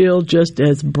and still just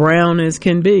as brown as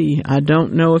can be. I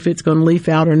don't know if it's going to leaf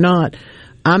out or not.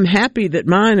 I'm happy that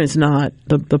mine is not.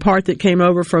 The part that came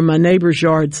over from my neighbor's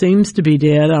yard seems to be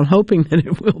dead. I'm hoping that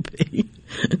it will be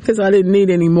because I didn't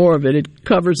need any more of it. It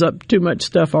covers up too much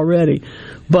stuff already.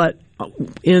 But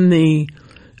in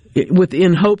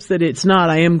hopes that it's not,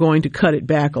 I am going to cut it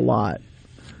back a lot.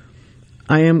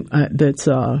 That's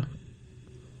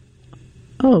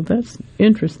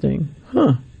interesting.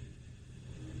 Huh.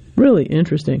 Really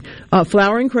interesting.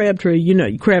 Flowering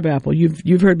crabtree, crabapple.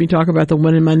 You've heard me talk about the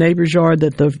one in my neighbor's yard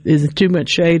that is too much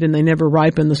shade and they never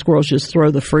ripen. The squirrels just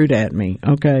throw the fruit at me.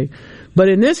 Okay. But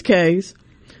in this case,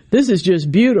 this is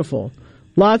just beautiful.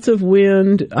 Lots of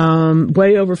wind,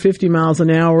 way over 50 miles an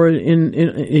hour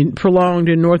in prolonged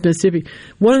in North Mississippi.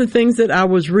 One of the things that I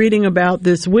was reading about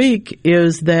this week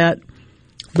is that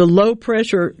the low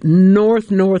pressure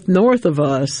north of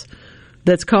us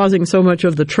that's causing so much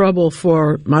of the trouble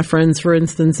for my friends, for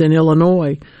instance, in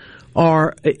Illinois,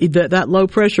 that low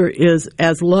pressure is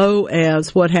as low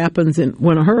as what happens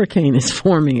when a hurricane is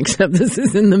forming, except this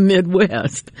is in the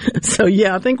Midwest. So,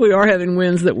 yeah, I think we are having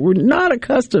winds that we're not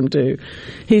accustomed to.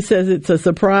 He says it's a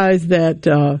surprise that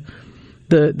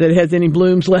it has any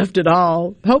blooms left at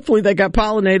all. Hopefully they got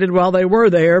pollinated while they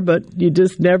were there, but you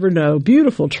just never know.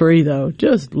 Beautiful tree, though.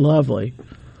 Just lovely.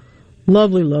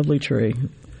 Lovely, lovely tree.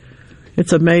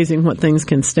 It's amazing what things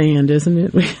can stand, isn't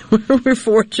it? We're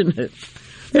fortunate.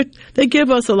 They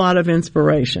give us a lot of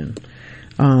inspiration.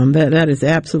 That is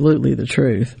absolutely the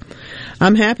truth.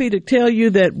 I'm happy to tell you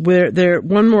that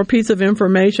one more piece of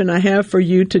information I have for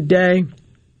you today.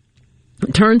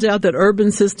 It turns out that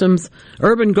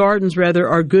urban gardens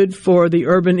are good for the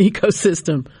urban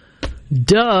ecosystem.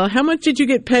 Duh. How much did you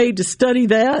get paid to study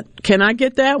that? Can I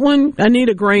get that one? I need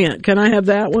a grant. Can I have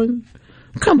that one?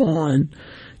 Come on.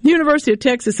 The University of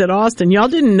Texas at Austin. Y'all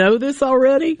didn't know this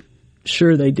already?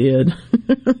 Sure they did.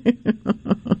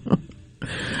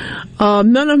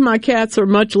 None of my cats are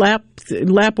much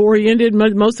lap-oriented.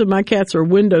 Most of my cats are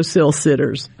windowsill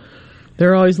sitters.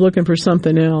 They're always looking for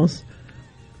something else.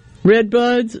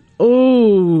 Redbuds,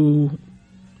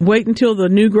 wait until the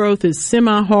new growth is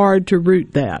semi-hard to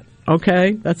root that.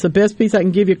 Okay? That's the best piece I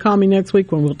can give you. Call me next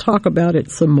week when we'll talk about it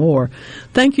some more.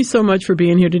 Thank you so much for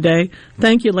being here today.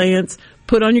 Thank you, Lance.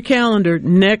 Put on your calendar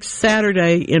next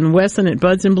Saturday in Wesson at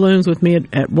Buds and Blooms with me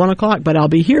at 1 o'clock, but I'll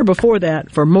be here before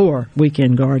that for more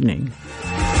Weekend Gardening.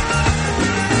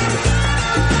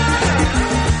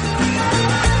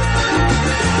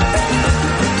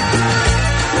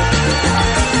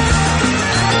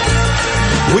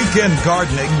 Weekend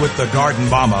Gardening with the Garden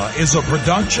Mama is a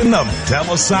production of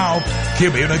TeleSouth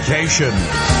Communications.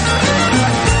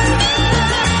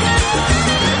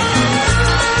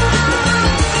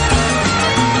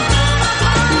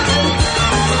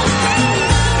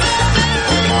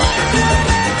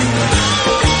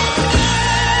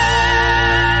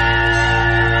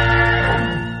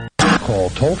 Call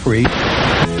toll-free.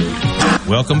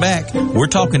 Welcome back. We're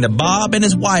talking to Bob and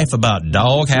his wife about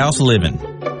doghouse living.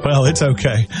 Well, it's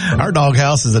okay. Our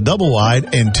doghouse is a double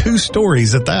wide and 2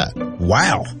 stories at that.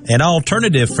 Wow. An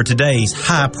alternative for today's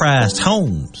high-priced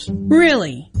homes.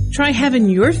 Really? Try having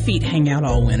your feet hang out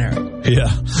all winter. Yeah,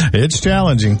 it's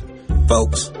challenging.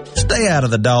 Folks, stay out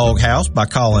of the doghouse by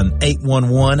calling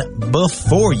 811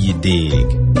 before you dig.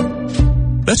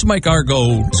 Let's make our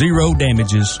goal 0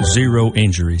 damages, 0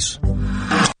 injuries.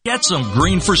 Get some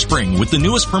green for spring with the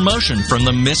newest promotion from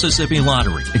the Mississippi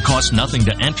Lottery. It costs nothing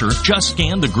to enter. Just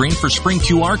scan the Green for Spring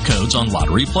QR codes on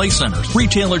lottery play centers,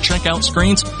 retailer checkout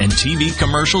screens, and TV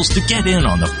commercials to get in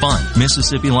on the fun.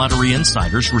 Mississippi Lottery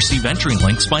insiders receive entry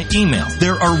links by email.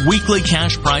 There are weekly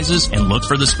cash prizes, and look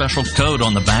for the special code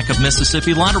on the back of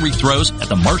Mississippi Lottery throws at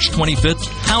the March 25th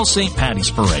House St.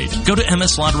 Patty's Parade. Go to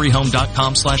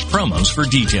mslotteryhome.com/promos for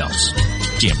details.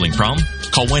 Gambling problem?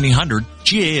 Call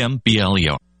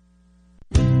 1-800-GAMBLER.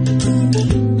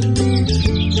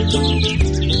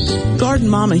 Garden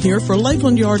Mama here for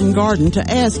Lakeland Yard and Garden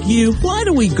to ask you, why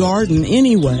do we garden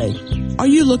anyway? Are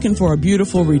you looking for a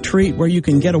beautiful retreat where you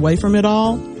can get away from it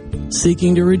all?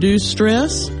 Seeking to reduce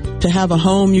stress? To have a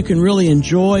home you can really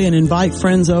enjoy and invite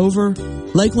friends over?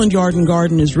 Lakeland Yard and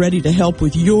Garden is ready to help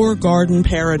with your garden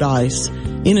paradise.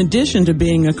 In addition to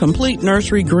being a complete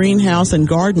nursery, greenhouse, and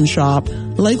garden shop,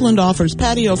 Lakeland offers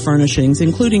patio furnishings,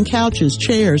 including couches,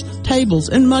 chairs, tables,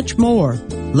 and much more.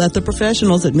 Let the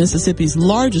professionals at Mississippi's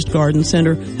largest garden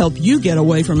center help you get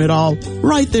away from it all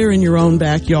right there in your own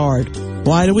backyard.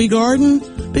 Why do we garden?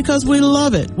 Because we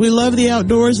love it. We love the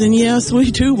outdoors, and yes,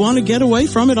 we do want to get away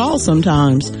from it all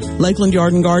sometimes. Lakeland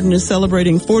Yard and Garden is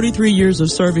celebrating 43 years of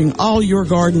serving all your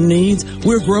garden needs.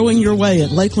 We're growing your way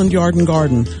at Lakeland Yard and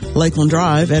Garden, Lakeland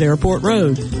Drive at Airport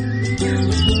Road.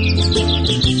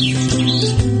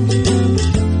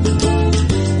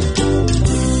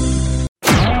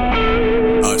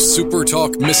 A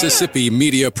SuperTalk Mississippi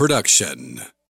media production.